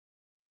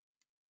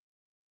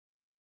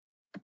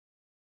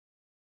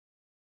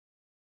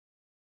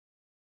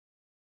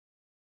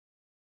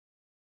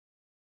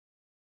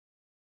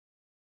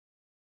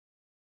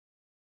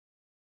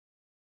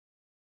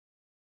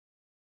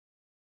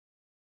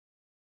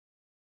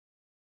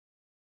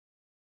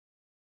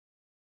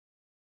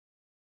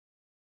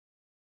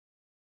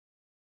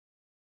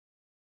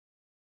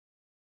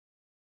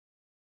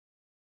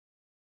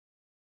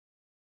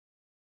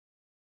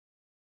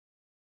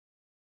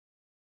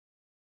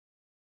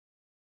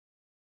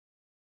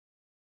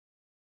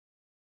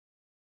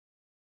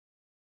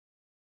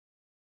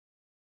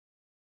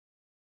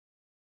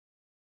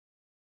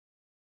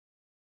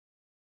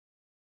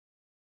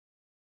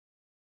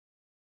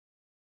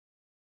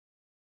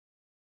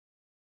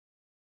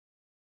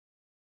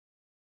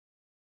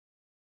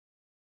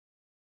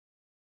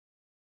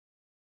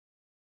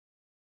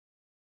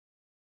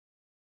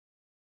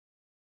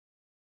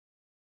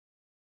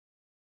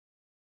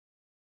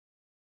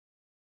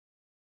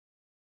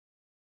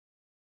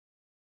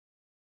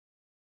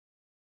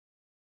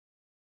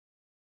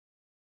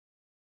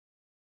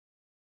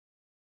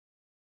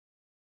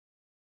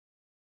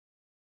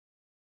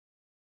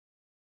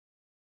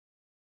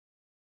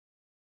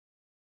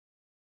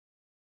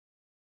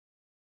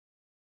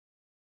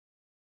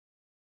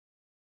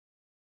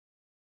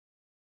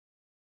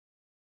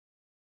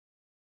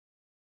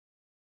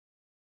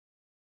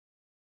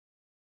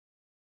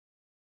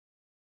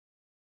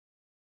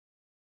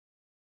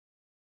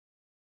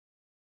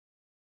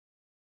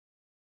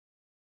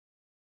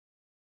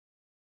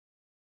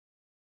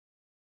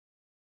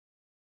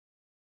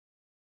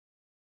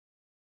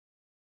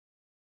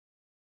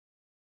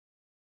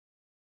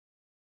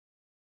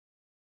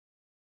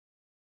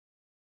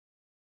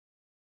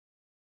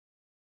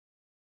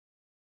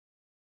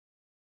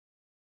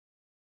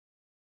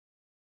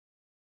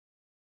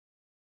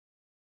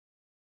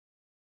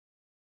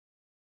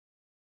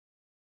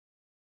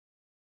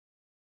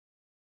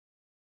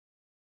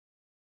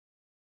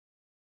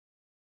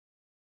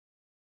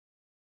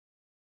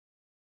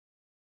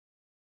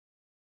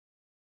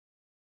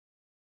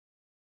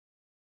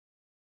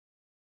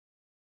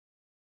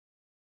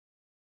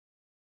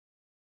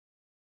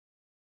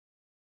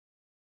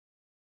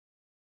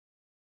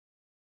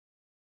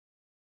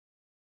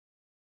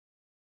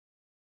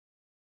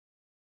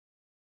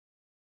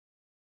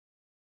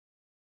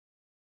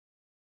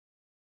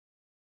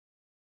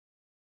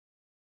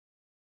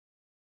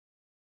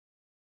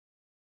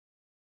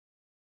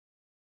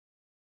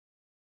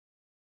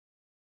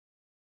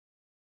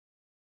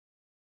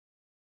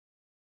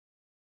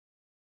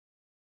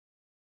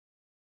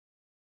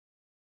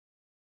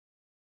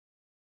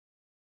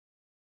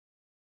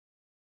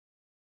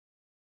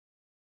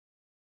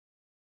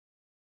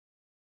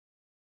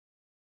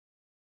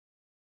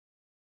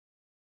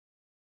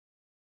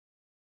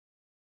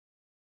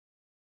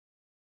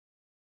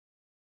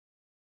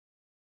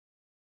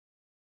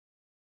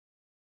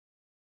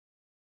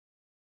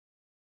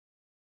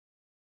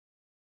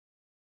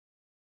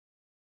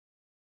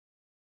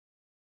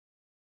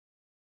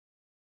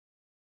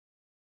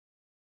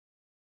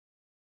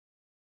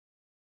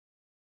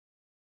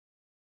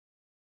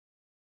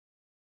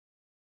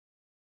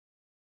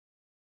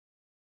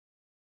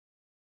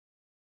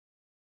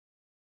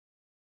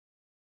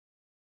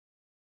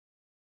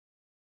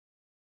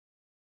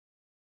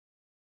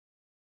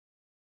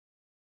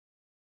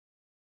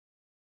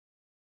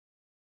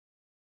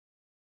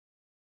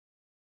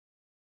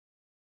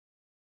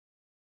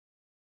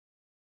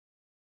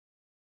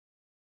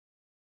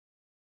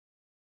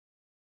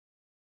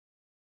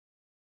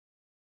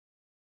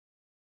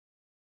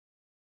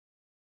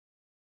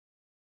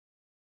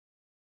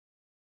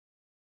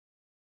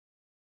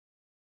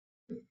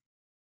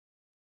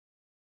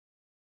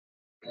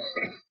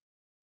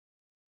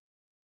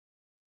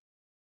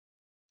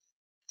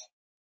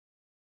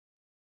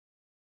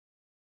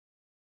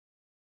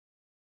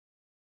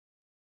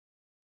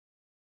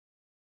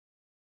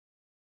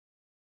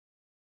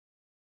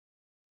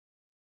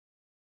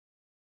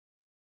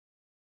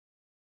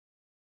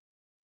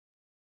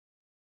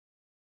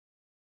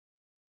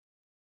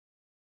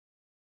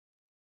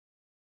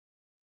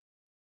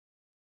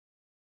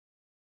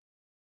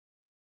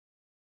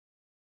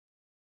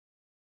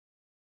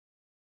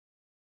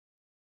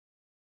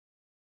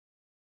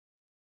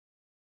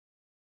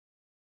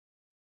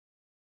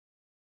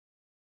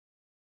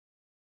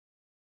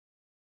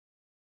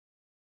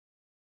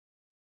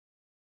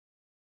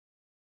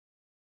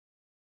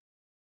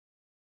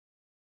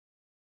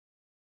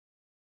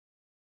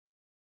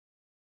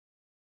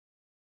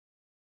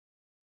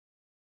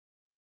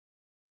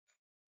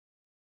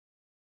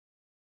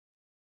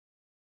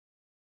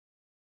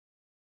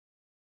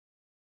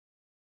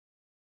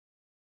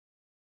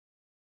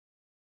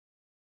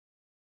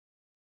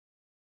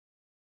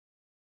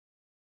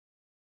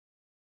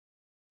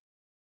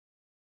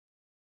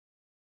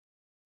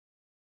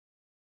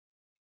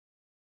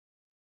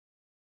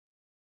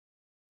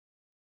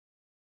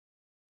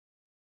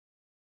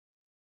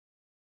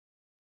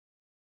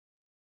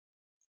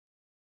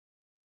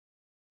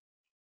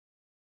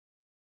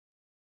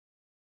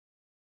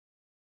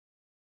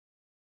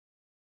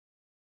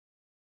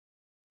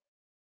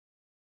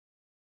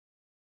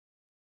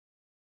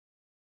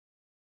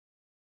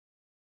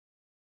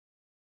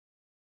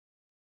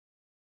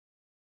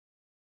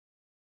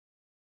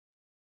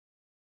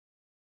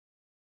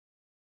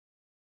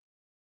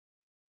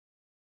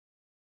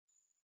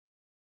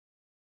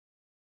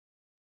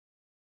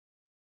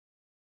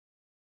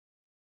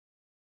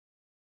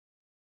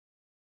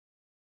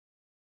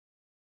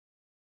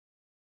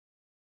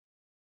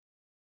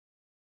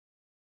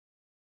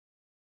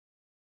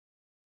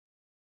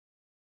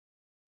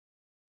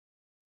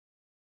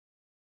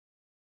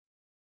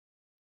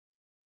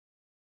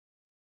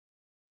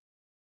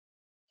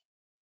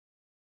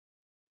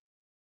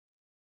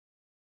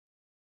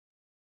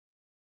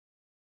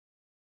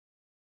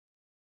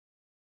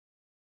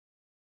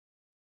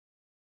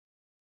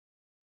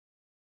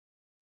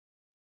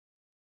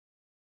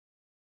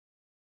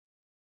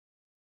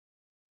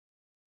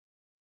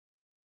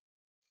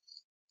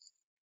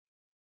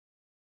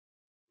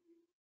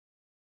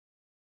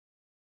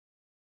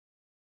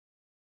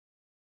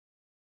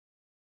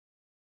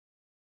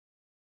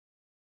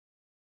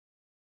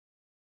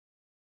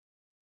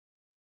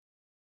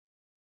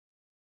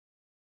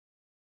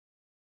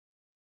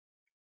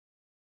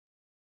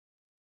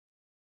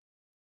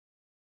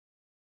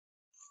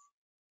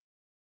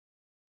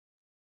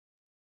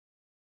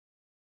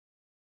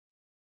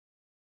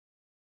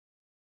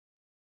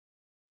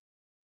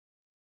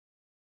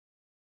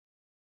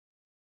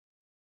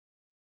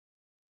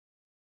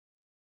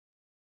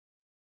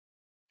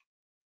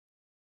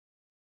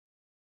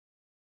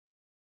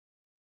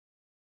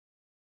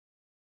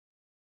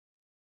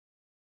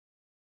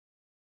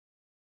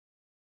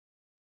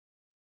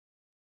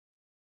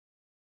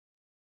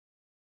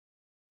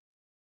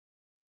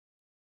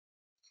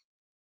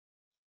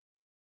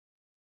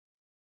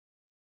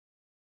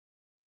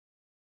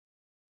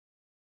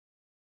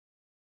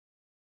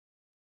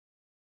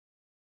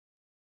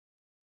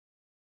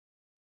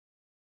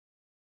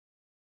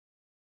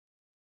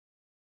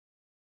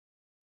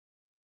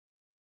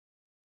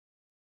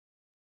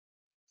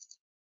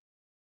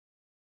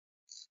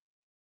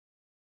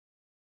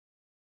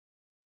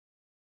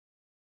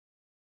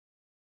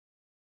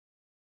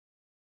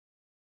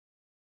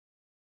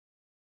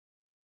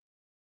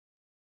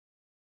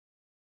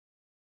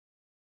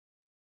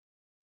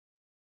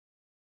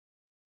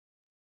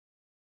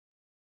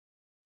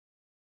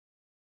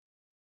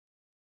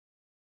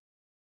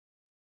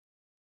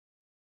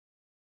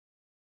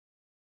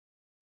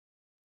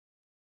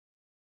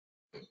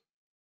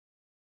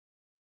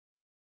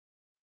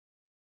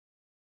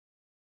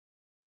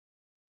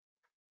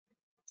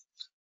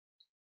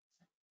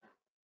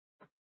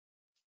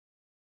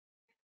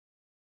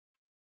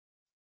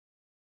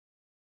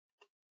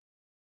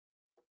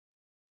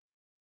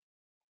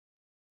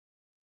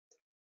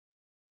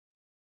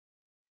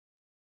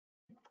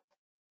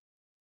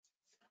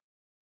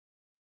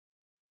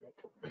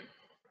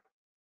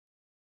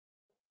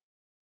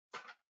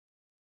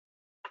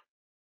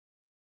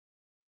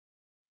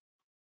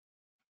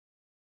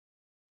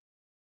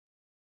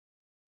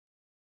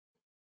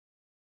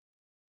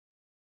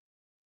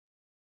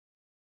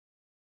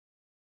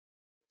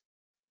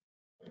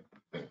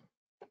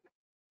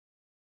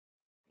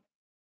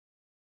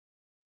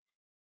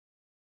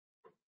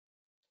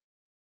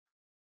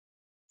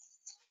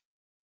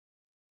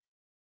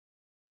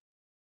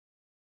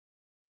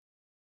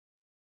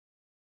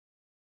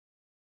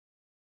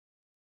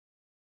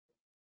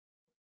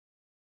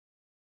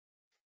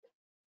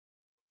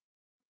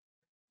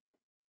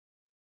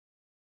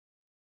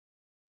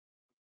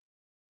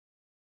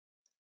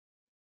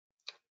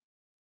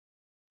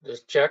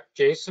 Just check.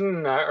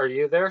 Jason, are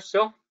you there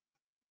still?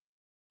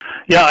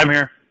 Yeah, I'm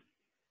here.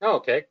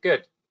 Okay,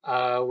 good.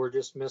 We're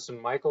just missing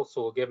Michael,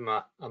 so we'll give him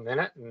a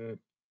minute and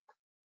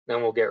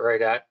then we'll get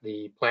right at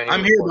the planning.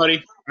 I'm here, report.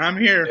 buddy. I'm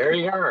here. There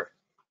you are.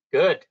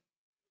 Good.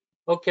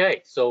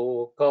 Okay, so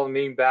we'll call the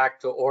meeting back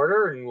to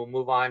order and we'll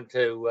move on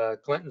to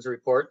Clinton's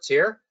reports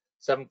here.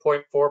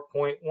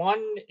 7.4.1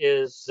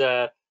 is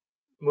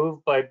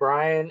moved by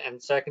Brian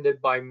and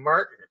seconded by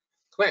Martin.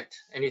 Clint,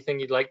 anything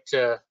you'd like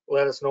to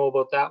let us know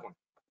about that one?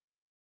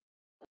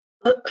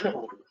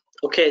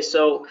 Okay,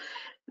 so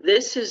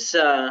this is,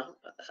 I'll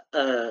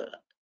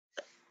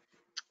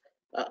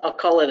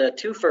call it a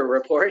twofer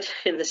report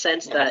in the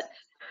sense that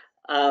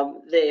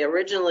they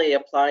originally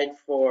applied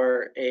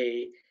for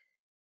a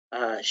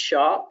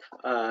shop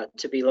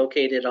to be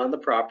located on the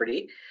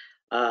property.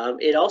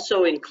 It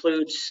also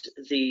includes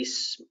the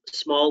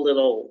small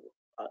little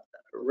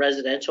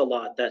residential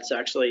lot that's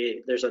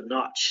actually, there's a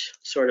notch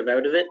sort of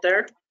out of it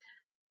there.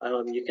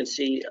 You can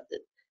see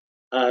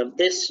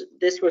this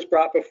was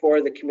brought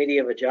before the Committee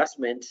of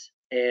Adjustment,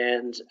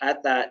 and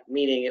at that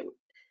meeting,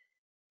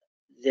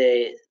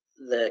 the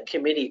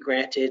committee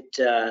granted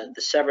the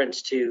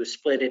severance to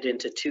split it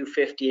into two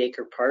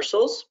 50-acre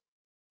parcels.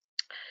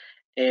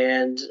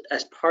 And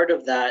as part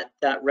of that,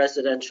 that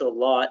residential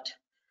lot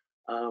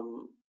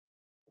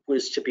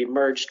was to be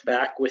merged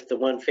back with the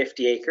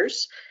 150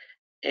 acres.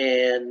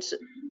 And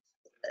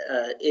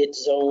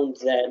it's zoned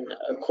then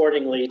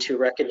accordingly to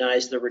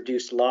recognize the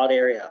reduced lot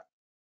area.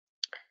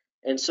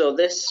 And so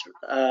this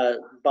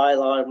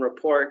bylaw and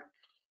report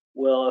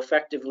will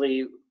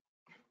effectively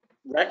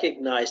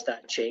recognize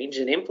that change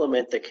and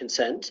implement the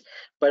consent,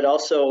 but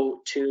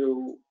also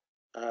to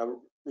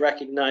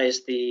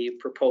recognize the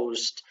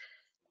proposed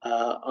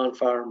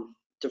on-farm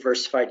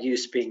diversified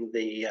use being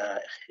the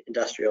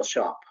industrial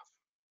shop.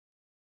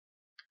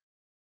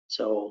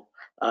 So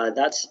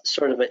that's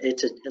sort of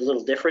it's a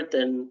little different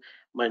than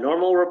my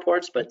normal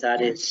reports, but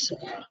that is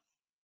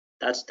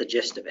that's the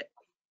gist of it.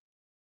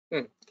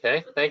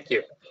 Okay, thank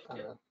you.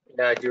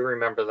 Yeah, I do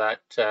remember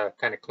that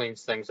kind of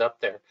cleans things up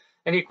there.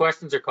 Any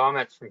questions or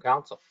comments from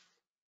council?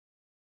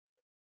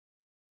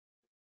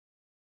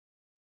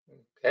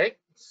 Okay,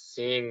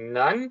 seeing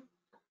none.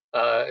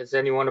 Is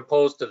anyone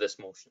opposed to this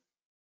motion?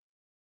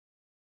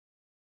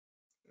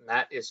 And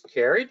that is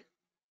carried.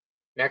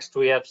 Next,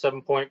 we have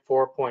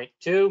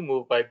 7.4.2,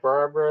 moved by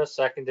Barbara,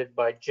 seconded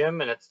by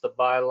Jim, and it's the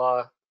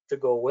bylaw to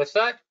go with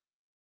that.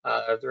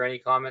 Are there any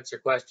comments or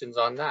questions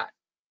on that?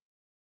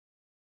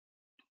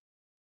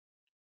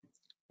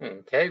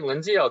 Okay,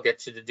 Lindsay, I'll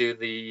get you to do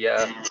the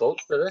vote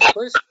for this,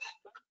 please.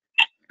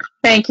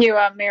 Thank you,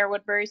 Mayor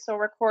Woodbury. So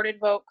recorded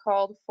vote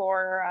called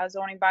for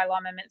zoning bylaw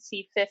amendment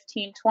C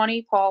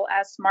 1520, Paul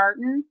S.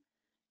 Martin.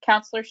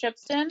 Councillor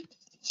Shipston?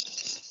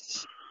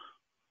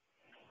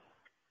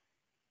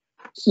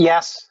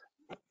 Yes.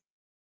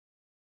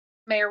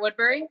 Mayor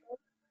Woodbury?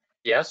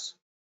 Yes.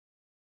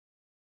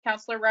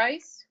 Councillor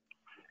Rice?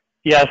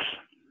 Yes.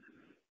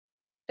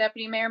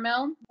 Deputy Mayor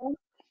Milne?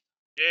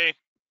 Yay.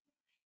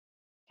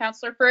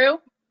 Councillor Frew?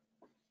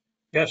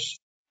 Yes.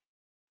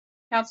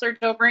 Councillor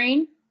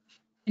Dobreen?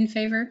 In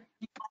favor?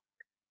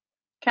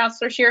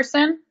 Councillor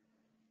Shearson?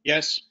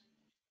 Yes.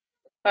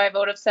 By a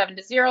vote of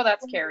 7-0,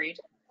 that's carried.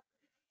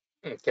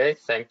 Okay,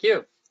 thank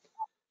you.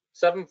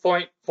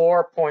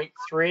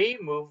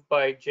 7.4.3, moved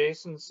by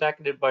Jason,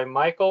 seconded by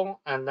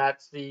Michael, and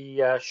that's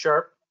the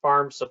Sharp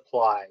Farm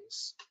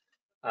Supplies.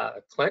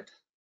 Clint?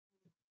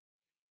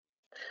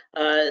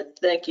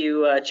 Thank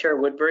you, Chair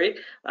Woodbury.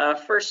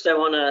 First, I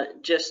want to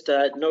just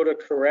note a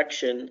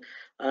correction.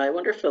 I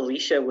wonder if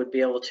Alicia would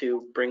be able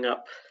to bring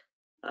up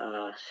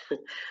a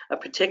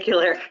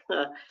particular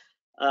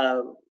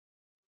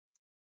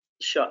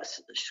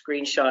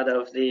screenshot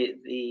of the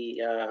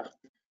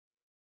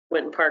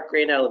Winton Park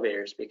grain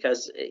elevators,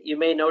 because you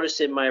may notice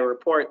in my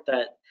report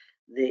that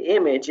the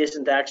image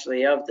isn't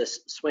actually of the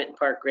Swinton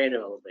Park grain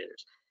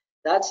elevators.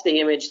 That's the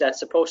image that's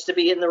supposed to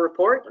be in the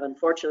report.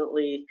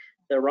 Unfortunately,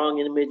 the wrong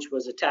image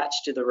was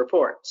attached to the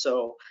report.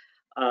 So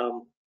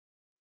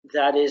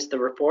that is the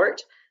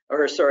report,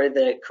 or sorry,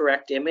 the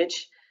correct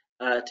image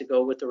to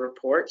go with the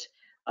report.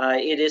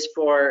 It is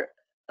for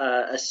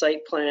a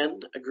site plan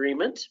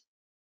agreement.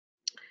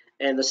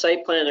 And the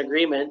site plan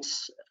agreement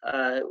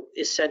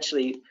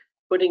essentially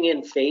putting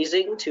in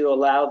phasing to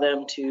allow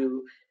them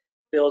to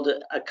build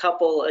a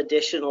couple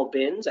additional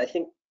bins. I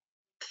think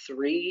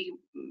 3,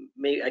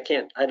 maybe I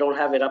don't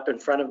have it up in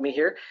front of me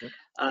here.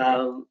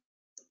 A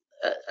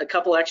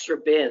couple extra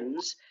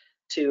bins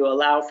to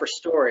allow for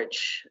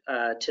storage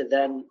to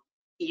then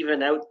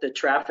even out the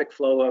traffic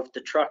flow of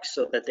the trucks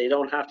so that they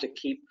don't have to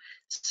keep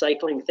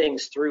cycling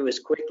things through as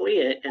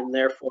quickly, and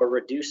therefore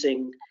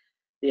reducing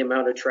the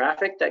amount of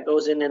traffic that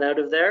goes in and out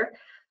of there.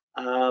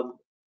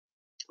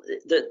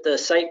 The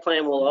site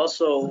plan will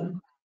also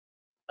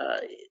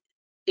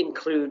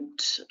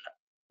include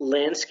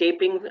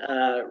landscaping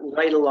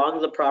right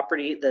along the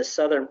property, the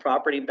southern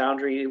property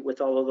boundary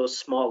with all of those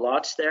small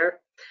lots there,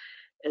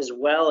 as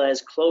well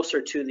as closer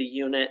to the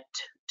unit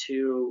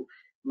to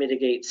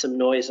mitigate some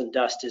noise and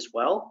dust as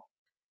well.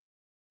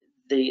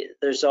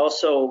 There's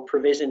also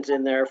provisions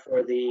in there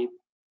for the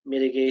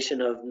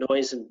mitigation of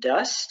noise and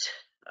dust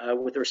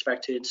with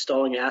respect to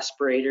installing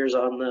aspirators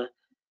on the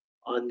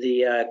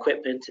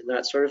equipment and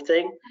that sort of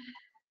thing.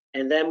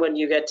 And then when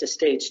you get to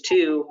stage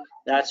 2,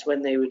 that's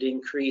when they would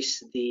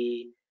increase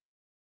the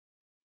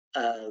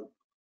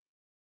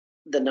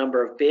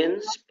number of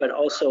bins, but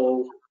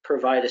also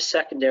provide a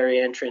secondary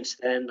entrance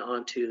then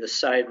onto the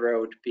side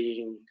road,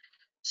 being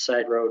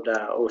side road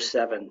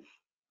 07.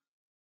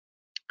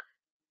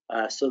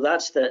 So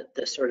that's the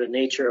sort of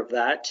nature of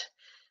that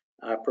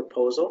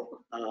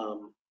proposal.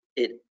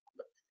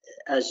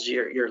 As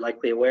you're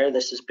likely aware,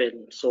 this has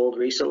been sold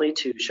recently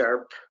to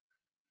Sharp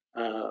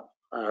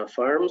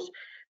Farms,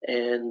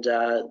 and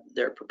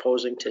they're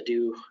proposing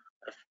to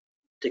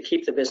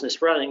keep the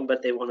business running,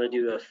 but they want to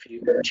do a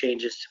few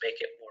changes to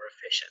make it more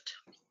efficient.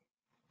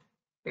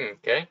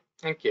 Okay,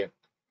 thank you.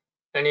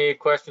 Any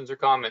questions or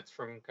comments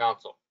from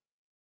council?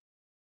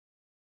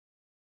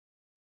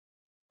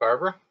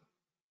 Barbara?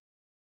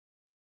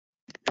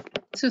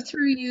 So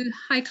through you,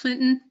 hi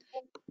Clinton.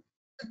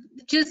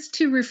 Just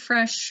to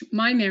refresh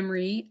my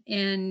memory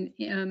and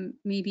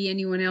maybe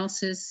anyone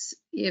else's,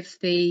 if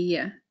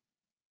the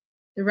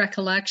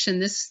recollection,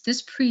 this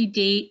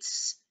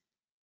predates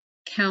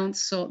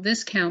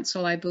this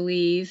council, I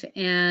believe,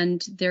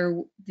 and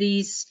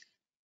these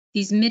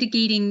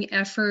mitigating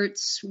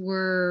efforts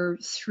were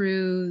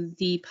through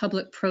the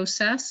public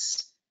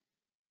process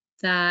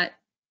and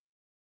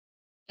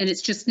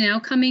it's just now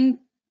coming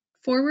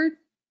forward,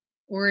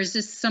 or is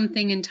this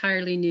something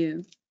entirely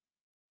new?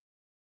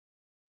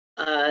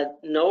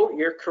 No,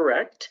 you're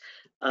correct.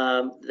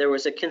 There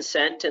was a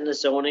consent and a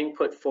zoning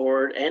put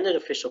forward, and an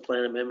official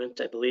plan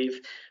amendment, I believe,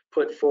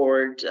 put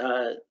forward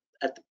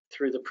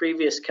through the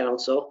previous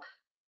council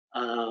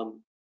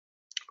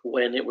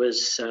when it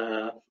was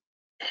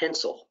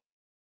Hensel.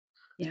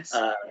 Yes.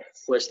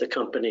 Was the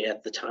company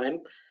at the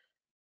time,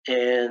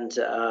 and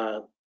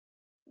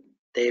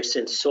they've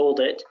since sold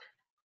it,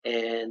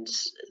 and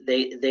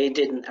they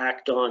didn't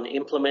act on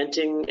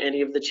implementing any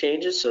of the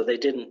changes, so they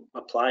didn't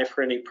apply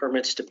for any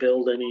permits to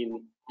build any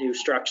new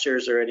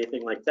structures or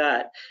anything like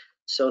that,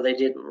 so they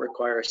didn't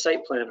require a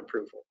site plan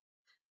approval.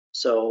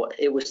 So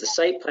it was the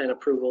site plan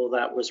approval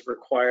that was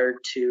required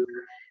to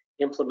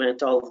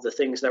implement all of the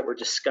things that were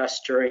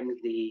discussed during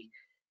the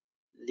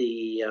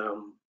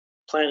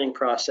planning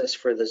process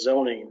for the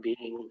zoning,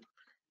 being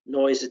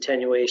noise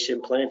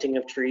attenuation, planting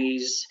of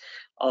trees,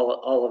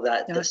 all of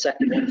that, the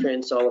second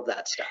entrance, all of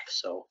that stuff.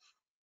 So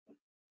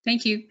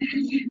thank you.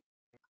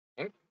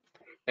 Okay.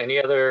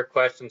 Any other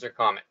questions or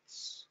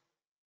comments?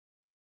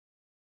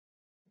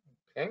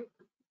 Okay,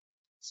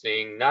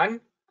 seeing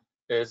none.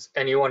 Is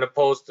anyone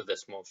opposed to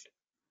this motion?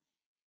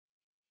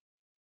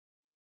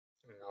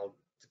 And I'll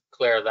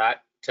declare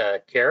that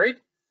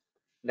carried.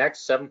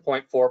 Next,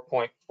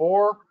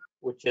 7.4.4,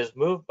 which is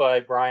moved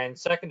by Brian,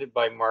 seconded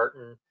by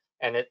Martin,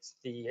 and it's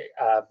the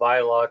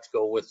bylaw to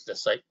go with the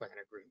site plan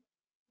agreement.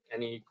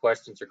 Any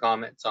questions or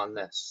comments on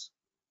this?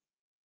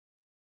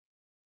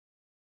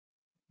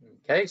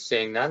 Okay,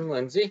 seeing none,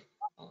 Lindsay,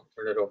 I'll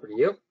turn it over to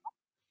you.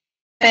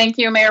 Thank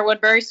you, Mayor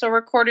Woodbury. So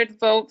recorded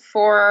vote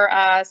for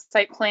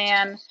site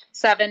plan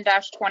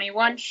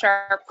 7-21,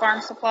 Sharp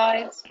Farm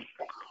Supplies.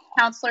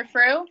 Councillor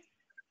Frew?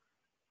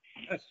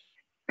 Yes.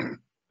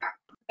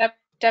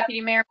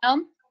 Deputy Mayor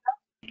Milne?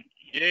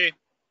 Yay.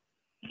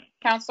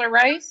 Councillor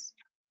Rice?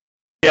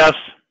 Yes.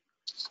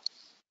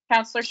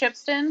 Councillor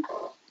Shipston?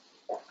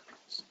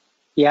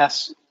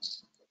 Yes.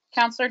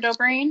 Councillor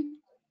Dobreen?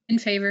 In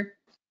favor.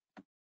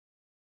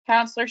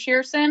 Councillor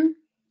Shearson?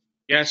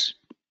 Yes.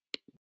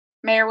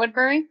 Mayor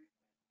Woodbury?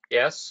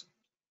 Yes.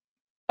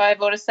 By a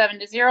vote of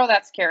 7-0,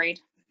 that's carried.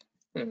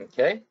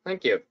 Okay,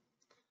 thank you.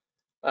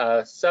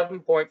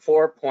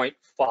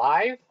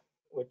 7.4.5,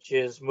 which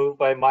is moved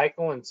by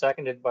Michael and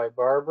seconded by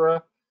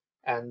Barbara,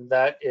 and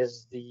that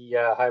is the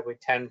Highway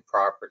 10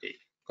 property.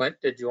 Clint,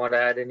 did you want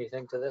to add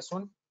anything to this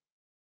one?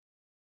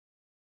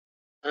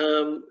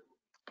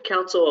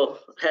 Council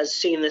has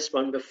seen this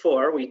one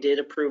before. We did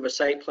approve a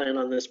site plan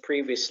on this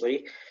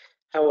previously.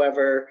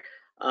 However,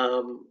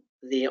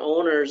 the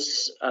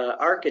owner's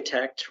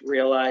architect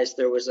realized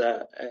there was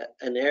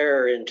an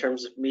error in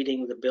terms of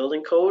meeting the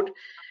building code,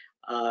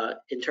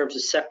 in terms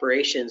of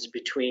separations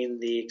between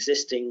the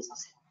existing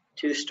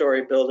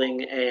two-story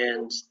building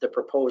and the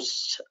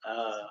proposed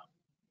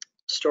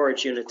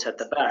storage units at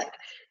the back.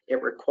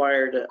 It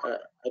required,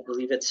 I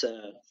believe it's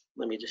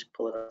let me just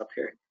pull it up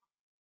here.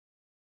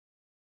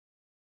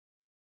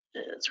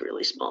 It's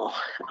really small.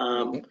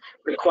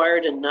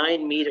 Required a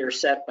 9-meter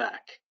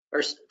setback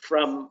or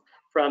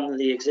from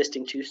the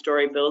existing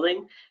two-story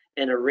building,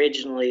 and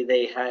originally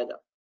they had,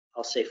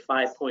 I'll say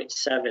 5.7,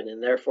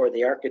 and therefore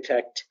the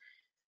architect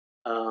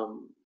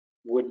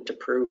wouldn't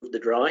approve the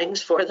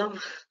drawings for them.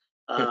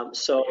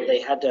 So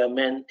they had to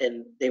amend,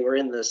 and they were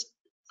in this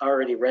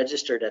already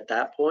registered at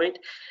that point,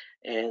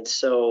 and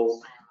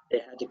so they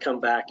had to come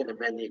back and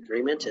amend the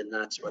agreement, and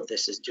that's what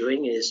this is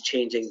doing, is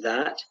changing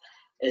that,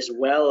 as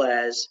well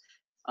as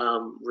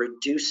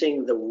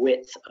reducing the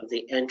width of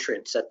the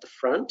entrance at the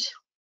front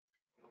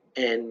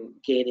and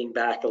gaining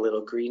back a little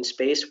green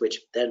space,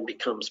 which then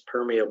becomes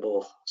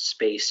permeable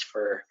space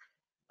for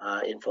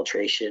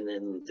infiltration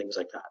and things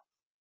like that.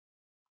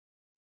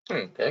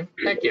 Okay,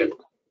 thank you.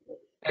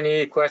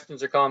 Any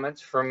questions or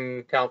comments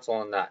from council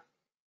on that?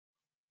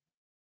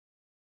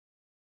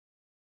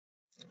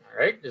 All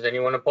right, is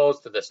anyone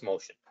opposed to this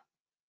motion?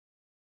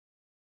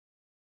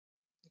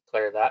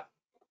 Declare that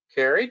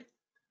carried.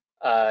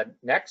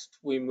 Next,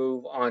 we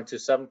move on to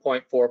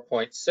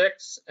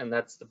 7.4.6, and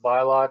that's the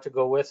bylaw to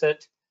go with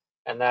it.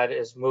 And that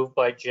is moved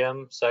by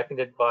Jim,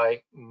 seconded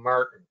by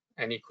Martin.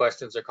 Any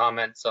questions or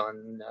comments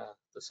on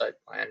the site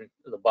plan,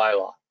 the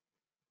bylaw?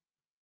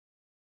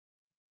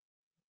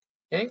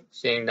 Okay,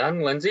 seeing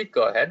none. Lindsay,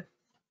 go ahead.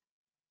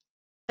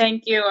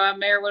 Thank you,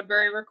 Mayor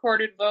Woodbury.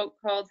 Recorded vote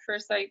called for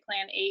site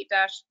plan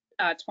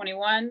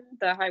 8-21,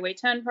 the Highway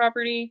 10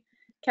 property.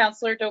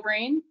 Councillor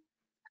Daubrain,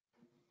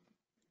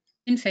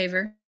 In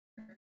favor.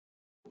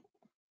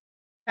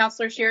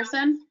 Councillor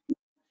Shearson,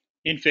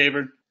 In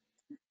favor.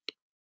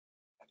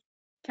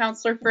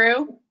 Councillor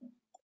Frew,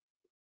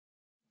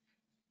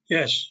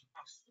 Yes.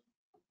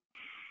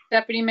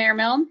 Deputy Mayor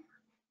Milne,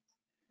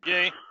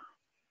 Yay.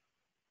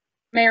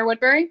 Mayor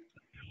Woodbury,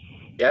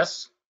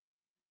 Yes.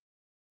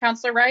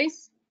 Councillor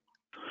Rice,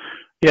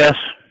 Yes.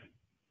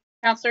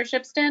 Councillor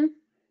Shipston,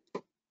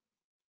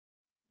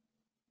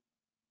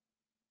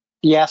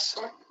 Yes.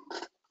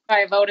 by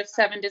a vote of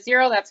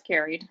 7-0, that's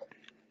carried.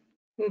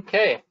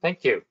 Okay,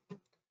 thank you.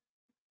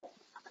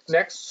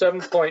 Next,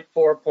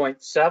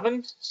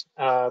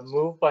 7.4.7,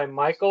 moved by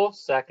Michael,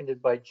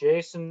 seconded by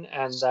Jason,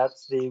 and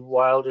that's the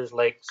Wilders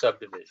Lake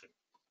subdivision.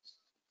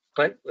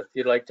 Clint, if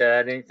you'd like to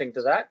add anything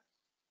to that?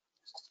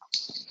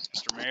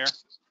 Mr. Mayor,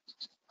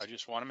 I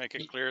just want to make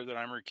it clear that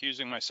I'm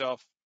recusing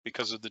myself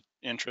because of the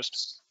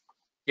interest.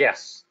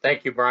 Yes,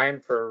 thank you, Brian,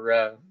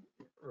 for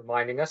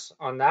reminding us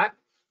on that.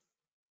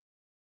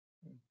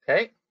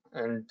 Okay,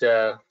 and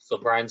so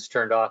Brian's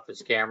turned off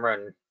his camera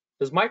and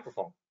his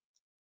microphone.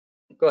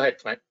 Go ahead,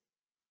 Clint.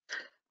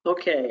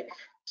 Okay,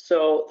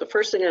 so the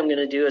first thing I'm going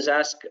to do is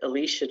ask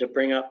Alicia to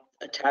bring up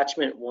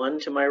attachment 1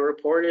 to my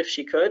report if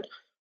she could.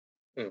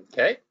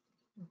 Okay.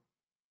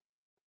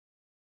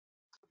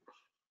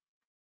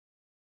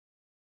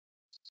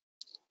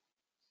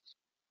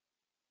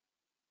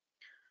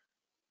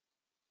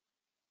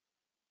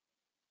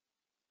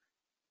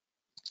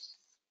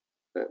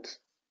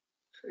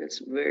 It's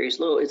very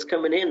slow. It's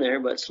coming in there,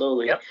 but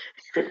slowly. Yep.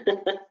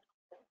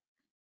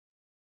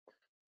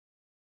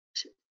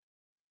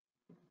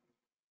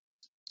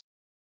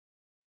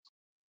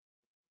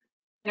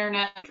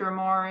 Internet or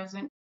more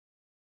isn't.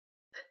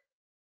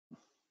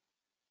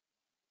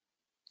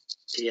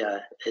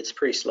 Yeah, it's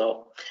pretty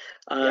slow.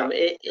 In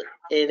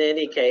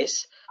any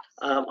case,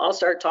 I'll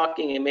start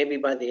talking and maybe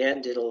by the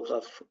end it'll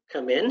have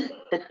come in.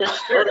 Oh,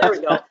 there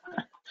we go.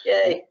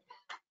 Yay.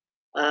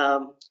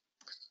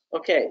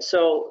 Okay,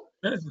 so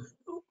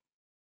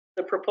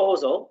the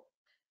proposal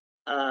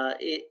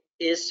it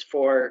is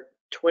for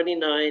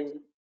 29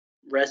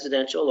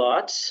 residential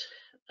lots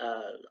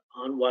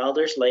on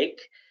Wilders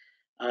Lake.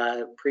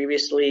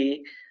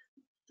 Previously,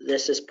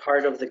 this is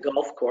part of the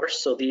golf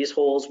course, so these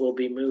holes will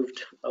be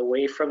moved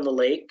away from the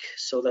lake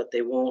so that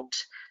they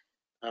won't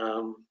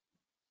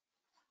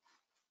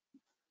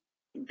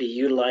be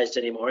utilized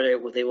anymore.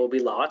 They will be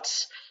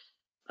lots.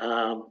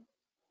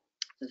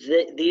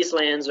 These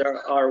lands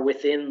are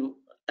within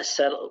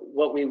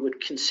what we would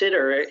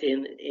consider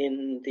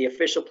in the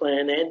official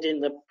plan and in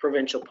the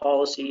provincial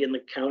policy in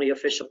the county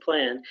official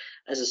plan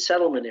as a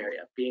settlement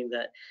area, being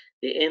that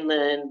the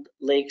inland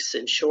lakes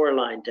and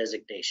shoreline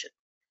designation.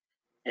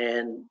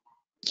 And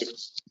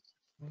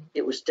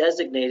it was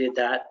designated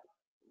that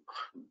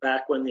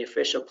back when the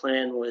official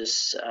plan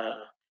was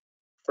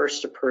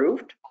first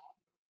approved,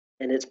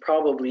 and it's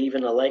probably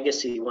even a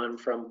legacy one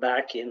from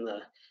back in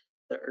the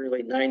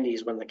early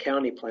 90s when the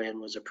county plan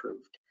was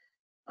approved.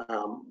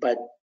 But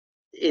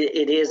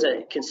it is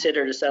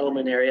considered a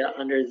settlement area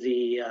under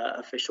the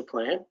official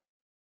plan.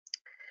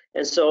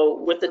 And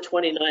so with the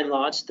 29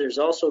 lots, there's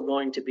also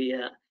going to be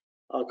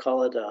I'll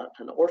call it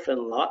an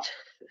orphan lot,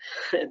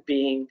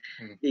 being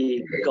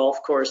the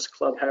golf course,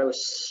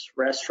 clubhouse,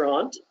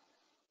 restaurant.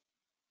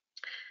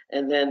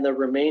 And then the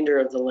remainder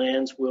of the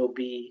lands will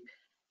be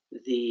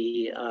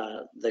the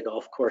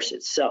golf course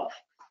itself.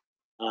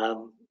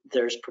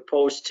 There's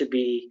proposed to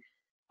be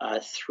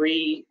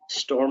 3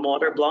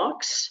 stormwater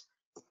blocks.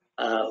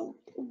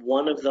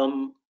 One of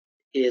them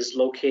is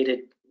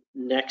located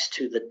next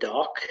to the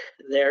dock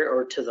there,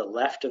 or to the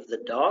left of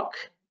the dock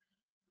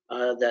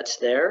that's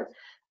there.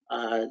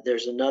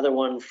 There's another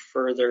one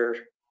further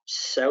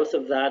south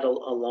of that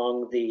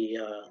along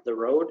the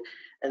road,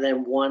 and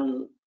then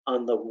one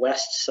on the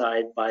west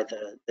side by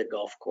the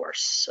golf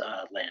course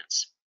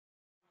lands.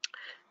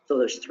 So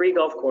there's 3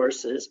 golf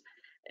courses,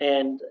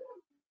 and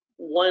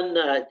one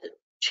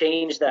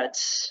change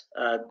that's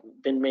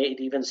been made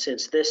even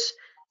since this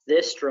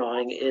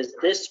drawing is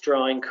this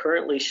drawing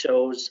currently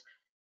shows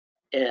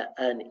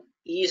an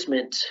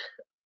easement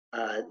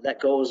that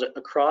goes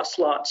across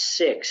lot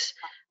 6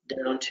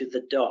 down to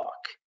the dock.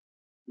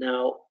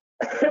 Now,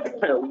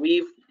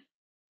 the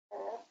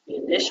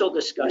initial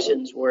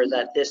discussions were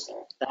that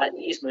that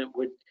easement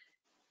would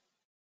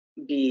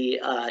be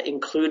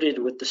included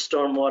with the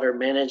stormwater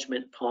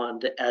management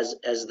pond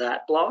as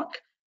that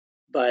block,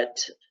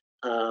 but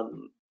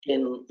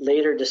in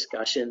later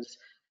discussions,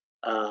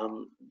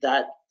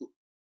 that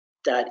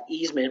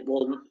easement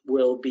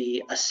will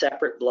be a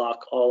separate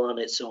block all on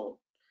its own.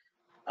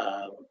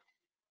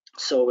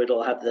 So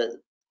it'll have the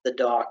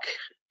dock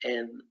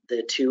and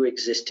the 2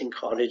 existing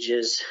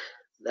cottages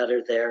that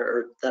are there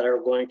or that are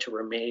going to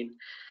remain,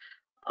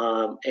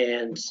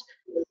 and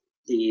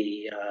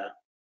the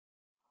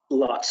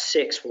lot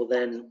 6 will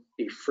then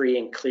be free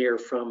and clear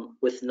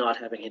with not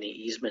having any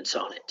easements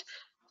on it.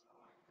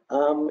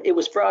 It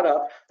was brought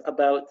up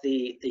about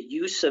the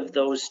use of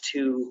those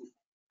 2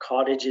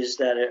 cottages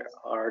that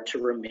are to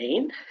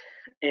remain,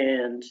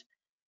 and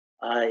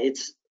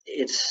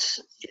it's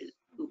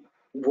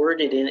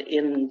worded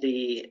in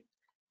the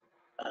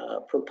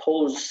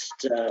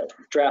proposed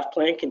draft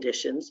plan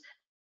conditions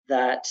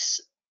that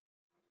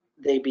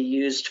they be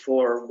used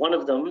for, one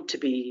of them to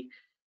be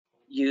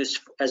used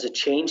as a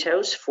change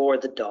house for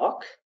the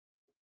dock,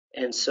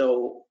 and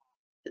so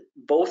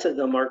both of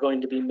them are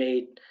going to be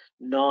made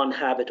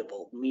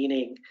non-habitable,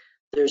 meaning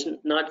there's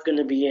not going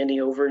to be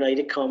any overnight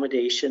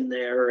accommodation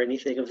there or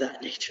anything of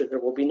that nature. There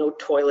will be no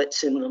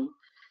toilets in them.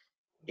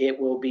 It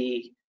will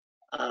be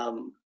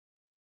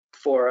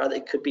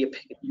it could be a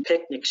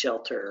picnic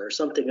shelter or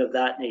something of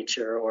that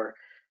nature, or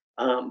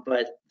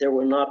but there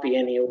will not be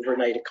any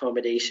overnight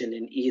accommodation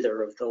in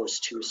either of those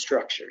 2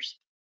 structures.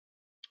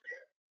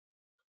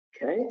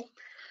 Okay,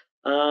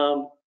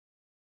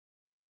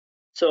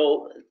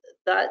 so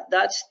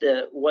that's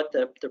what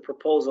the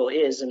proposal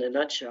is in a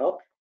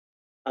nutshell.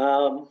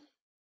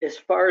 As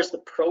far as the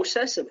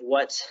process of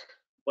what's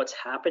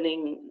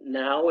happening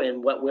now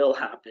and what will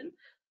happen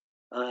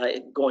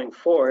going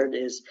forward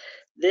is,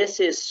 this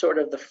is sort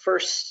of the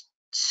first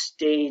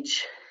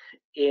stage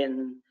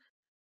in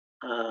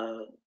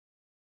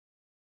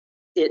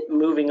it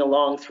moving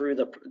along through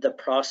the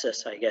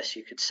process, I guess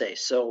you could say.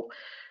 So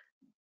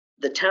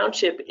the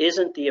township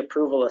isn't the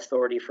approval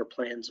authority for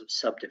plans of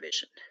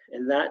subdivision,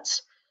 and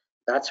that's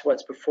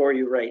what's before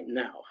you right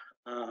now.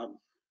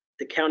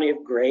 The County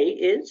of Grey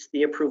is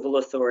the approval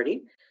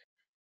authority,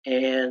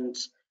 and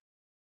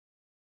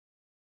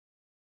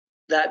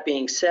that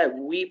being said,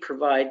 we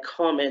provide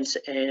comments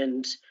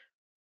and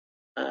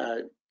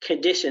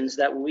conditions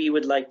that we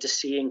would like to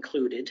see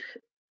included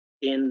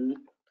in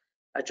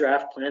a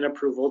draft plan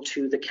approval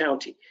to the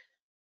county.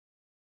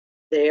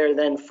 They are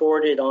then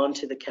forwarded on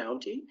to the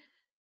county,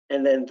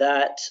 and then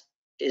that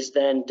is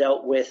then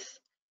dealt with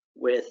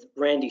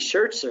Randy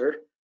Schertzer,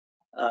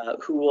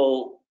 who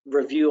will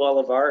review all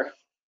of our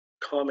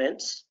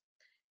comments.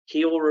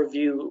 He will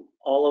review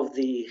all of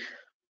the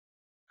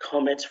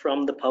comments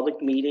from the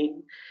public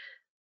meeting,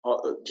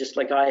 just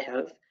like I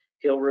have.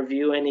 He'll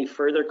review any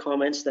further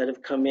comments that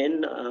have come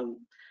in.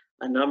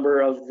 A number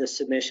of the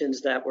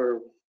submissions that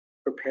were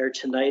prepared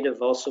tonight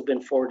have also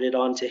been forwarded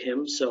on to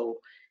him, so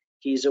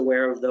he's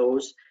aware of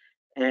those.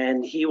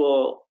 And he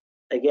will,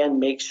 again,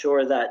 make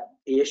sure that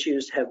the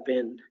issues have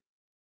been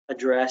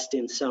addressed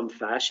in some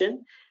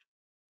fashion.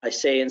 I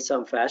say in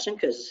some fashion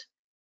because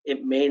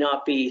it may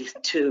not be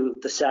to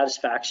the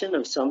satisfaction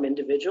of some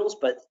individuals,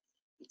 but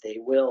they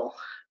will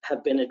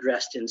have been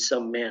addressed in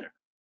some manner.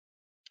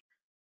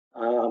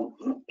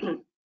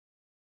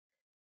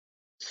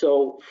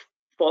 So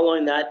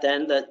following that,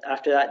 then,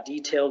 after that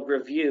detailed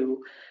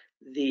review,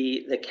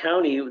 the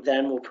county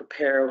then will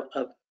prepare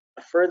a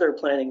further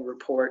planning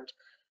report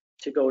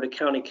to go to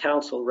county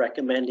council,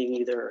 recommending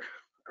either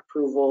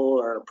approval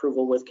or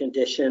approval with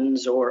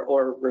conditions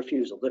or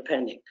refusal,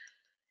 depending.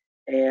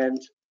 And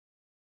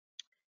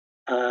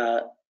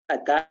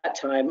at that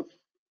time,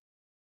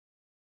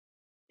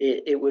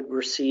 it would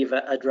receive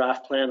a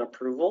draft plan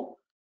approval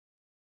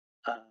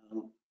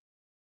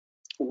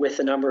with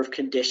a number of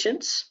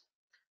conditions.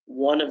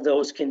 One of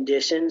those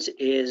conditions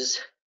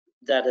is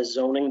that a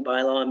zoning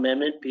bylaw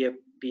amendment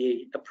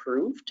be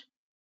approved.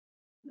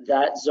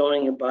 That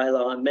zoning and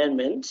bylaw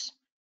amendment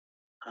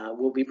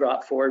will be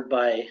brought forward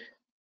by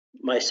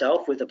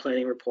myself with a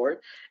planning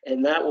report,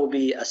 and that will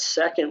be a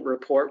second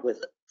report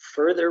with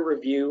further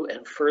review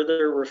and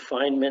further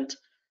refinement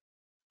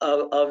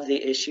of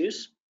the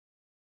issues.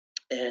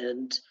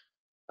 And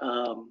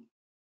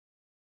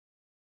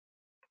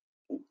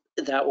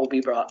that will be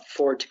brought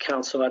forward to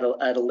council at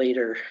a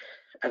later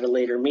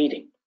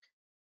meeting.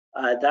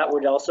 That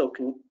would also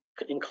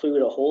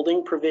include a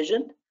holding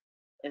provision,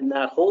 and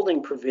that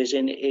holding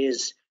provision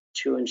is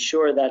to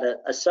ensure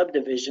that a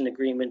subdivision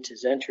agreement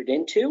is entered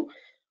into.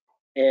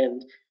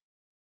 And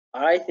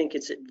I think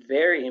it's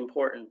very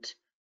important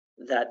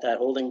that that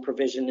holding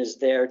provision is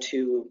there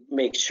to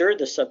make sure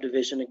the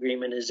subdivision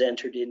agreement is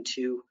entered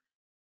into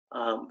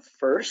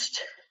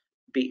first,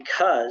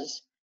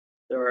 because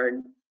there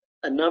are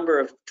a number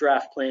of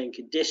draft plan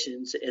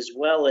conditions as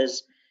well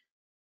as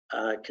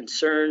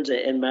concerns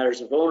and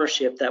matters of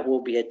ownership that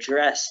will be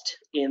addressed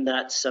in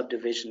that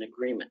subdivision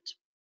agreement.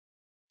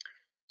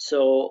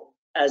 So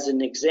as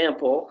an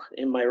example,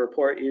 in my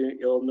report,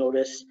 you'll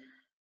notice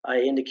I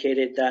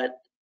indicated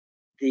that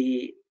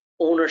the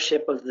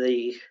ownership of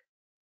the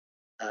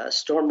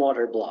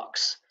stormwater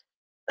blocks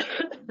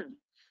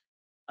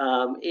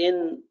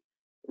in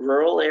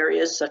rural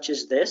areas such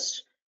as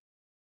this,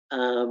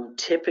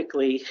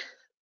 typically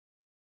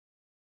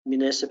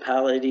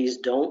municipalities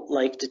don't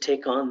like to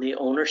take on the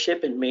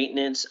ownership and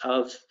maintenance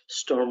of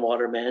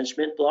stormwater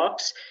management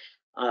blocks,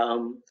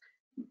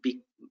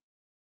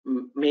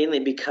 mainly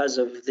because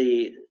of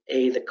the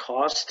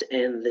cost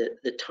and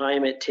the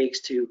time it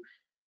takes to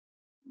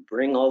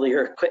bring all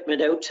your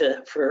equipment out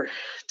to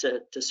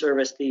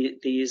service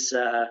these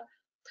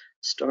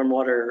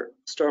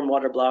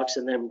stormwater blocks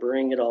and then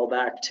bring it all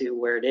back to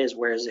where it is.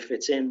 Whereas if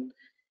it's in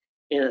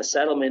a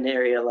settlement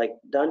area like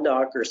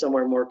Dundalk or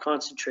somewhere more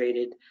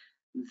concentrated,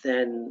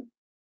 then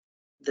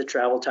the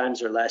travel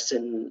times are less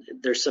and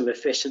there's some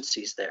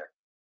efficiencies there.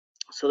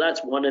 So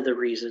that's one of the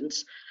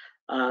reasons.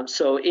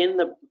 So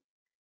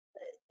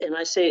and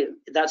I say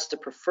that's the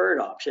preferred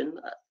option.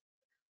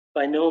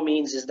 By no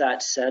means is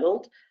that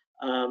settled.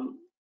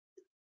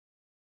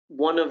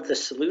 One of the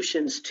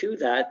solutions to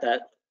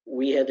that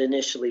we had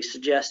initially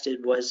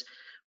suggested was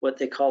what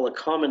they call a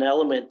common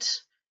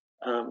element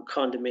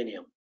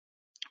condominium,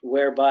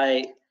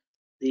 whereby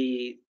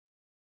the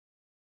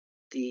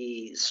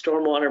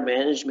stormwater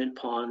management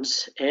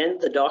ponds and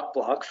the dock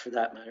block, for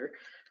that matter,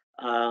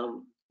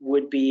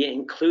 would be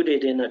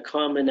included in a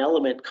common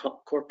element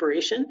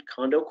corporation,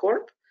 condo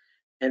corp,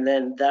 and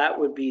then that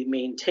would be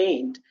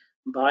maintained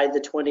by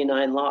the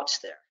 29 lots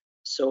there.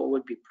 So it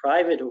would be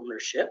private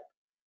ownership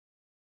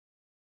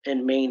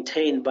and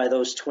maintained by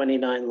those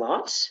 29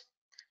 lots,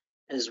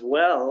 as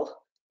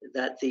well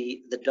that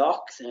the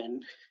dock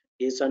then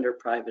is under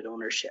private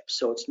ownership.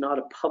 So it's not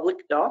a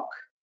public dock,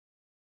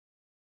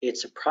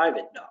 it's a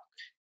private dock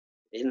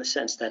in the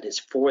sense that it's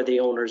for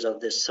the owners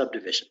of this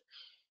subdivision,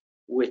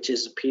 which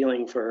is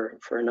appealing for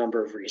a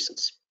number of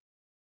reasons.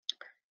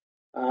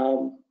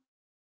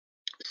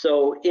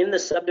 So in the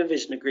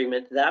subdivision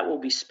agreement, that will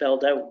be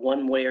spelled out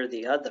one way or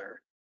the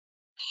other,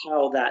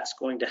 how that's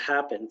going to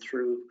happen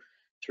through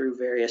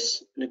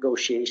various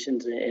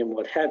negotiations and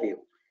what have you.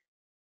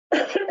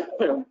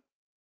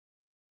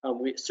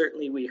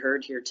 We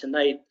heard here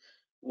tonight,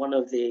 one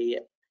of the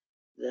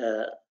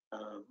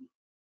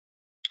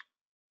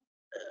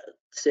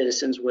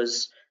citizens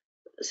was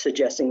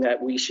suggesting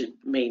that we should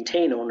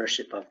maintain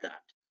ownership of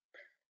that.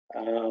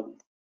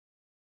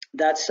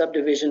 That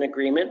subdivision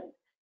agreement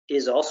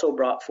is also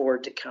brought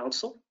forward to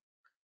council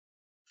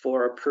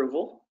for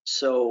approval.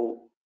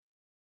 So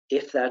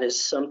if that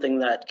is something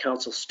that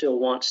council still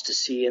wants to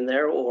see in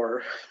there,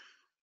 or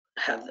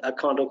have a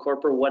condo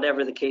corp or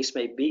whatever the case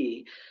may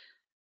be,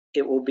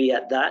 it will be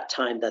at that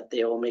time that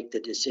they will make the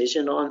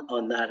decision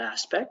on that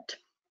aspect.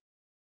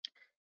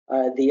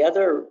 The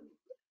other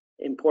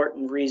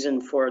important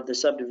reason for the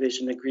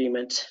subdivision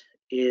agreement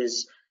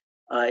is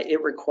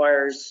it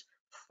requires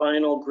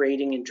final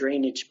grading and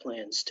drainage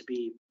plans to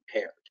be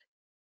prepared.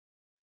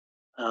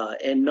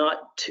 And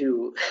not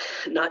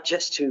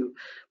just to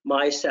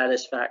my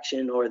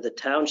satisfaction or the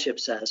township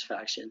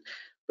satisfaction,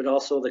 but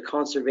also the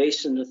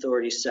Conservation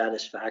Authority's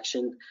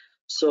satisfaction,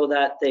 so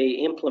that they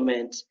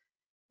implement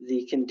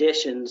the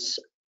conditions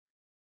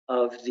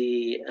of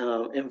the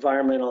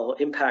environmental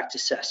impact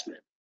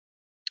assessment.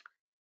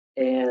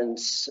 And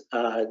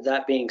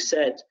that being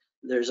said,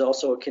 there's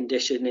also a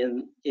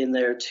condition in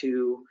there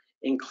to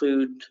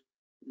include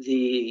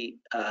the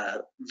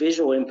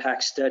visual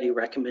impact study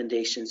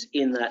recommendations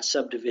in that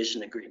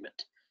subdivision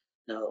agreement.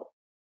 Now,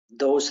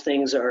 those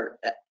things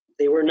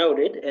they were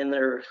noted, and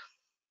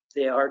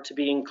they are to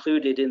be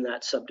included in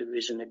that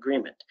subdivision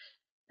agreement.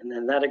 And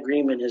then that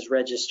agreement is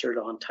registered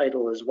on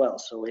title as well,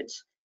 so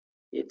it's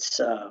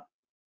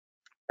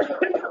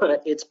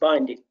it's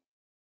binding.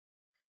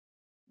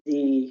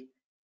 The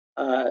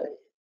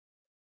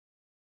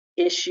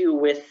issue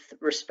with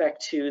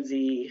respect to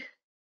the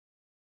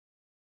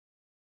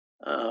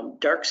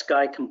dark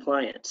sky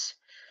compliance.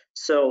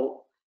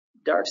 So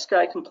dark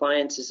sky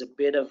compliance is a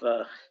bit of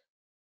a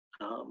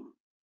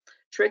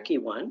tricky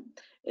one,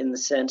 in the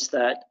sense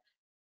that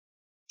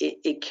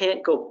it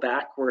can't go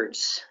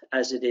backwards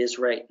as it is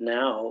right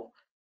now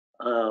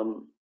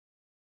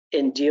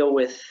and deal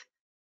with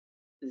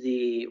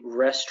the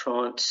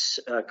restaurants,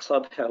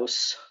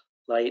 clubhouse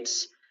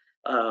lights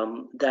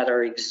that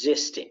are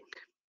existing,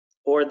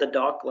 or the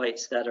dock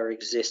lights that are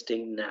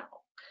existing now.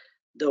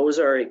 Those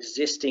are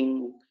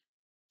existing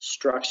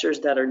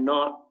structures that are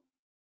not,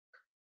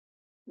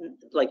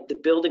 like the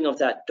building of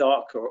that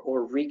dock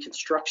or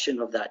reconstruction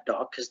of that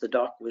dock, because the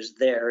dock was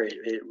there,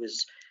 it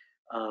was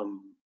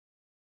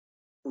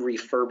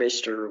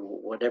refurbished or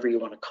whatever you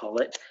want to call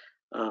it,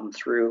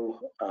 through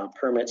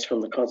permits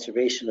from the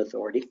Conservation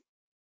Authority.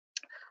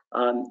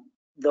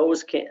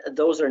 Those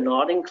are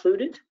not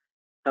included.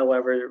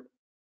 However,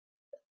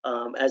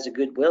 as a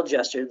goodwill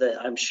gesture, that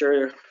I'm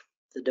sure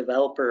the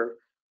developer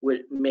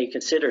may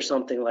consider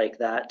something like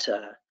that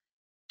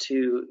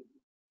to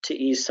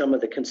ease some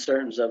of the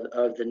concerns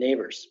of the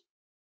neighbors.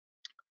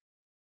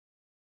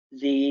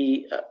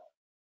 The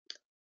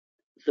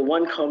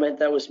one comment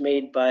that was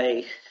made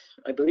by,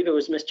 I believe it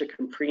was Mr.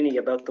 Camprini,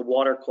 about the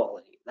water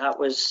quality. That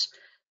was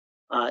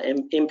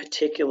in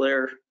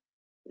particular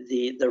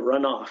the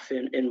runoff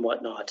and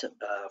whatnot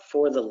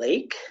for the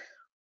lake.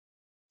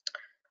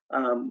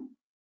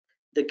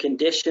 The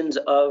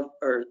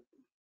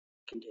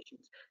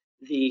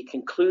the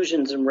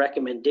conclusions and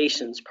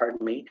recommendations,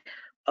 pardon me,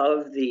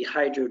 of the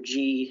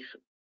Hydro-G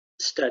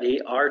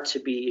study are to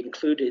be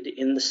included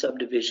in the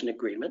subdivision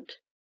agreement.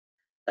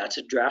 That's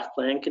a draft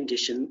plan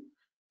condition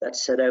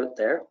that's set out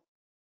there.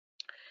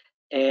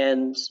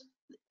 And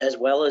as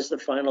well as the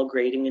final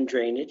grading and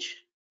drainage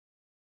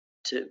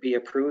to be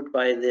approved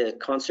by the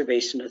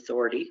Conservation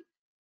Authority.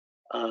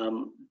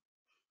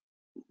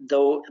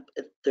 Though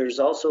there's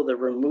also the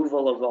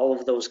removal of all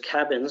of those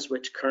cabins,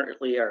 which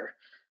currently are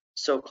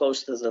so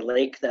close to the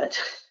lake that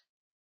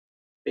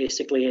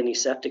basically any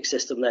septic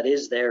system that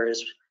is there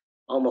is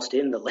almost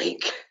in the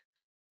lake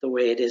the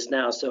way it is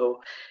now.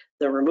 So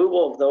the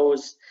removal of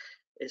those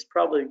is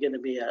probably going to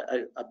be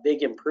a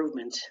big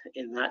improvement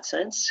in that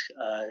sense.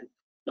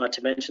 Not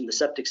to mention the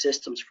septic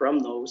systems from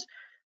those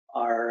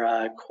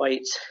are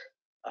quite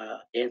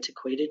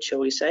antiquated, shall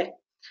we say.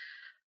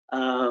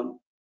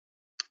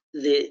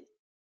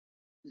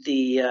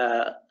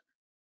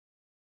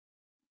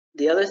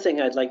 The other thing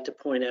I'd like to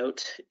point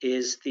out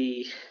is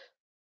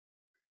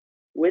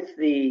with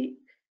the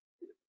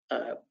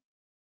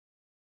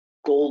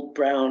gold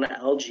brown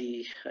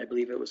algae, I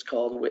believe it was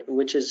called,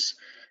 which is,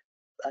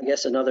 I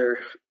guess, another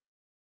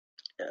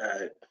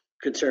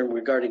concern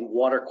regarding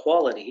water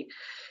quality.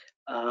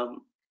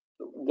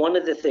 One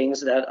of the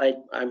things that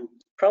I'm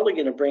probably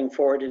going to bring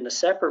forward in a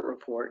separate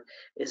report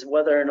is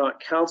whether or not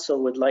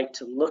council would like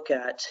to look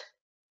at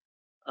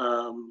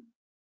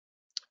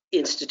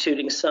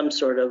instituting some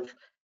sort of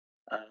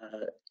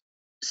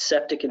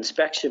septic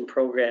inspection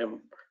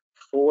program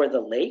for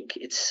the lake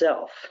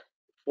itself,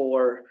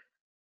 for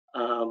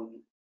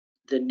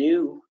the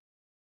new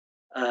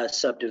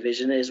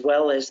subdivision, as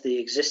well as the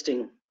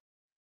existing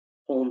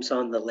homes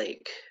on the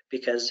lake.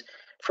 Because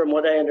from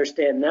what I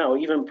understand now,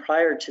 even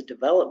prior to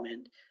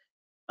development,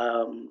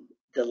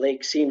 the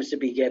lake seems to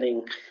be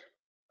getting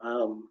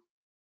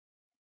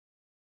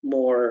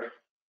more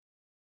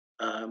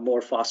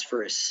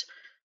phosphorus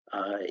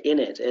in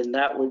it, and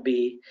that would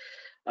be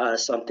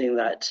something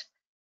that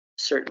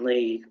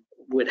certainly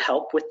would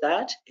help with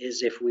that,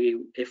 is if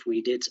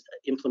we did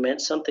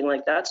implement something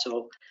like that.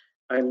 So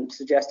I'm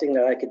suggesting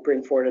that I could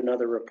bring forward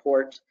another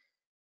report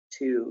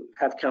to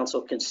have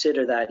council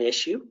consider that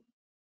issue.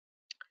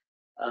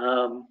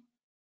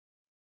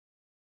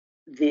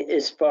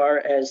 As far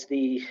as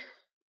the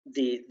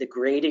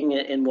grading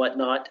and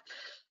whatnot,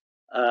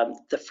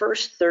 the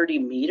first 30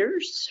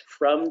 meters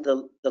from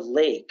the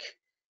lake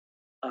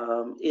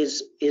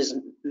is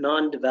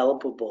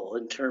non-developable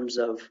in terms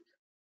of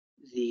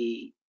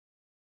the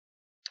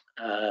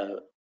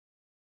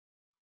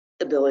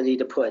ability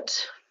to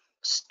put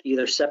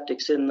either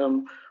septics in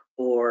them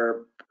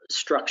or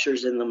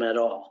structures in them at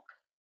all.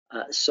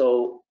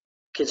 So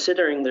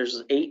considering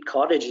there's 8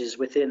 cottages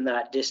within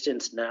that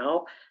distance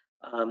now,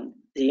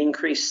 the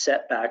increased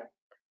setback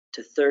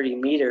to 30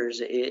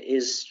 meters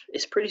is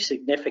pretty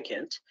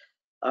significant.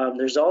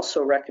 There's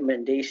also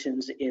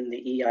recommendations in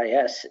the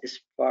EIS as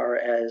far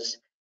as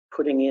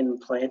putting in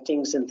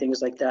plantings and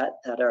things like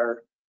that that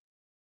are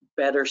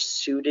better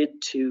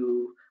suited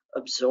to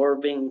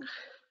absorbing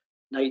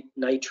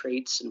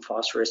nitrates and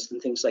phosphorus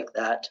and things like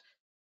that,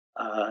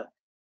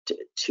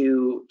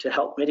 to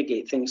help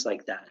mitigate things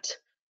like that,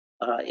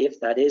 if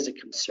that is a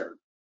concern.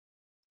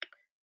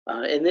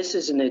 And this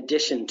is in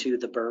addition to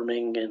the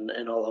berming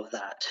and all of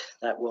that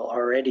that will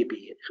already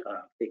be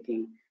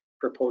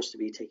proposed to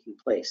be taking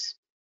place.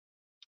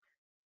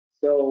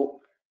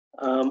 So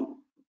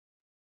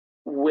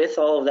with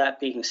all of that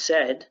being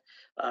said,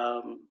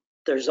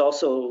 there's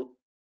also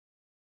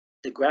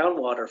the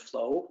groundwater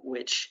flow,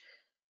 which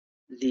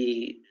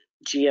the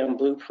GM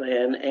Blue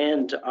Plan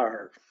and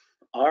our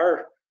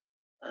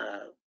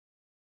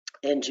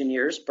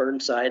engineers,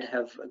 Burnside,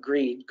 have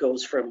agreed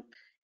goes from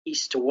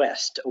east to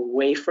west,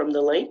 away from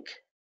the lake.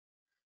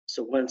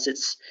 So once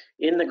it's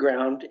in the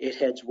ground, it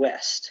heads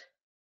west.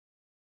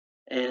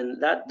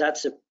 And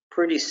that's a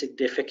pretty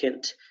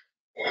significant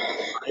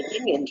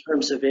finding in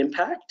terms of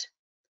impact.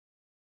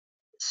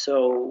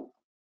 So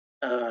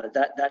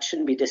that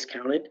shouldn't be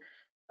discounted.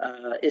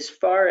 As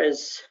far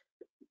as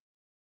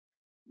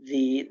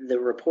the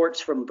reports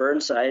from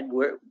Burnside,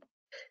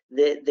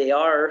 they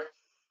are,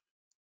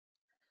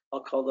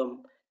 I'll call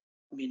them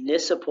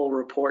municipal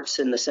reports,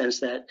 in the sense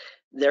that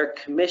they're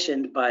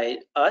commissioned by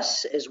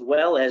us as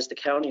well as the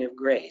County of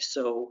Grey.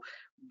 So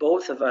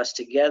both of us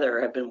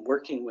together have been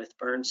working with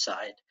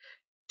Burnside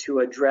to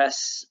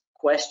address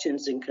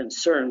questions and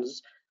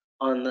concerns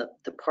on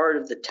the part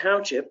of the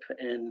township,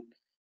 and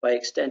by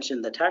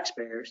extension the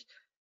taxpayers,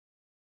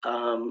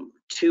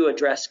 to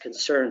address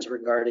concerns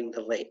regarding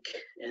the lake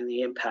and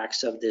the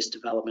impacts of this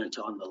development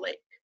on the lake.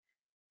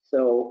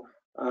 So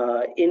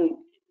in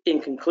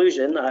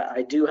conclusion,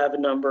 I do have a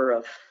number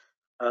of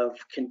of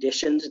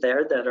conditions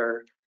there that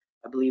are,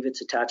 I believe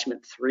it's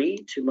attachment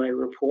 3 to my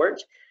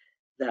report,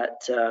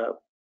 that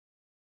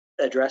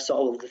address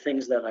all of the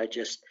things that I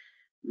just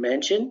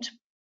mentioned.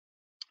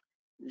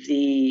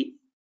 The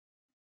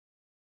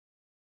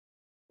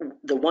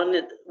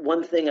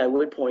one thing I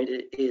would point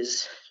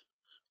is,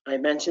 I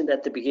mentioned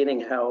at the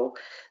beginning how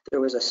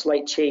there was a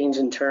slight change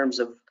in terms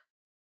of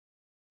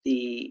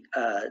the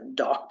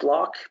dock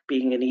block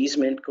being an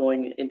easement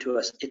going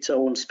into its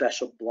own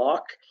special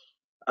block.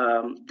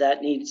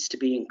 That needs to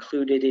be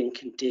included in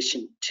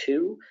condition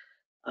 2.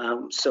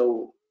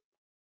 So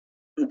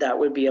that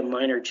would be a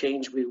minor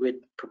change we would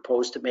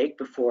propose to make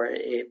before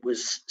it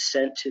was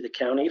sent to the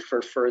county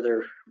for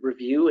further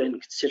review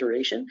and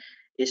consideration,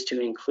 is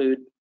to include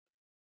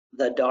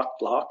the dock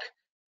block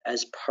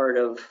as part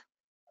of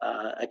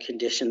a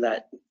condition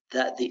that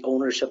the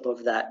ownership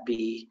of that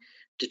be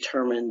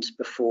determined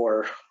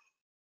before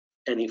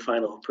any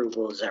final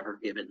approval is ever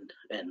given,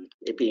 and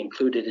it be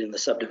included in the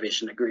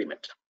subdivision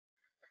agreement.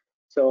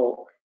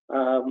 So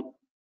I'll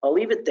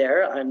leave it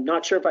there. I'm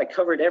not sure if I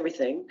covered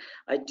everything.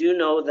 I do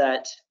know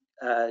that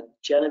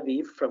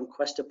Genevieve from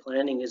Questa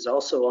Planning is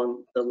also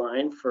on the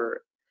line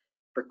for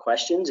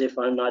questions if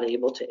I'm not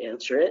able to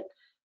answer it,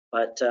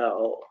 but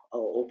I'll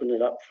open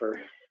it up for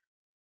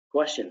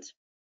questions.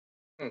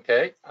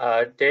 Okay,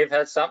 Dave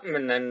has something,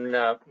 and then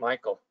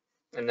Michael,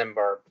 and then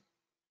Barb.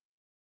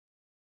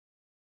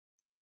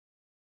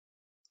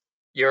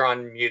 You're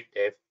on mute,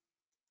 Dave.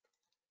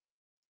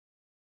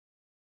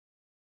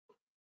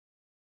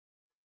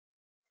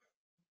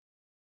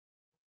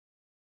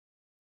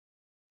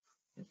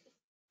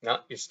 No,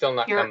 you're still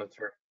not coming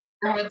through.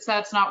 Your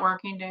headset's not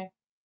working, Dave.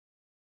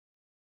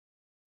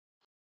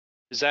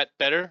 Is that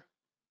better?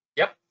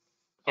 Yep.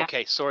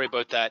 Okay, sorry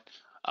about that.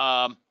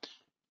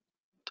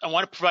 I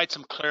want to provide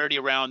some clarity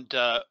around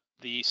the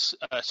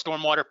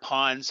stormwater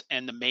ponds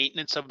and the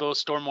maintenance of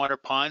those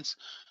stormwater ponds.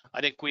 I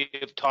think we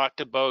have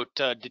talked about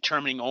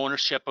determining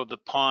ownership of the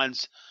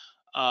ponds,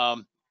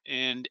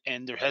 and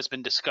there has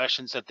been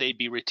discussions that they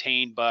be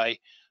retained by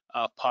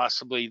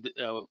possibly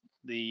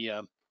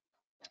the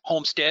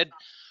homestead.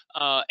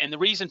 And the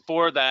reason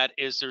for that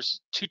is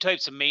there's 2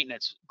 types of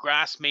maintenance: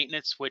 grass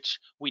maintenance, which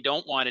we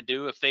don't want to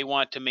do. If they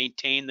want to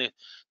maintain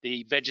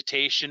the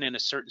vegetation in a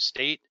certain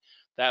state,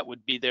 that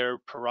would be their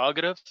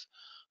prerogative.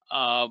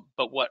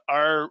 But what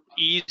our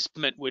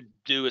easement would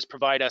do is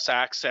provide us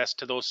access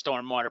to those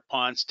stormwater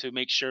ponds to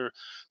make sure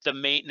the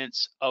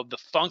maintenance of the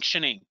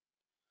functioning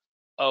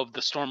of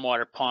the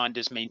stormwater pond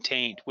is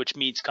maintained, which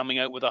means coming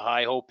out with a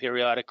high hoe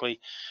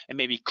periodically and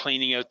maybe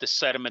cleaning out the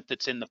sediment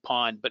that's in the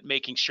pond, but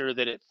making sure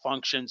that it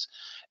functions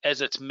as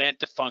it's meant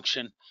to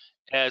function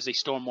as a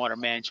stormwater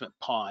management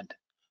pond.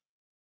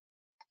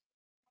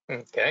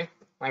 Okay,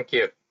 thank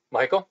you.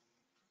 Michael?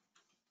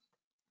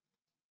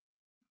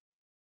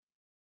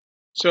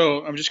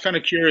 So I'm just kind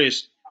of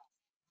curious.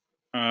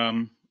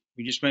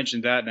 We just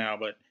mentioned that now,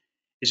 but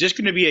is this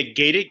going to be a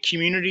gated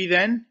community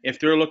then, if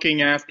they're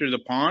looking after the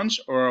ponds,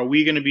 or are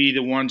we going to be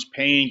the ones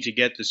paying to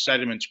get the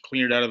sediments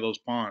cleared out of those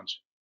ponds?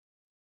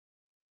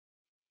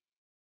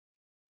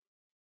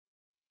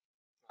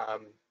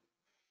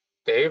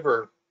 Dave,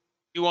 or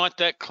you want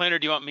that, Clint, or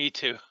do you want me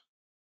to?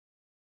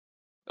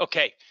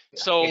 Okay,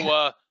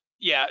 so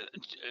yeah,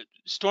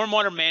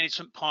 stormwater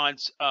management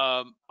ponds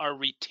are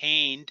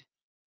retained.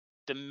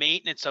 The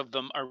maintenance of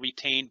them are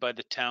retained by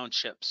the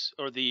townships,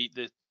 or the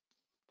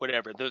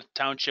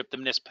township, the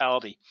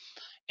municipality,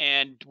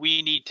 and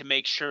we need to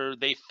make sure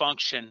they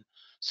function.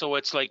 So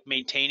it's like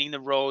maintaining the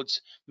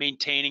roads,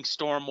 maintaining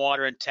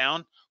stormwater in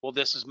town. Well,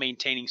 this is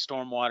maintaining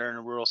stormwater in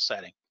a rural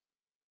setting.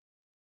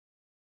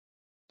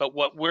 But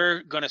what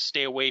we're going to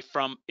stay away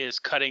from is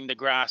cutting the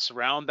grass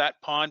around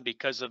that pond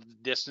because of the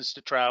distance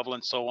to travel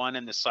and so on,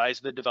 and the size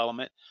of the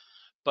development.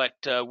 But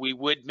we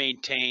would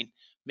maintain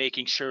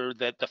making sure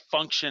that the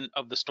function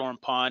of the storm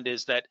pond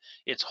is that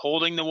it's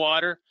holding the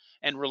water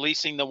and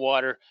releasing the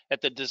water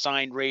at the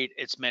designed rate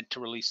it's meant to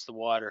release the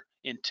water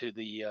into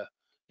the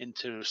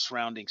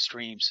surrounding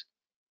streams.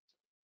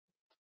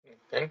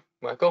 Okay,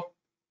 Michael?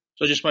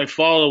 So just my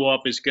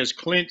follow-up is, because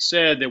Clint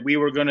said that we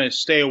were going to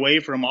stay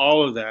away from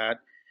all of that,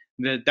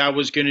 that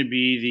was going to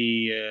be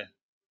the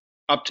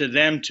up to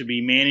them to be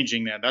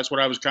managing that. That's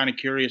what I was kind of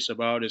curious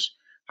about, is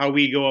how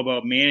we go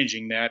about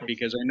managing that,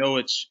 because I know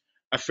it's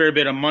a fair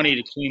bit of money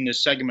to clean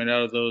this segment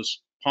out of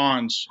those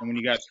ponds, and when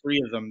you got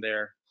 3 of them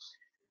there.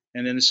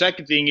 And then the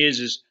second thing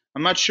is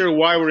I'm not sure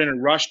why we're in a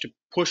rush to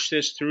push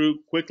this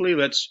through quickly.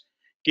 Let's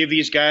give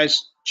these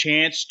guys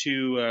chance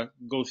to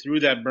go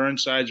through that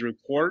Burnside's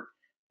report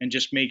and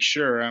just make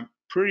sure. I'm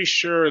pretty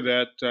sure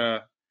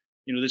that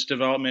this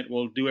development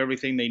will do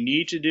everything they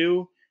need to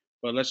do,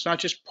 but let's not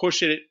just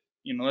push it.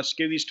 Let's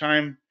give these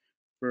time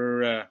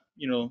for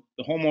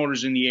the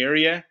homeowners in the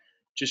area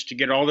just to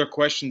get all their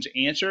questions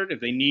answered.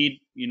 If they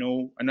need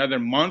another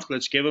month,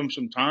 let's give them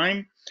some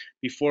time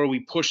before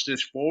we push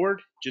this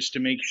forward, just to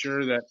make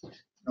sure that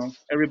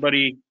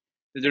everybody,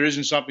 that there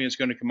isn't something that's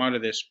going to come out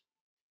of this.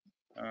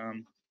 I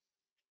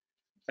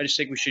just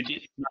think we should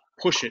not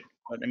push it,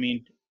 but I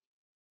mean,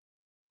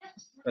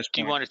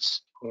 do you want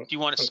to Do you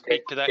want to Okay,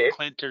 speak to that, Dave?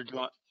 Clint, or do you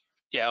want?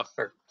 Yeah.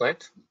 Or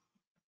Clint?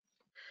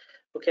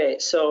 Okay,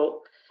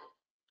 so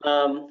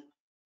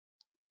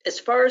as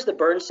far as the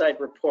Burnside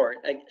report,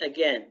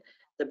 again,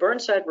 the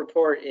Burnside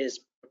report is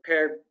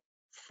prepared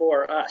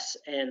for us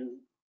and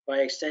by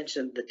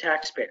extension the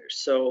taxpayers.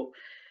 So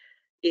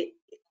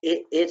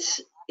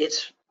it's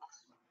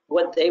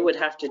what they would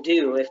have to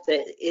do if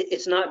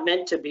it's not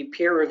meant to be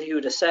peer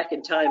reviewed a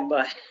second time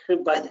by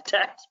the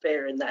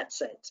taxpayer in that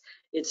sense.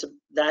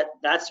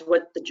 That's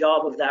what the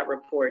job of that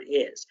report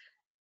is.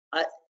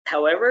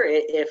 However,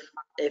 if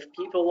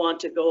people want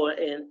to go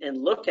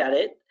and look at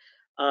it,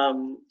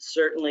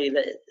 certainly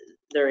that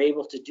they're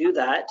able to do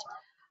that.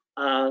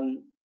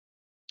 I'm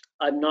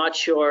not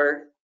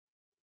sure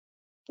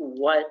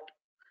what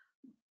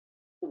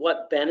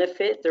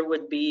benefit there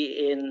would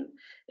be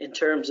in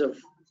terms of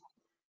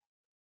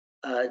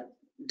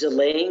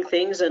delaying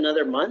things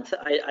another month.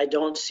 I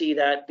don't see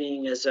that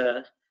being as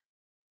a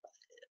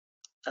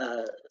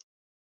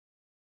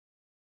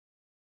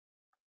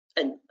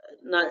and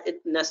not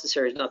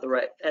necessary is not the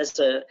right as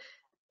a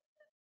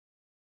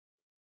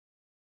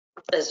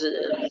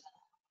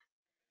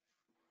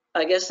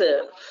I guess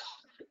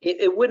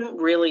it wouldn't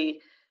really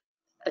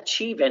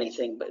achieve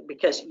anything, but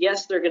because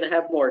yes, they're going to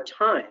have more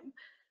time,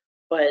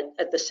 but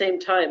at the same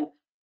time,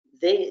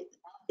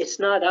 it's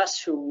not us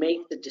who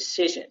make the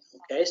decision.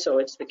 Okay, so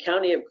it's the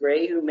County of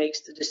Grey who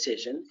makes the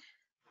decision.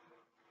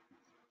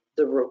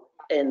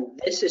 And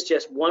this is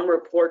just one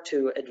report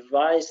to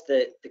advise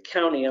the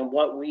county on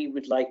what we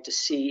would like to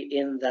see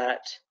in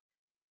that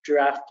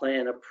draft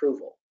plan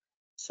approval.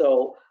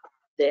 So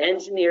the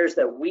engineers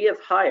that we have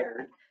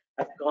hired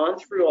have gone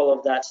through all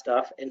of that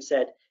stuff and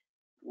said,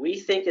 we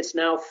think it's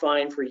now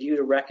fine for you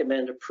to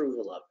recommend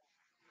approval of it.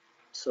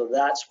 So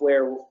that's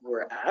where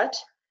we're at.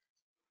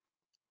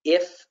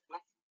 If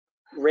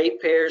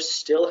ratepayers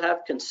still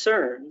have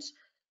concerns,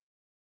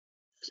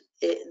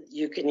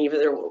 you can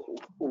either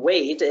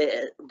wait,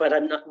 but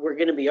we're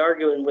going to be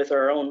arguing with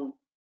our own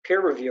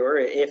peer reviewer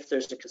if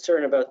there's a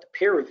concern about the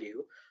peer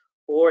review,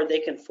 or they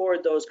can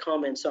forward those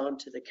comments on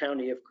to the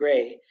County of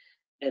Grey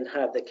and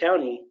have the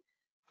county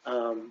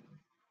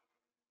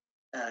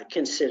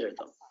consider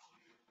them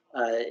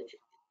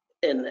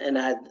and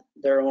add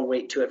their own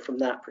weight to it from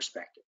that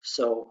perspective.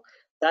 So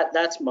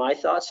that's my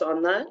thoughts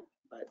on that.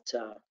 But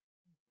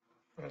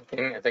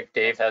Okay, I think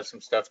Dave has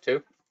some stuff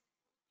too.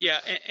 Yeah,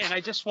 and I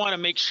just want to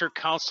make sure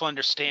council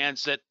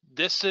understands that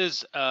this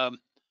is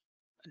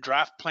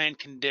draft plan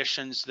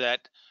conditions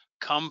that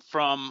come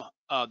from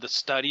the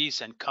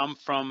studies and come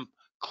from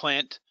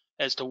Clint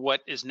as to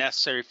what is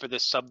necessary for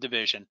this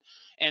subdivision.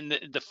 And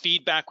the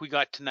feedback we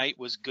got tonight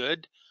was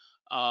good,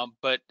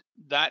 but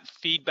that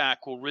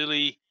feedback will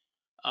really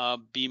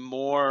be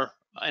more,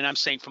 and I'm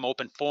saying from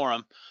open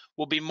forum,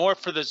 will be more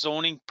for the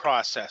zoning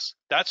process.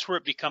 That's where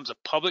it becomes a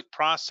public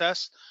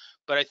process.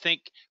 But I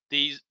think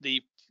the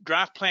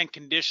draft plan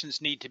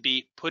conditions need to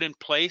be put in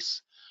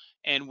place,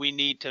 and we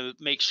need to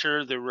make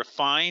sure they're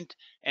refined,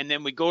 and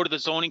then we go to the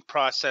zoning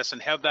process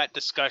and have that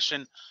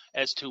discussion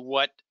as to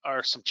what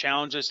are some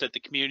challenges that the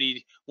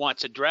community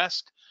wants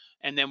addressed,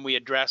 and then we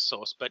address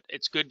those. But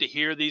it's good to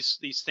hear these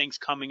things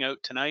coming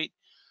out tonight,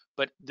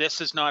 but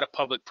this is not a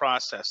public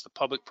process. The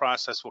public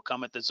process will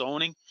come at the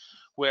zoning,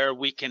 where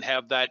we can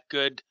have that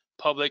good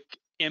public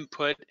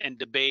input and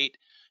debate.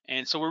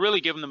 And so we're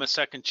really giving them a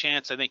second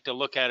chance, I think, to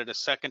look at it a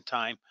second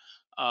time.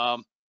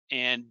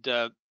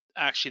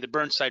 Actually, the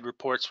Burnside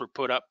reports were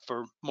put up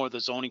for more the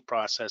zoning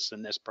process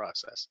than this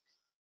process.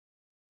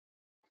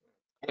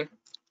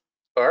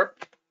 Barb?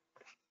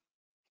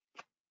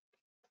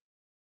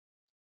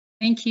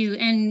 Thank you.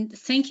 And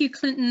thank you,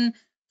 Clinton,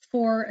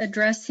 for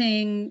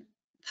addressing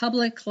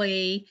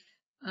publicly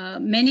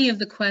many of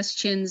the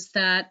questions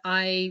that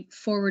I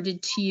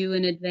forwarded to you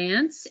in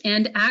advance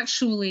and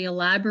actually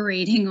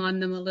elaborating on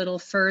them a little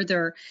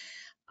further.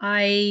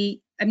 I'm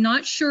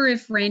not sure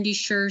if Randy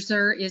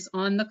Scherzer is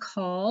on the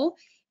call.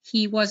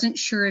 He wasn't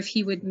sure if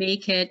he would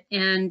make it,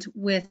 and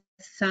with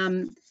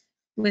the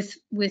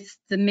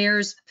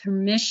mayor's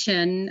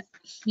permission,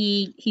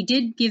 he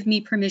did give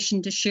me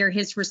permission to share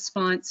his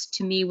response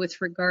to me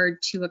with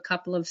regard to a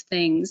couple of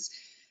things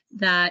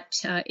that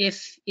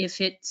if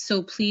it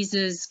so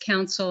pleases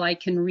council, I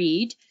can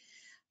read.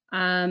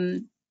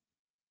 Mr.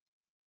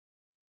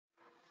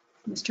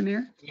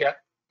 Mayor?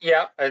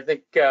 Yeah, I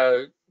think,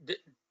 are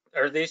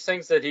these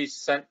things that he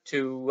sent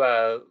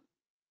to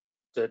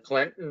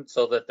Clinton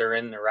so that they're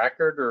in the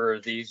record, or are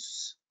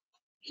these?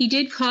 He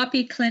did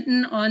copy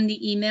Clinton on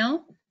the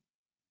email,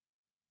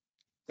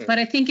 but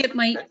I think it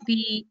might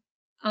be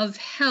of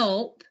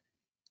help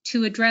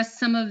to address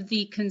some of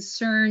the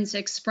concerns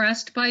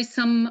expressed by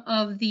some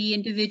of the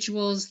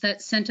individuals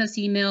that sent us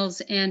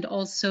emails and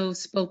also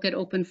spoke at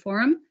open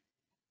forum.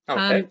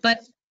 Okay.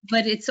 But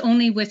it's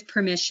only with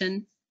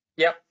permission.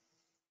 Yep.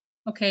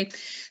 Okay,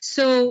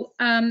 so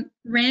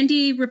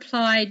Randy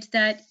replied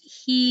that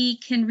he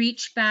can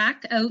reach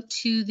back out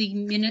to the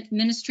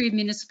Ministry of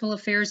Municipal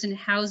Affairs and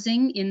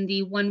Housing in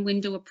the one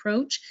window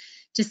approach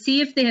to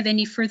see if they have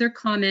any further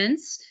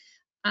comments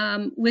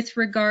with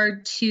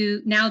regard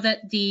to now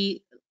that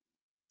the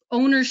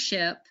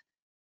ownership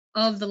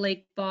of the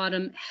lake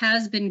bottom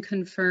has been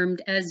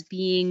confirmed as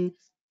being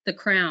the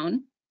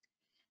Crown.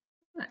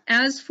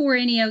 As for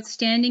any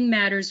outstanding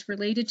matters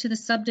related to the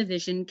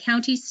subdivision,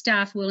 county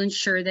staff will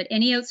ensure that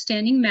any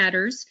outstanding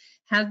matters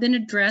have been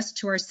addressed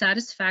to our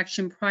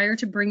satisfaction prior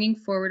to bringing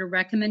forward a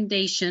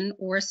recommendation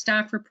or a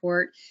staff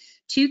report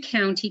to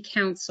County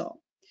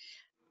Council.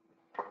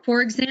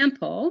 For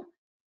example,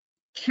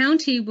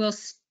 County will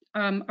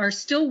are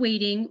still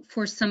waiting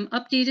for some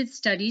updated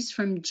studies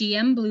from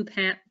GM Blue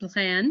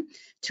Plan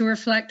to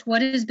reflect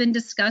what has been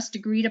discussed,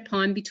 agreed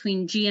upon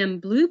between GM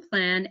Blue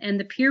Plan and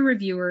the peer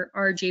reviewer,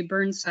 RJ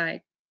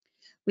Burnside.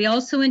 We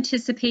also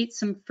anticipate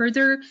some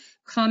further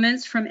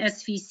comments from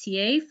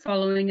SVCA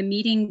following a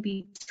meeting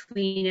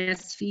between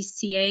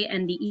SVCA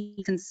and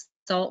the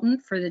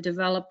consultant for the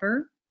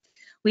developer.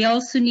 We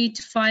also need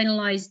to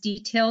finalize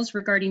details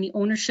regarding the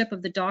ownership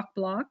of the dock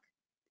block.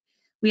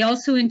 We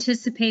also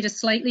anticipate a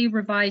slightly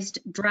revised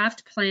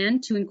draft plan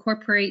to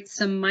incorporate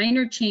some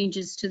minor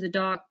changes to the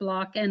dock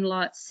block and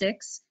Lot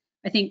 6.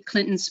 I think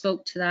Clinton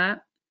spoke to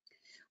that.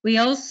 We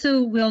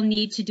also will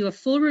need to do a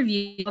full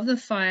review of the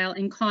file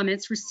and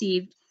comments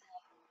received,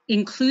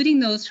 including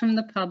those from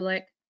the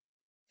public,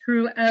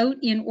 throughout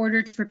in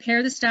order to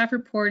prepare the staff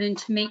report and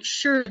to make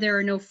sure there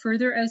are no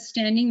further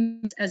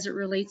outstanding as it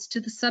relates to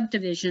the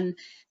subdivision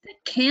that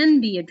can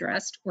be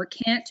addressed or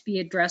can't be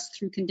addressed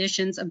through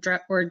conditions of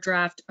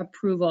draft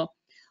approval.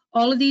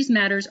 All of these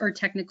matters are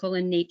technical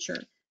in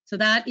nature. So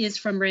that is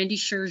from Randy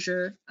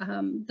Scherzer,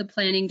 the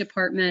planning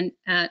department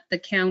at the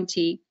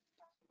county.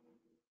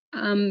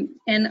 And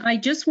I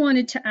just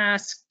wanted to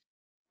ask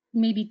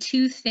maybe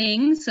two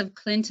things of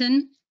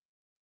Clinton.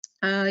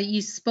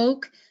 You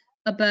spoke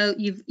about,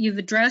 you've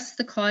addressed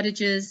the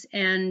cottages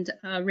and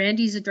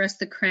Randy's addressed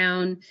the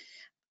Crown.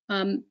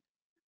 So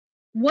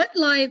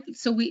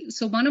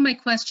one of my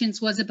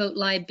questions was about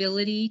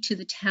liability to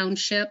the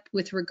township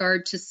with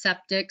regard to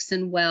septics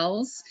and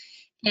wells,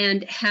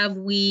 and have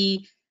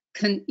we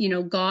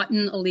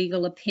gotten a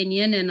legal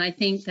opinion? And I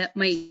think that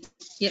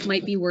it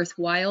might be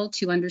worthwhile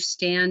to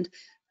understand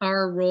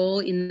our role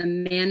in the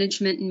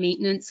management and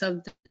maintenance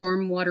of the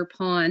stormwater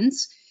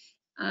ponds,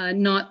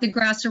 not the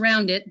grass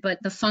around it,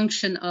 but the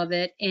function of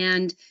it,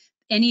 and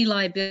any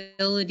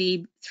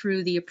liability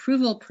through the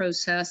approval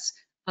process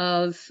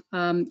of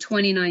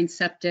 29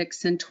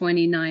 septics and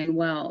 29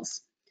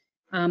 wells.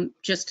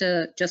 Just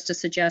a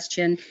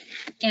suggestion.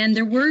 And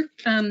there were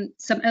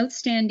some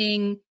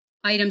outstanding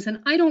items,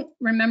 and I don't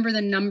remember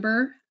the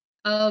number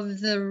of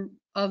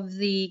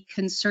the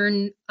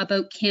concern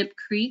about Camp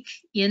Creek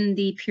in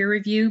the peer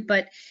review,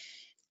 but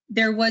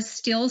there was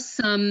still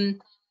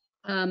some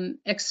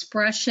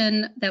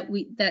expression that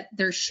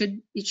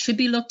it should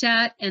be looked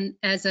at and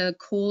as a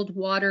cold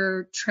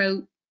water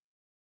trout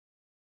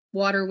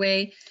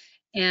waterway,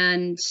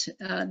 and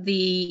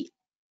the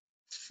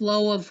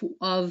flow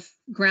of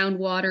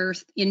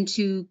groundwater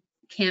into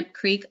Camp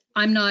Creek.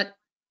 I'm not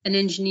an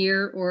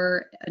engineer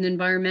or an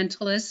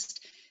environmentalist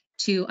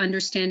to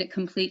understand it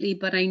completely,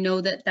 but I know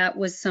that that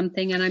was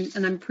something,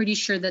 and I'm pretty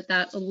sure that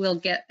that will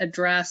get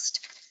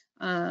addressed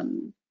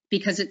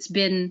because it's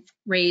been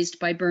raised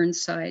by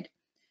Burnside.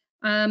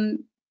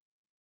 And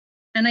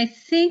I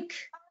think,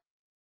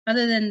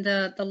 other than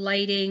the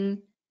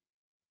lighting,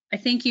 I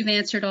think you've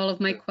answered all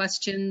of my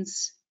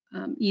questions,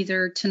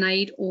 either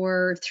tonight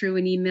or through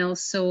an email.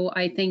 So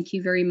I thank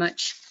you very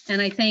much. And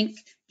I thank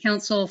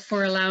Council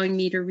for allowing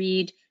me to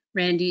read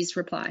Randy's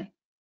reply.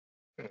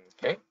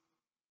 Okay.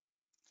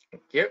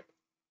 Thank you.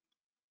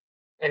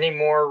 Any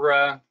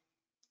more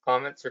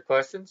comments or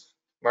questions?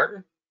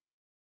 Martin?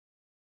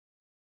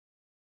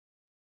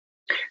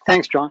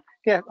 Thanks, John.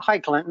 Yeah, hi,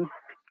 Clinton.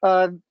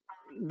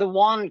 The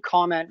one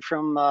comment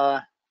from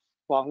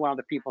one of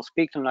the people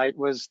speak tonight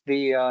was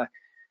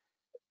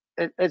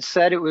it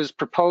said it was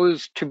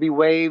proposed to be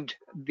waived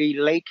the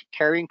lake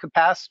carrying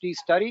capacity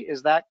study.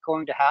 Is that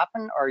going to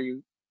happen?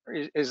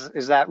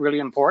 Is that really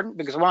important?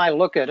 Because when I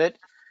look at it,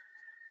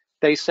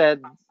 they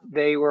said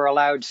they were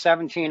allowed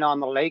 17 on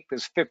the lake.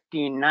 There's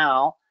 15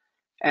 now,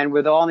 and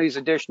with all these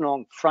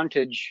additional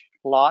frontage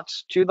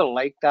lots to the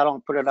lake,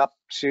 that'll put it up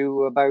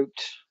to about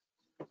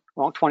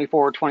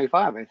 24 or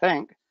 25, I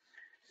think.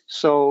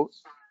 So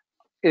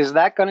is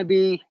that going to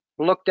be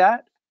looked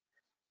at?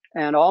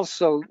 And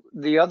also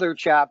the other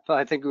chap,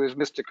 I think it was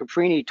Mr.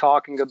 Caprini,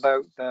 talking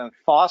about the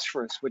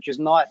phosphorus, which is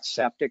not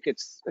septic.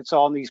 It's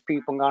all these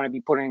people going to be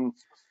putting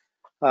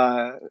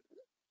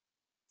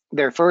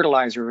their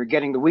fertilizer or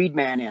getting the weed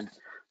man in.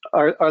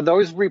 Are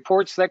those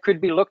reports that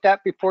could be looked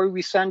at before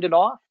we send it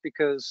off?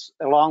 Because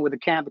along with the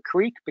Camp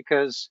Creek,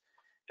 because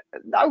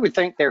I would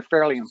think they're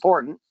fairly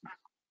important.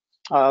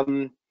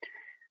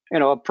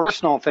 A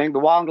personal thing, the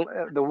one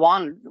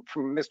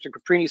from Mr.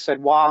 Caprini said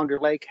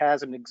Wallander Lake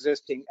has an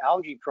existing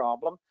algae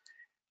problem.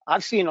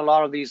 I've seen a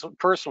lot of these,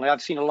 personally,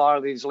 I've seen a lot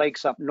of these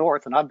lakes up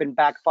north, and I've been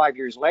back 5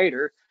 years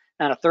later,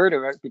 and a third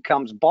of it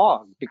becomes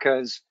bog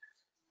because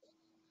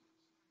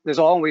there's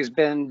always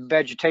been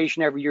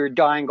vegetation every year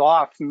dying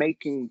off,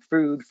 making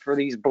food for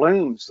these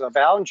blooms of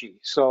algae.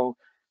 So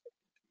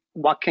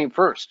what came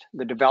first,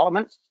 the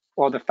development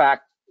or the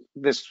fact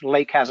this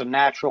lake has a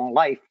natural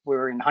life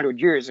where in 100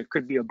 years it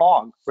could be a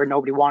bog where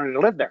nobody wanted to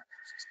live there?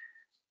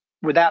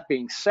 With that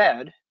being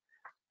said,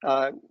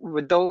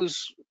 would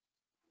those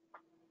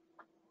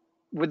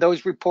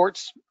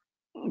reports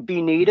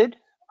be needed,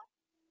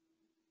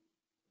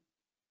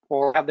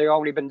 or have they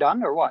already been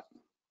done, or what?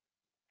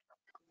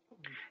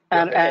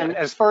 And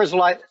as far as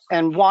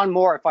and one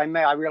more, if I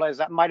may, I realize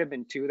that might have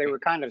been two. They were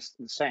kind of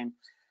the same.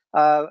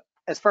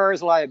 As far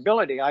as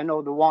liability, I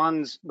know the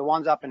ones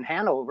up in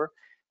Hanover,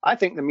 I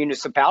think the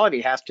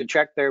municipality has to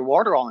check their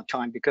water all the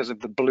time because of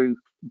the blue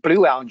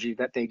algae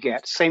that they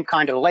get. Same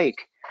kind of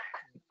lake.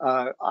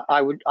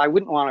 I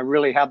wouldn't want to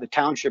really have the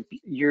township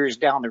years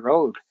down the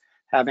road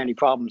have any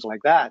problems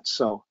like that.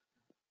 So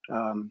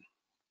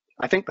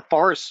I think the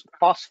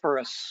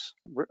phosphorus,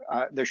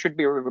 there should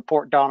be a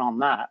report done on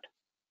that.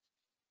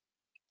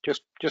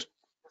 Just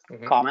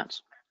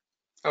comments.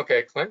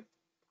 Okay, Clint.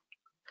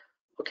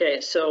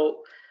 Okay,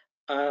 so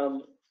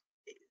the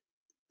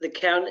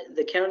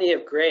county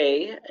of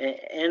Gray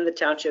and the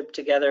township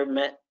together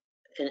met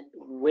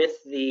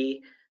with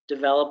the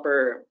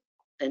developer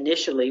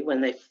initially when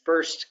they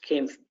first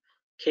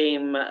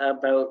came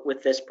about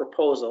with this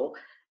proposal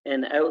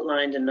and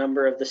outlined a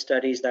number of the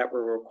studies that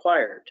were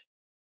required.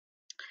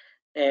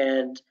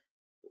 And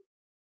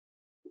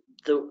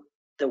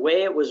the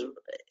way it was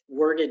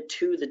worded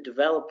to the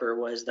developer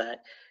was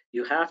that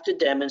you have to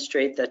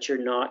demonstrate that you're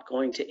not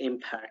going to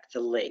impact the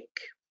lake.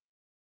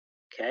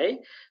 Okay,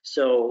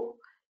 so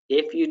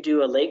if you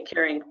do a lake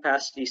carrying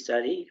capacity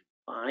study,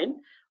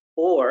 fine,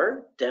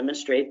 or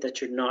demonstrate that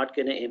you're not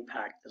going to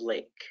impact the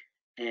lake.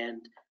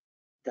 And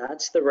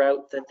that's the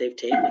route that they've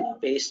taken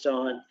based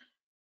on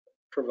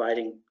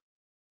providing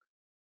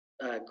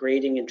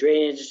grading and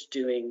drainage,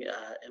 doing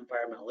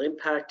environmental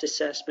impact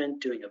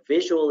assessment, doing a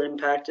visual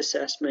impact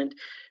assessment,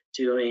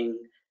 doing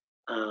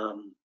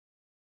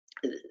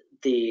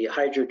the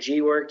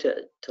hydro-G work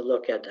to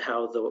look at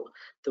how the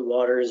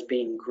water is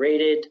being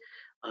graded.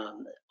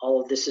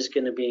 All of this is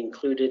going to be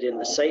included in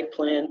the site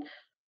plan,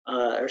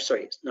 or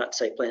sorry, not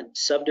site plan,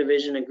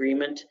 subdivision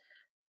agreement,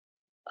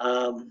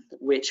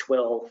 which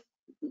will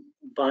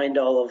bind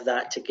all of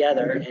that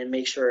together and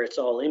make sure it's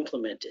all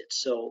implemented.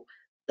 So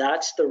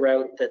that's the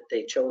route that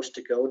they chose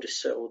to go to,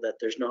 so that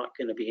there's not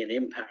going to be an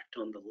impact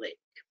on the lake.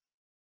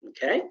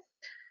 Okay.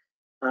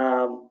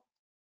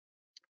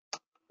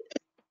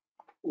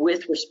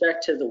 With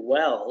respect to the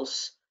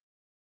wells,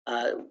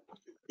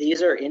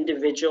 these are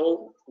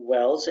individual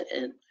wells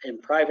and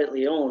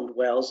privately owned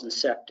wells and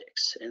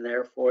septics, and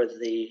therefore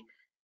the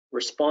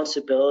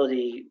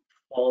responsibility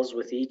falls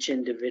with each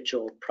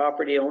individual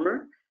property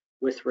owner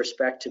with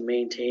respect to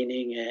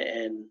maintaining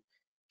and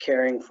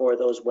caring for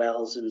those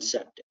wells and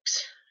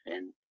septics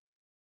and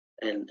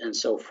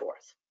so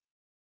forth.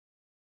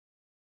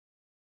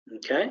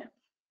 Okay.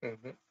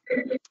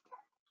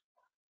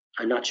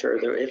 I'm not sure.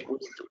 Did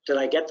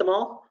I get them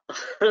all?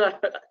 Did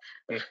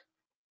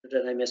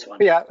I miss one?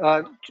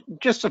 Yeah,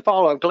 just to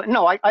follow up.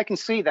 No, I can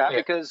see that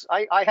because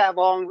I have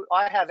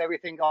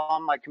everything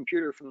on my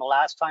computer from the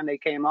last time they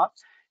came up,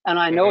 and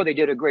I know they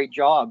did a great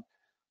job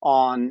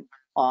on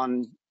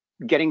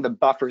getting the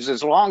buffers.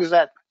 As long as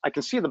that, I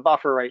can see the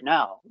buffer right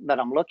now that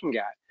I'm looking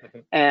at,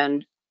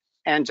 and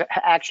to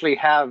actually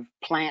have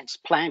plants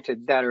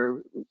planted that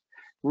are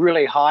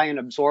really high in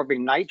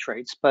absorbing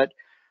nitrates. But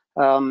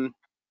number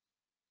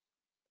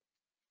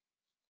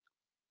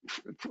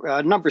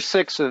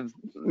 6 of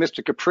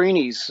Mr.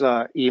 Caprini's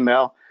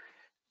email,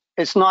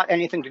 it's not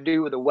anything to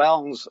do with the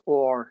wells,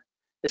 or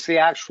it's the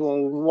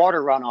actual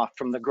water runoff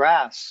from the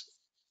grass.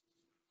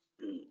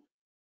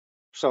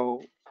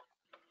 So,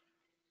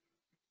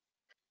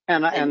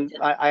 and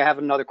I have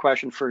another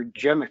question for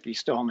Jim if he's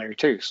still in there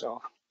too.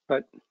 So,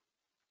 but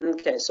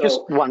okay, so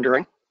just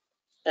wondering.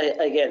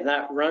 Again,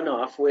 that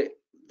runoff,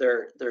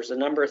 there's a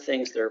number of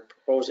things they're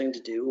proposing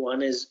to do.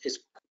 One is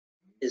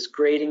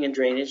grading and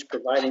drainage,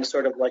 providing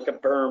sort of like a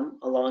berm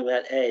along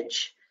that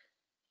edge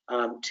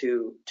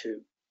to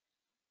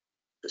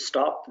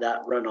stop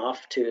that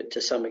runoff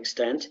to some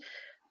extent.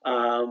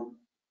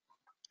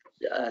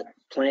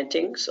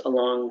 Plantings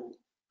along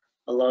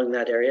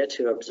that area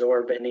to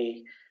absorb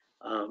any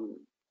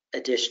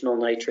additional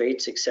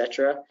nitrates,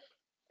 etc.,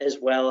 as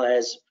well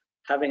as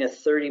having a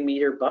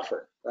 30-meter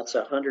buffer. That's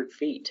 100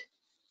 feet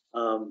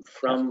from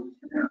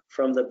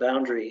the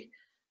boundary,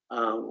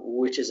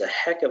 which is a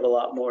heck of a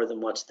lot more than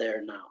what's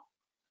there now.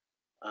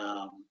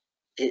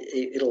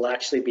 It'll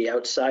actually be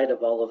outside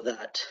of all of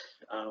that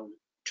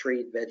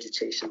tree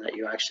vegetation that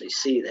you actually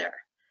see there.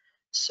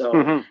 So,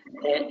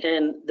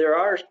 and there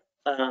are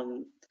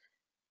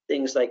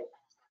things like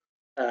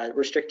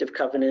restrictive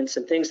covenants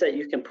and things that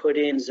you can put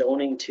in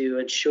zoning to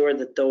ensure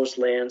that those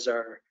lands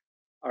are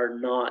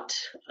not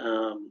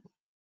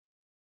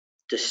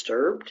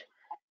disturbed,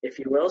 if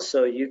you will.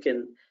 So you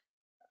can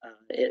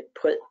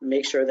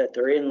make sure that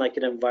they're in like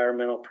an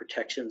environmental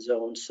protection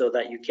zone so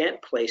that you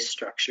can't place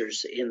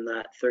structures in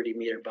that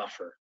 30-meter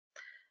buffer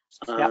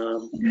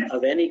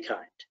of any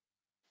kind.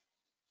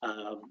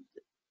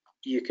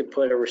 You could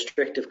put a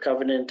restrictive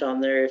covenant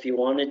on there if you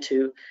wanted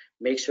to,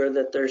 make sure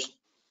that there's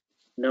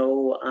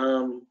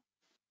no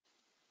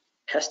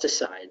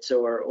pesticides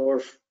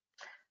or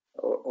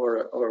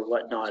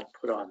whatnot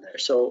put on there.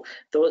 So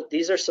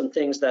these are some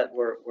things that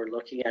we're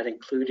looking at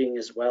including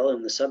as well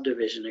in the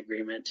subdivision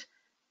agreement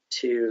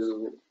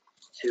to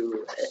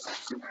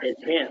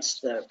enhance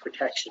the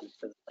protection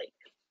for the lake.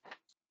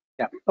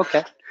 Yeah,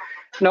 okay.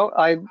 No,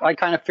 I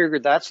kind of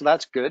figured that, so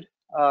that's good.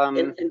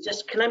 And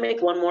just, can I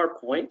make one more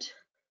point?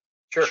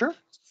 Sure.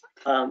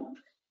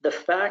 The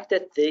fact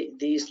that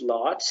these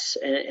lots,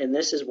 and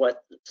this is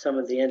what some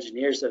of the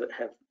engineers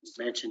have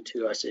mentioned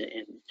to us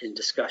in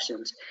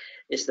discussions,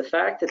 is the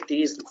fact that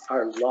these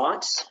are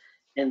lots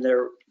and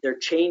they're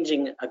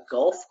changing a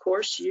golf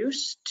course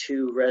use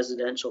to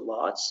residential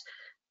lots.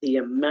 The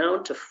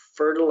amount of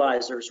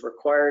fertilizers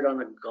required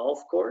on a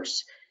golf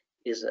course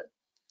is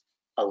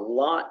a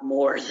lot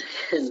more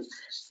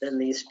than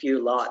these few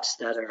lots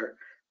that are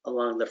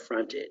along the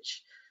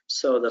frontage.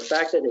 So the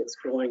fact that it's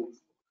going,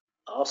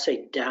 I'll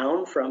say,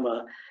 down from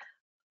a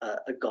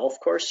golf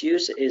course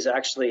use is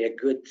actually a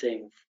good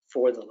thing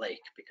for the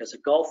lake, because a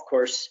golf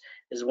course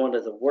is one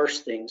of the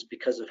worst things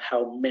because of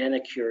how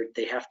manicured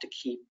they have to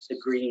keep the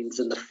greens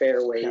and the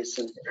fairways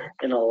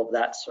and all of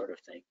that sort of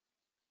thing.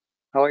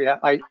 Oh yeah,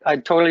 I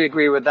totally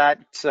agree with that,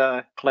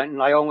 Clinton.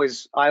 I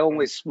always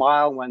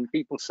smile when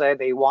people say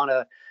they want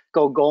to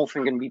go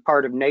golfing and be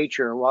part of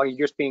nature while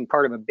you're just being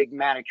part of a big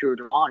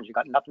manicured lawn. You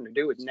got nothing to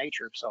do with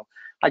nature. So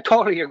I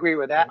totally agree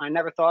with that. I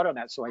never thought of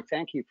that, so I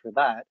thank you for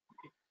that.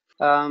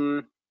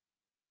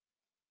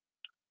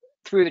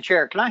 Through the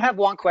chair, can I have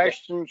one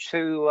question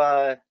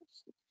to,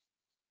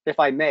 if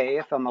I may,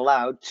 if I'm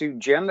allowed, to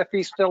Jim, if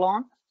he's still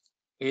on?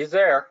 He's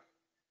there.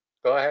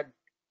 Go ahead.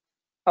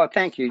 Oh,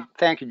 thank you,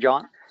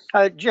 John.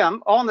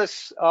 Jim, on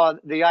this,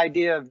 the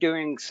idea of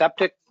doing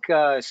septic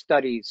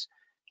studies,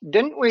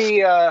 didn't we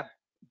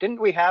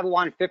have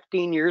one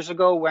 15 years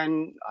ago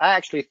when I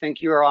actually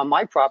think you were on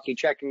my property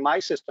checking my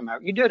system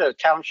out? You did a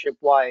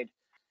township-wide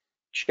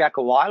check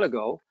a while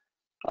ago.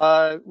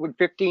 Would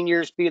 15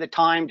 years be the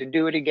time to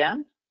do it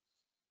again?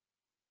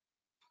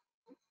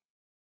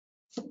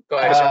 Go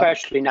ahead.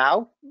 Especially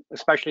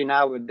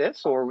now with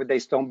this, or would they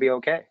still be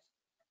okay?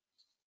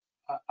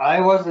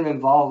 I wasn't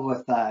involved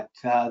with that.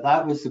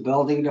 That was the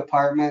building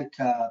department.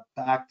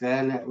 Back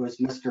then it was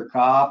Mr.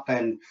 Kopp,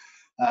 and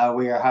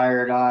we were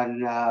hired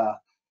on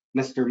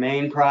Mr.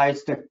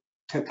 Mainprice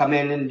to come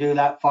in and do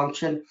that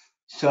function.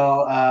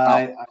 So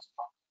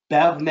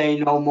Bev may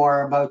know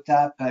more about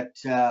that, but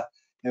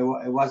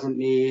it wasn't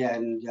me,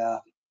 and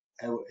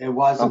it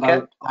was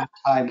about that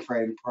time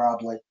frame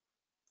probably.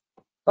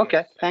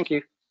 Okay, thank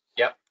you.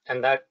 Yep,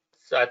 and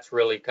that's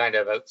really kind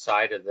of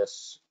outside of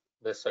this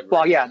agreement.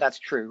 Well, yeah, that's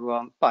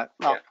true. But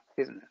well,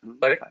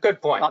 but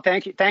good point. Well,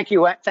 thank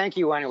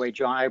you anyway,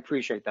 John. I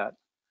appreciate that.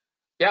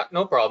 Yeah,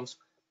 no problems.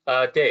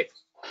 Dave.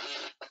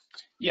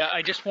 Yeah,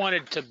 I just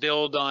wanted to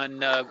build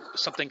on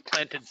something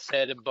Clint had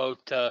said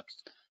about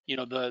you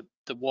know, the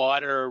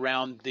water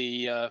around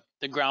the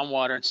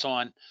groundwater and so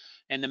on,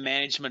 and the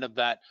management of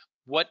that.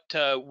 What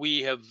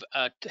we have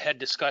had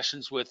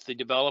discussions with the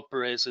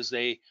developer is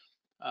they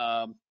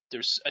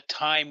there's a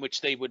time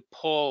which they would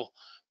pull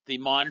the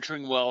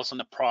monitoring wells on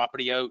the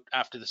property out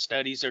after the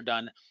studies are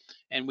done,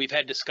 and we've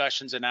had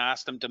discussions and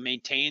asked them to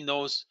maintain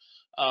those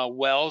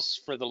wells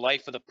for the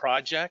life of the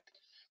project,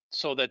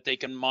 so that they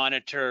can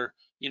monitor,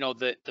 you know,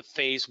 the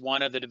phase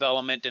one of the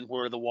development and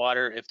where the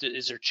water,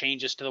 is there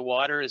changes to the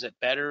water, is it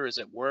better, is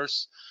it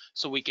worse,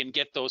 so we can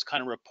get those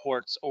kind of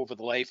reports over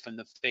the life and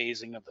the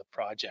phasing of the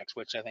projects,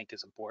 which I think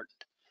is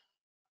important.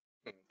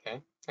 Okay,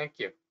 thank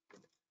you.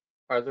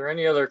 Are there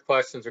any other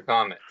questions or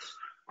comments?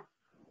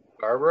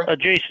 Barbara?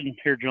 Jason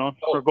here, John.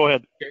 Or go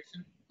ahead.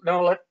 Jason?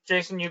 No, let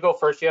Jason, you go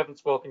first. You haven't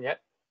spoken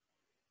yet.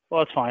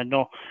 Well, that's fine.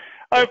 No,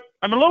 I'm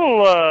a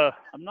little,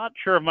 I'm not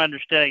sure if I'm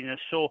understanding this.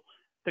 So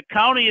the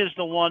county is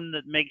the one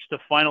that makes the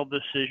final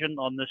decision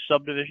on this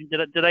subdivision.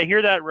 Did I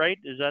hear that right?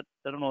 Is that,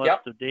 I don't know,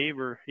 that's the Dave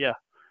or, yeah.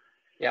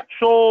 Yeah.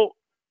 So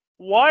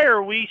why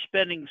are we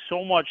spending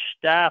so much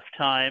staff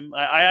time?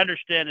 I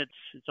understand it's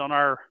on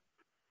our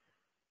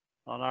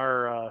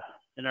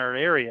in our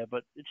area,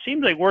 but it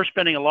seems like we're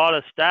spending a lot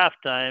of staff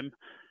time,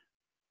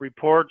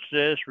 reports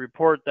this,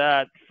 report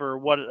that, for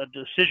what a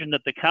decision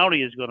that the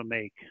county is going to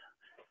make.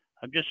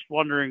 I'm just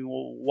wondering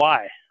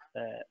why.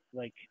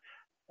 Like,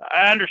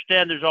 I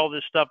understand there's all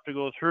this stuff to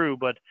go through,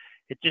 but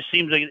it just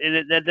seems like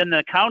then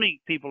the county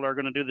people are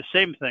going to do the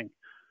same thing.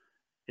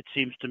 It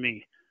seems to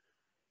me.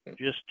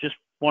 Just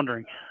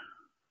wondering.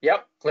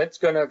 Yep, Clint's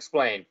going to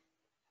explain.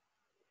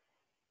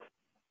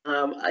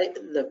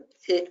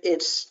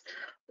 It's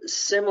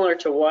similar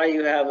to why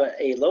you have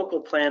a local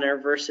planner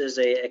versus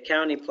a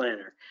county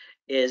planner.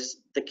 Is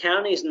the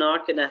county's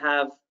not going to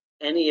have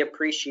any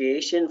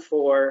appreciation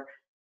for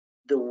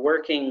the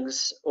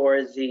workings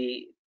or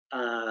the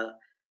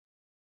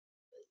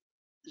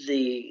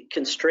the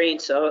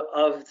constraints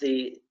of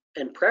the,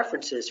 and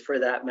preferences for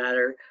that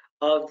matter,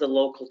 of the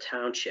local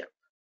township.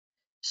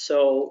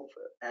 So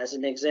as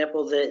an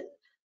example, the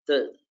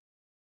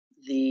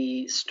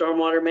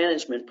stormwater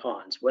management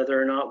ponds,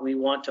 whether or not we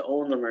want to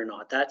own them or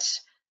not,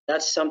 that's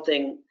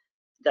something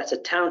that's a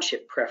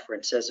township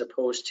preference as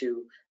opposed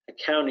to a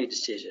county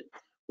decision.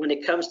 When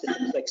it comes to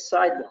things like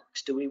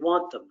sidewalks, do we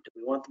want them? Do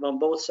we want them on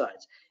both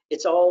sides?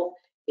 It's all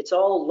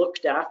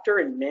looked after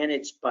and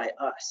managed by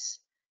us,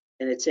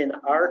 and it's in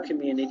our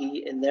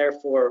community, and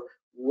therefore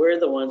we're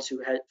the ones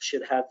who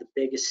should have the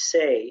biggest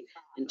say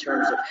in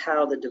terms of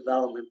how the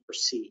development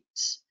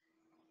proceeds,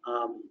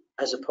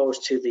 as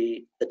opposed to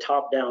the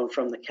top down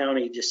from the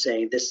county just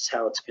saying this is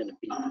how it's going to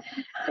be.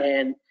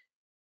 And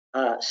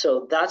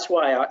so that's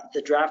why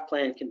the draft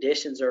plan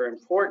conditions are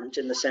important,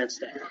 in the sense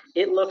that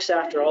it looks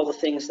after all the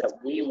things that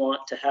we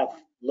want to have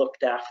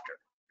looked after.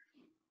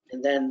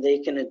 And then they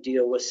can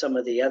deal with some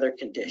of the other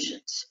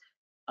conditions.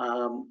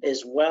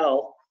 As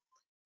well,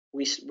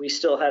 we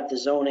still have the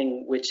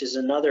zoning, which is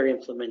another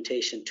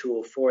implementation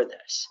tool for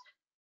this,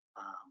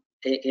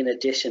 in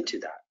addition to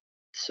that.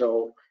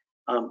 So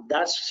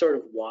that's sort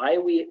of why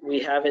we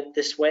have it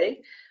this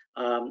way.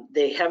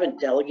 They haven't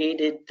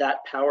delegated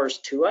that powers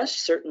to us.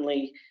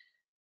 Certainly,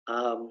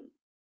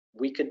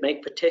 we could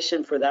make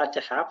petition for that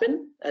to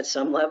happen at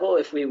some level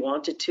if we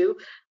wanted to.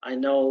 I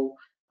know,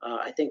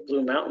 I think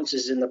Blue Mountains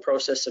is in the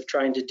process of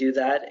trying to do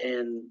that,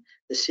 and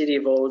the city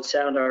of Old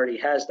Sound already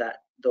has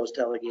those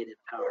delegated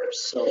powers.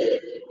 So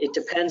it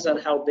depends on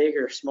how big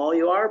or small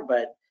you are,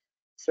 but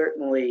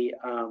certainly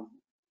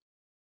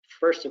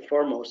first and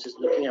foremost is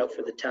looking out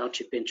for the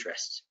township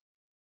interests.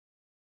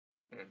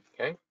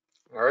 Okay.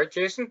 All right,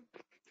 Jason?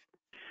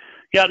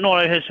 Yeah, no,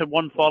 I just had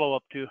one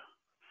follow-up too.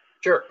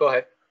 Sure, go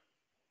ahead.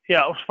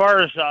 Yeah, as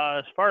far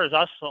as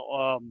us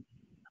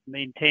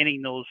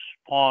maintaining those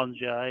ponds,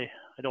 yeah, I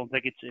don't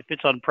think if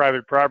it's on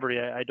private property,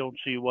 I don't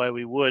see why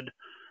we would.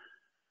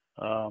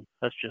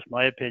 That's just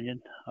my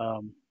opinion.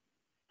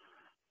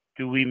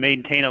 Do we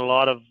maintain a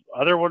lot of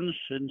other ones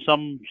in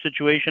some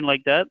situation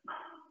like that?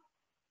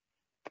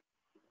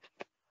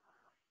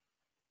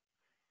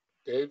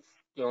 Dave,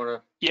 you want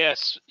to?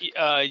 Yes,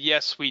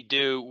 yes, we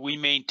do. We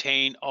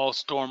maintain all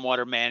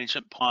stormwater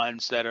management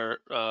ponds that are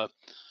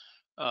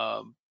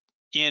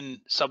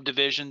in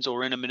subdivisions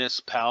or in a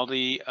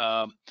municipality.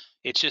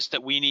 It's just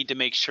that we need to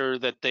make sure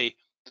that they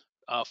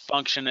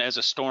function as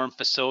a storm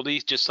facility,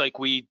 just like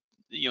we,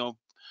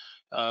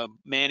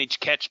 manage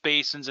catch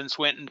basins in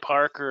Swinton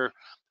Park or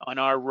on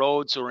our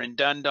roads or in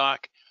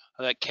Dundalk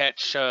that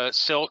catch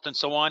silt and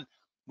so on.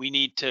 We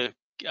need to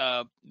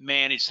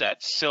manage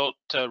that silt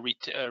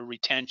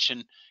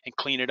retention and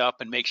clean it up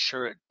and make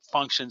sure it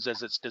functions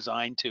as it's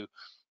designed to.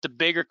 The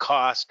bigger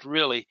cost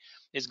really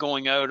is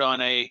going out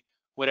on a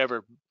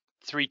whatever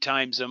 3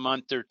 times a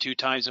month or 2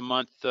 times a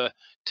month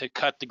to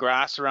cut the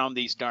grass around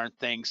these darn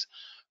things.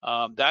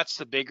 That's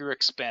the bigger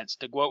expense.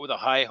 To go out with a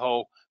high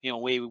hoe,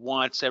 maybe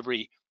once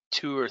every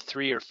 2 or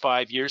 3 or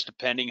 5 years,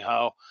 depending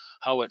how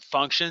it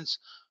functions.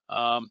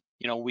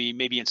 We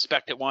maybe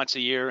inspect it once a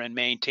year and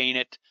maintain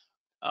it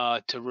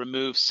to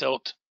remove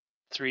silt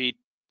 3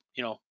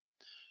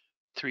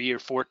 or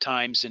 4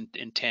 times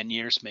in 10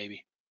 years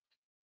maybe.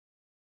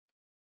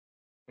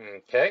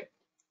 Okay.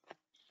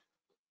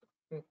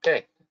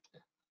 Okay.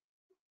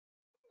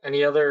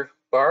 Any other,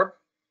 Barb?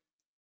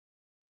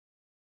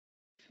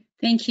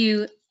 Thank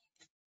you,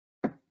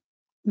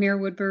 Mayor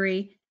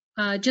Woodbury.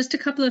 Just a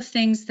couple of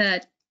things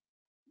that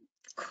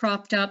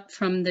cropped up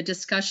from the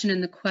discussion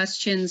and the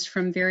questions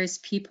from various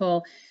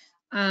people.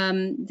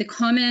 The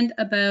comment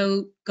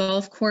about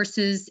golf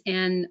courses,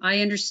 and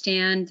I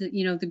understand,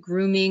 the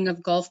grooming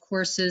of golf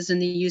courses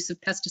and the use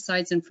of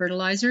pesticides and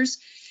fertilizers.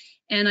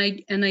 And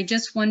I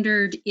just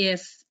wondered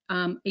if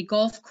a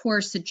golf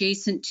course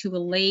adjacent to a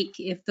lake,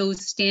 if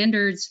those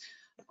standards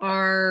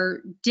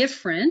are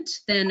different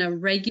than a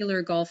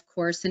regular golf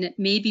course, and it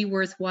may be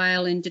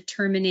worthwhile in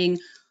determining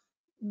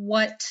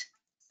what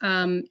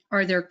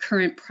are their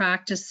current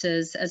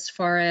practices as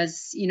far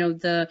as,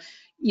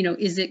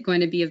 is it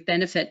going to be of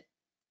benefit?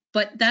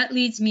 But that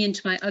leads me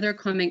into my other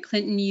comment.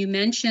 Clinton, you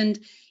mentioned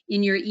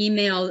in your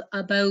email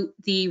about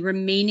the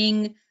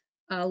remaining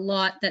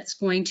lot that's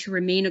going to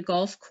remain a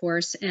golf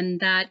course, and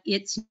that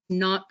it's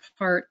not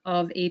part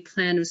of a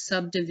plan of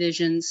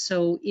subdivision,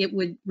 so it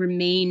would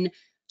remain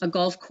a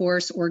golf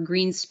course or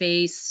green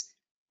space.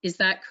 Is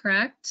that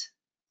correct?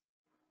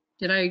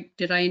 Did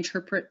I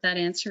interpret that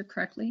answer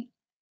correctly?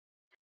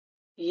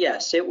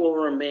 Yes, it will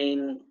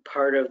remain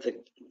part of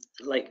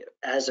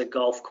as a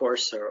golf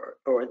course,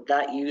 or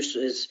that use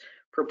is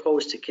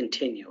proposed to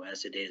continue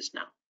as it is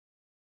now.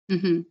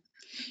 Mm-hmm.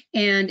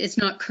 And it's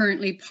not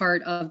currently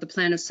part of the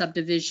plan of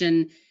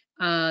subdivision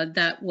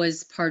that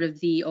was part of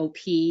the OP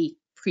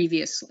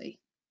previously.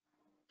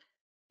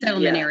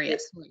 Settlement area.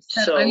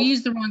 I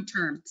used the wrong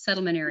term,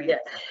 settlement area.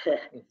 Yeah.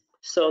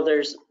 So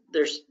there's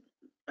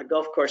a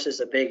golf course is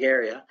a big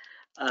area.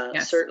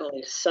 Yes.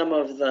 Certainly some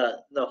of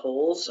the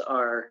holes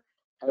are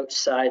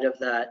outside of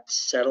that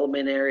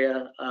settlement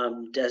area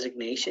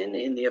designation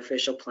in the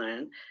official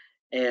plan.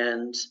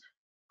 and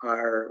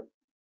are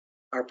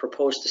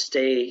proposed to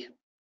stay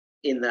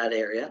in that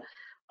area.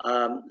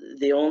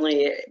 The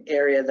only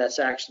area that's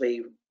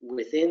actually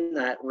within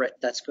that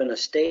that's going to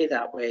stay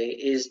that way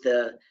is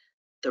the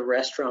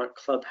restaurant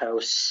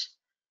clubhouse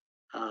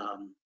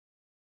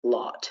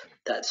lot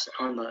that's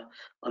on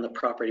the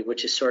property,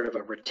 which is sort of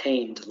a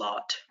retained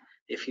lot,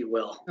 if you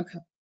will,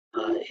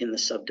 in the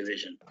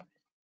subdivision.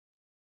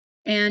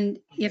 And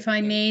if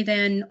I may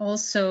then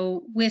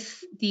also,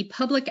 with the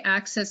public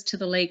access to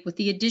the lake, with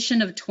the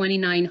addition of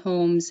 29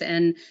 homes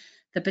and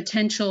the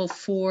potential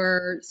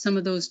for some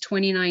of those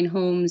 29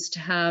 homes to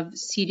have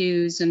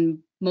sea-doos and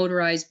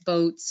motorized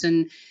boats,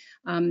 and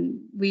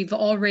we've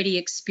already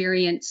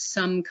experienced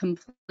some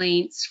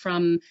complaints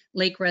from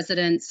lake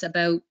residents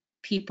about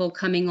people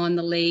coming on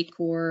the lake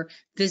or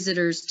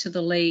visitors to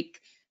the lake.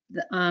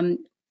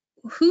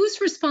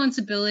 Whose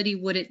responsibility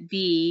would it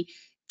be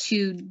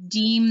to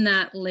deem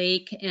that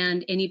lake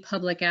and any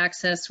public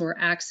access or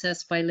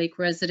access by lake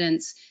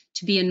residents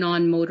to be a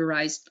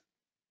non-motorized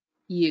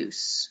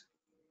use,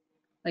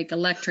 like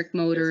electric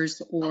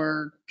motors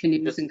or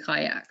canoes and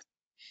kayaks?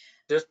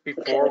 Just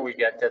before we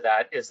get to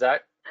that, is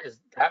that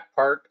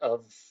part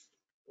of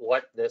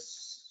what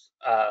this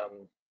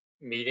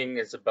meeting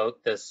is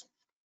about, this?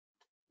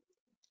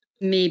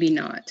 Maybe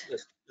not.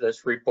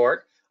 This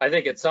report? I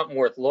think it's something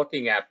worth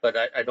looking at, but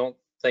I don't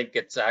think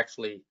it's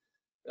actually,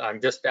 I'm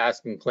just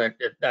asking Clint,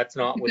 if that's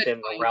not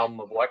within the realm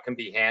of what can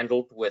be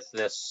handled with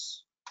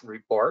this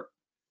report.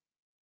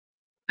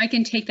 I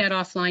can take that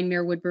offline,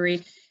 Mayor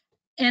Woodbury.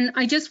 And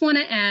I just want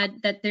to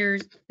add that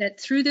that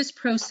through this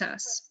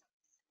process,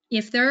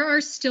 if there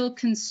are still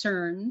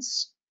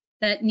concerns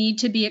that need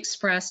to be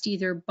expressed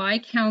either by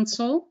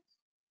council,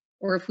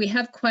 or if we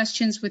have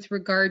questions with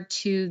regard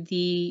to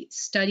the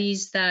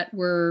studies that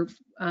were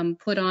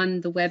put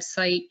on the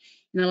website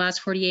in the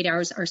last 48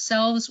 hours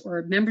ourselves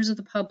or members of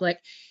the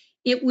public,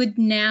 it would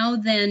now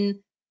then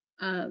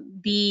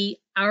be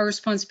our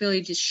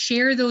responsibility to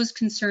share those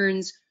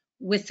concerns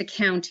with the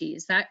county.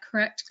 Is that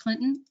correct,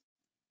 Clinton?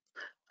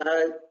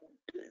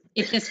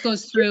 If this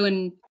goes through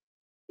and...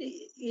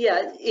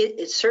 Yeah,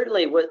 it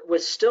certainly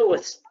was still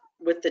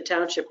with the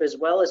township as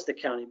well as the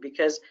county,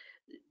 because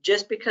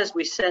just because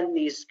we send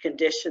these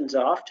conditions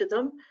off to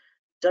them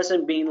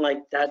doesn't mean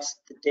like that's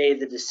the day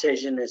the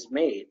decision is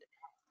made.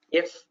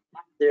 If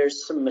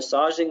there's some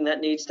massaging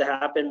that needs to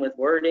happen with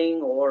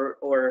wording,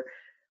 or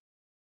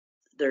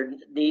there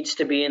needs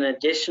to be an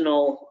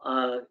additional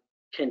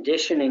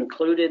condition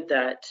included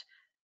that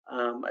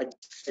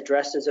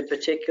addresses a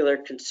particular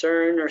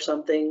concern or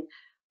something,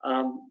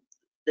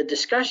 the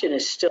discussion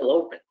is still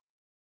open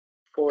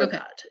for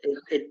that.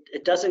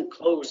 It doesn't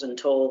close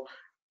until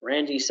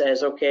Randy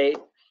says, okay,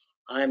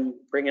 I'm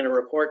bringing a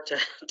report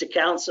to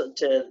council,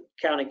 to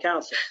county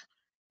council.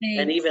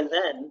 Thanks. And even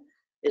then,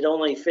 it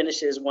only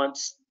finishes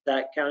once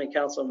that county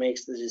council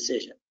makes the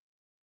decision.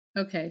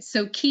 Okay,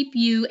 so keep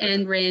you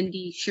and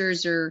Randy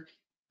Scherzer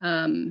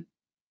on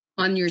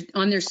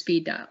their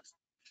speed dials.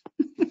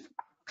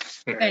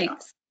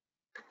 Thanks.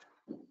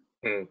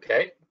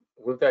 Okay,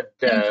 we've got.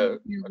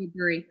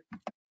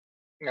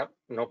 Yep,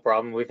 no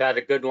problem. We've had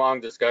a good long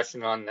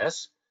discussion on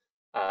this,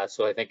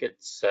 so I think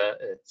it's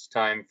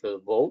time for the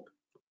vote.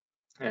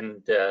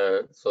 And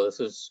so this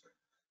is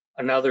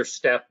another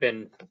step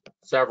in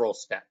several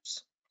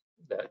steps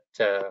that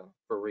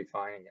for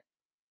refining it.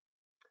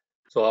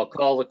 So I'll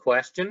call the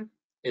question.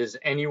 Is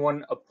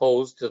anyone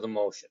opposed to the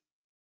motion?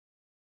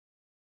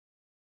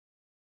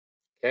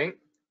 Okay,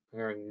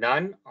 hearing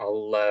none,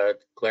 I'll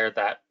declare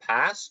that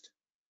passed.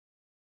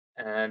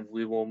 And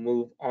we will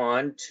move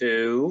on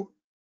to,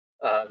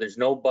 there's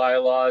no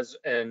bylaws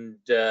and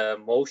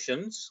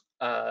motions.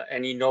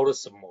 Any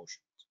notice of motions?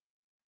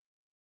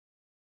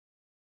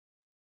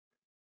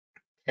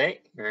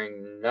 Okay,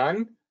 hearing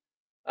none.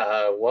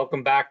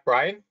 Welcome back,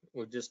 Brian.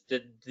 We just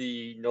did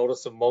the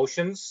notice of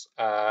motions.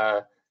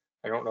 I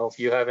don't know if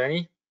you have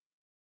any.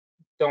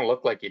 Don't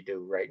look like you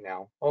do right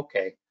now.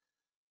 Okay.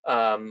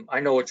 I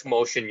know which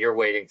motion you're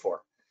waiting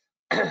for.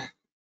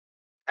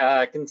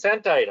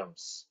 Consent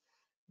items.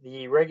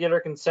 The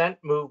regular consent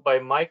moved by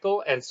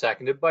Michael and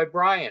seconded by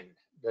Brian.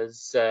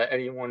 Does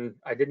anyone,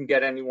 I didn't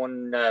get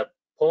anyone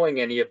pulling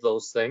any of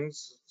those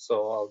things,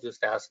 so I'll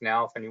just ask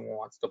now if anyone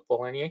wants to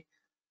pull any.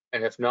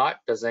 And if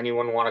not, does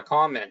anyone want to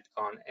comment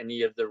on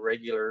any of the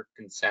regular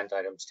consent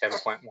items?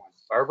 10.1.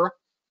 Barbara?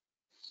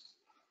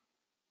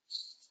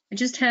 I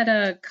just had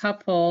a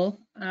couple.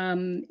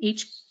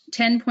 Each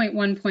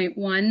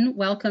 10.1.1,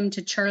 welcome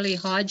to Charlie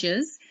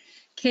Hodges.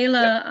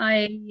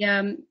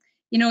 Kayla,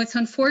 you know, it's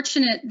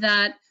unfortunate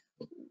that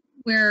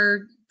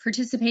we're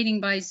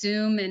participating by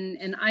Zoom,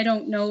 and I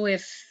don't know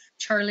if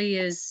Charlie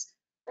is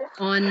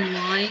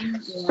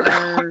online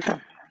or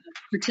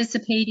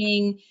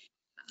participating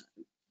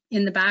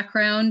in the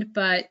background,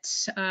 but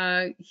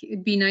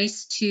it'd be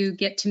nice to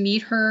get to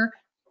meet her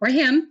or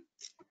him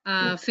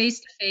face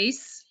to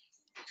face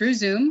through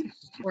Zoom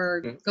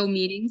or Go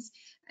Meetings,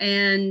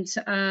 and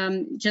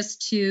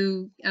just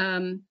to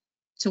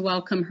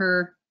welcome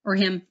her or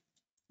him.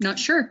 Not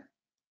sure.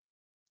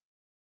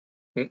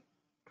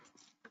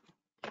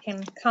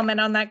 can comment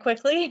on that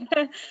quickly.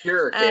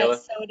 Sure, Kayla.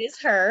 So it is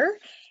her.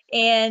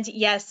 And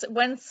yes,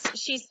 once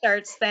she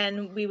starts,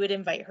 then we would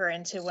invite her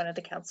into one of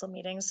the council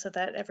meetings so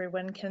that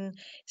everyone can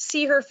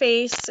see her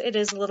face. It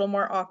is a little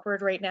more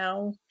awkward right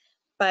now,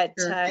 but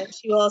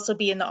she will also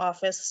be in the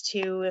office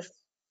too if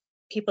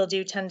people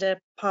do tend to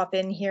pop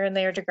in here and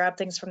there to grab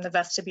things from the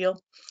vestibule.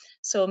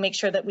 So we'll make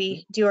sure that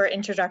we do our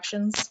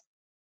introductions.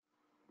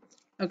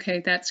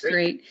 Okay, that's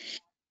great.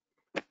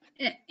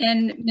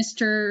 And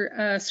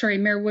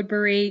Mayor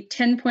Woodbury,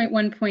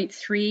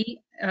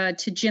 10.1.3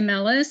 to Jim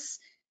Ellis,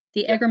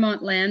 the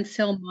Egremont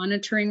landfill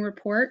monitoring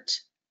report.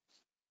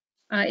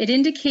 It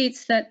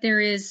indicates that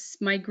there is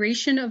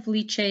migration of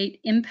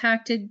leachate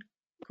impacted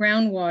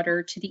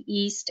groundwater to the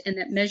east and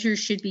that measures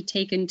should be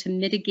taken to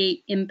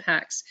mitigate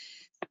impacts.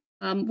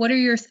 What are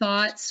your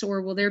thoughts,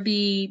 or will there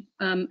be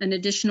an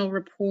additional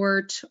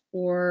report,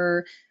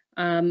 or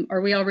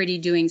are we already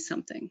doing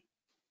something?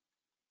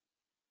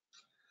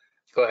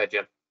 Go ahead,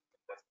 Jim.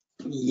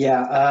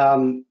 Yeah,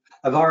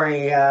 I've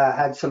already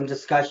had some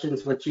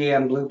discussions with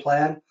GM Blue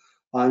Plan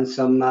on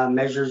some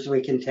measures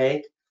we can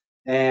take,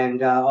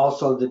 and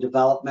also the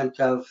development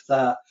of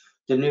the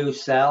new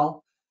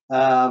cell.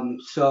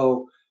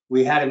 So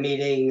we had a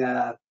meeting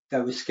that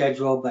was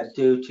scheduled, but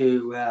due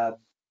to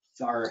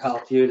our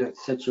health unit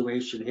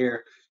situation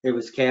here, it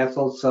was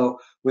canceled. So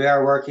we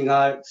are working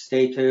on it.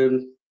 Stay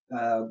tuned.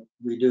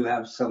 We do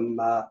have some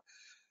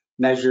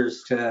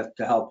measures to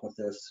help with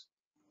this.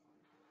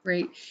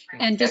 Great.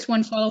 And just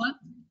one follow-up.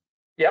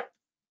 Yep.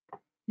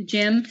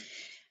 Jim,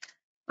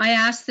 I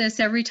ask this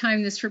every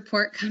time this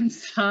report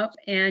comes up,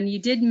 and you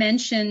did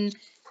mention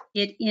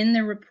it in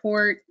the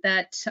report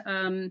that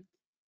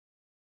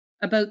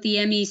about the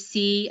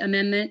MECP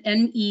amendment,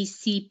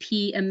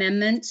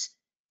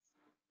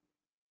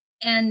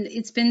 and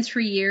it's been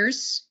 3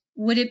 years.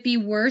 Would it be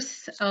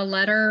worth a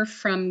letter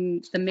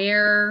from the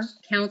mayor,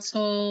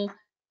 council,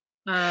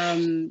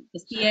 the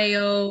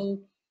CAO,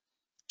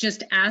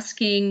 just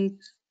asking,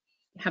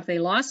 have they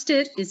lost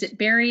it? Is it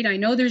buried? I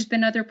know there's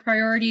been other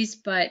priorities,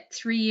 but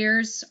 3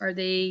 years, are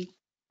we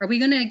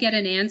going to get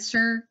an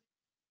answer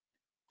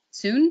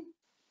soon?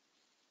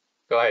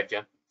 Go ahead,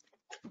 Jim.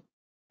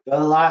 The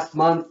last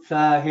month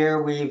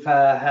here, we've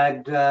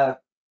had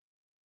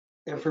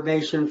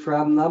information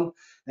from them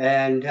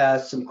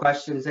and some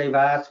questions they've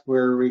asked.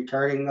 We're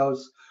returning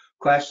those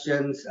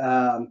questions.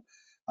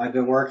 I've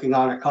been working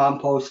on a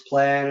compost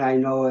plan. I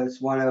know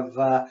it's one of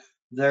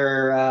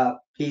their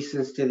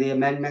pieces to the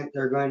amendment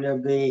they're going to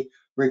be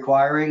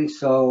requiring.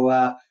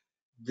 So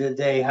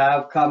they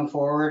have come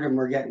forward and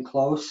we're getting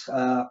close.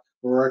 We're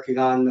working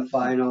on the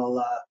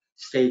final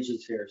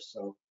stages here,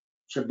 so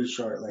should be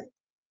shortly.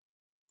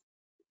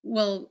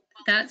 Well,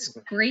 that's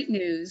great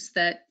news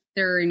that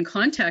they're in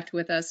contact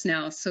with us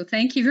now. So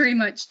thank you very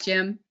much,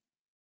 Jim.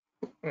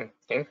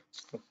 Okay.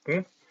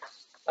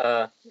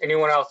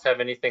 Anyone else have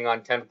anything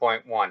on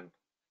 10.1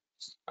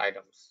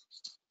 items?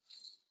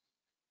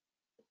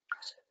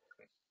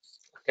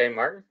 Okay,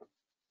 Martin.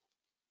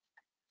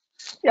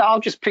 Yeah, I'll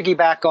just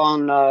piggyback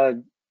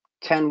on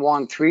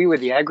 10.1.3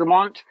 with the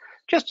Egremont.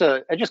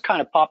 It just kind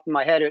of popped in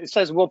my head. It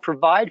says we'll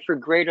provide for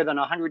greater than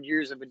 100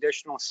 years of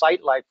additional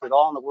site life with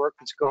all the work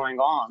that's going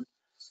on.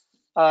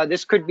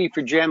 This could be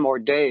for Jim or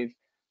Dave.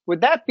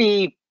 Would that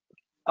be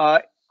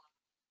a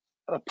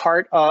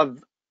part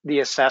of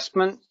the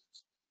assessment,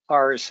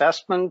 our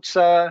assessment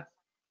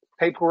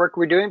paperwork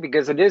we're doing?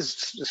 Because it is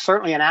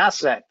certainly an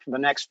asset for the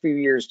next few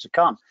years to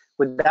come.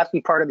 Would that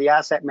be part of the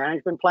asset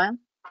management plan?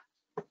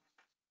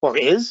 Or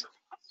is?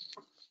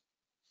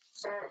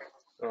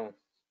 Oh.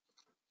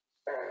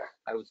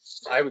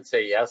 I would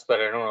say yes,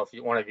 but I don't know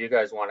if one of you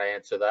guys want to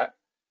answer that.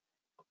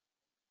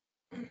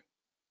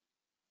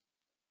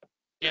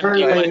 Jim, do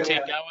you want to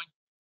take that one?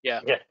 Yeah.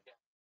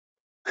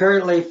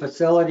 Currently,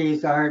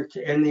 facilities aren't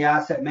in the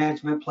asset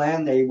management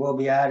plan. They will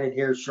be added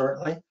here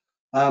shortly.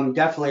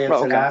 Definitely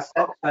it's an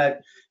asset,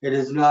 but it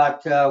is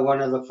not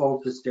one of the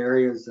focused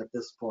areas at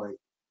this point.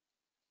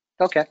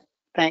 Okay,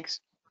 thanks.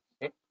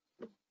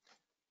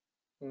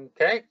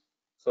 Okay,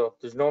 so if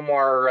there's no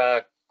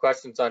more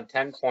questions on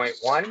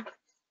 10.1,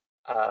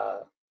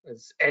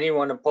 is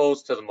anyone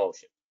opposed to the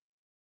motion?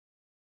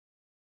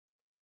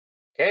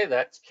 Okay,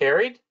 that's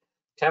carried.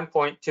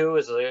 10.2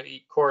 is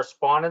a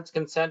correspondence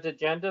consent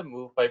agenda,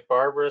 moved by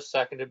Barbara,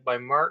 seconded by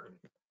Martin.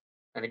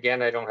 And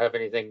again, I don't have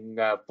anything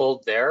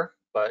pulled there,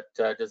 but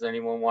does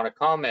anyone want to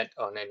comment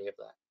on any of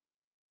that?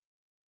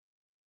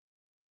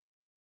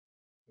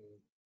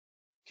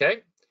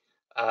 Okay,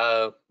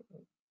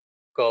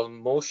 call the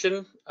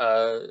motion.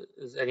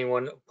 Is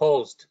anyone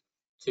opposed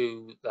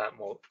to that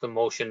the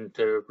motion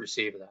to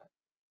receive that?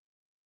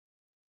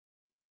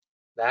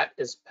 That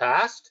is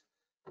passed.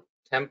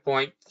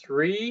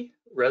 10.3,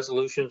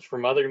 resolutions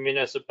from other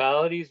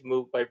municipalities,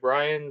 moved by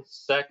Brian,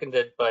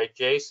 seconded by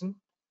Jason.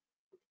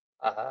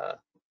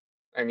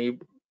 Any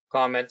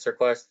comments or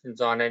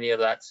questions on any of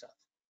that stuff?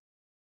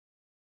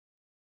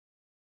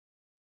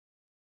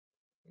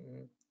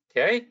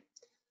 Okay.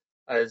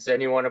 Is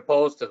anyone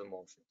opposed to the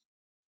motion?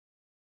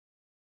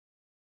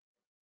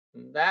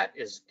 That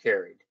is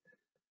carried.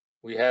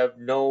 We have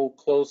no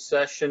closed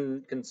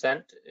session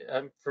consent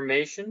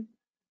information.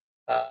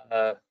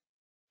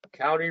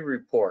 County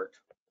report.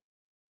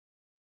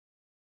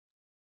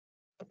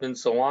 It's been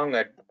so long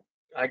that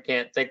I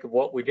can't think of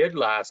what we did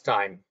last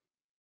time.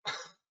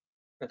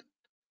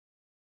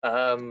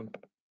 I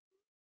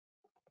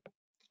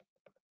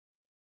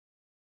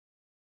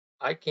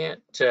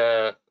can't,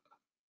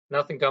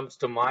 nothing comes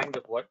to mind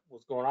of what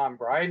was going on.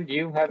 Brian, do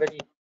you have any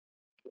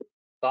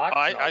thoughts?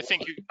 I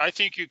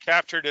think you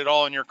captured it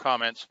all in your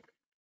comments.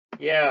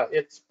 Yeah,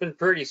 it's been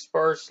pretty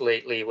sparse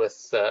lately with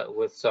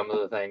some of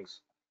the things.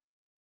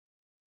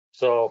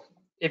 So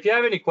if you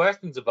have any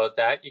questions about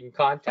that, you can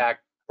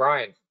contact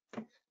Brian.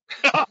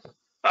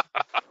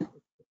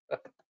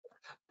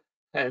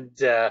 And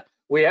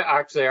we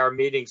actually our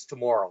meeting's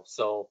tomorrow,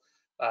 so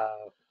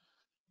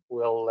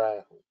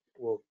we'll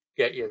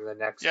get you the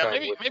next Yeah,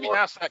 time. maybe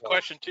ask that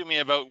question to me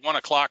about 1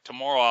 o'clock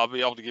tomorrow. I'll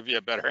be able to give you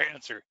a better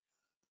answer.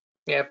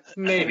 Yeah,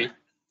 maybe.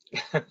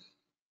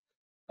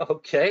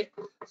 Okay,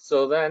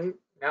 so then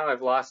now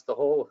I've lost the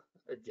whole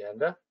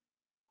agenda.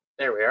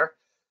 There we are.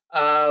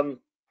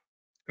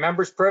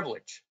 Members'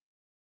 privilege.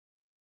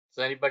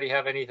 Does anybody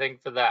have anything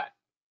for that?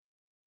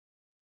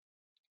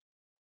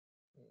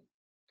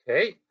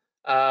 Okay,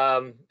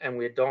 and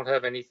we don't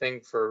have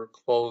anything for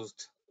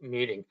closed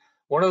meeting.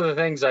 One of the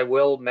things I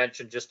will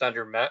mention just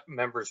under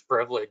members'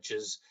 privilege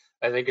is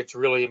I think it's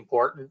really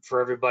important for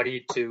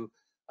everybody to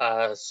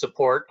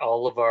support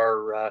all of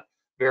our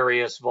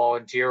various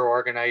volunteer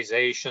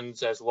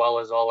organizations as well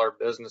as all our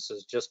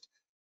businesses. Just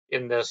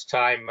in this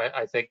time,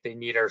 I think they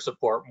need our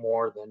support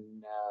more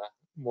than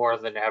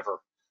ever,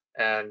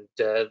 and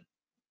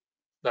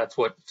that's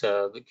what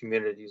the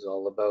community is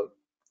all about.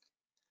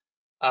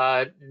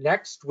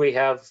 Next, we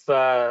have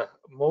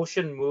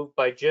motion moved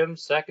by Jim,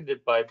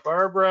 seconded by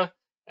Barbara,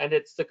 and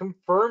it's the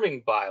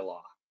confirming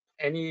bylaw.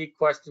 Any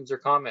questions or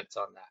comments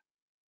on that?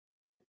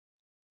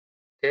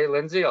 Okay,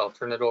 Lindsay, I'll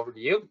turn it over to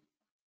you.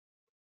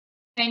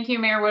 Thank you,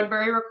 Mayor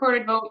Woodbury.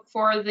 Recorded vote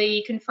for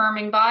the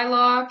confirming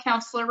bylaw.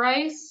 Councillor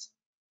Rice?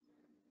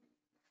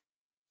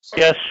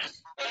 Yes.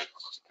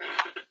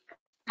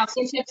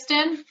 Councillor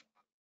Tipston?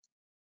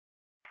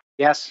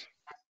 Yes.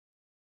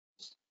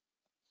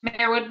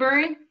 Mayor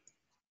Woodbury?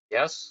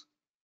 Yes.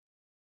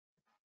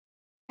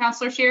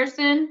 Councillor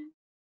Shearson?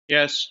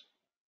 Yes.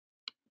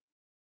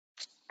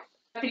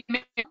 Deputy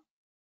Mayor?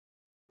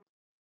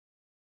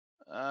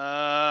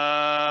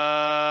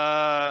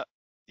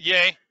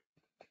 Yay.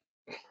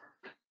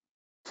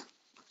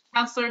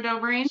 Councillor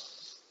Dobreen?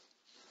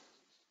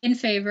 In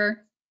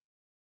favor.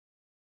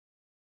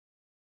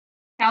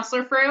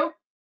 Councillor Frew?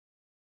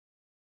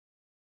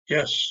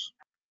 Yes.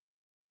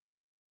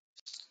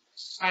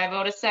 I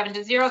vote is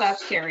 7-0.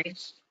 That's carried.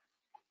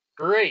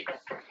 Great.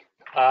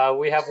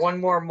 We have one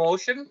more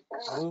motion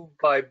moved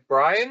by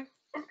Brian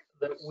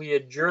that we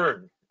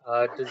adjourn.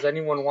 Does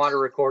anyone want a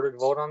recorded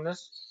vote on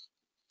this?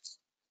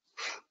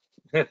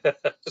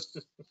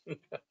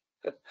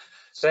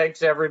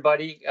 Thanks,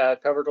 everybody.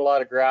 Covered a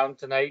lot of ground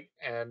tonight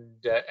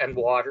and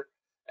water,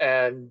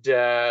 and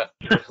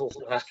we'll,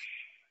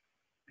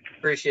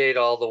 appreciate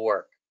all the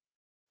work.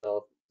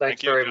 So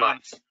thanks very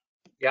much.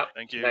 Yep.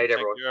 Thank you. Night, Thank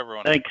everyone. you,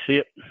 everyone. Thanks. See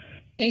you.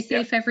 Stay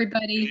safe,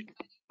 everybody.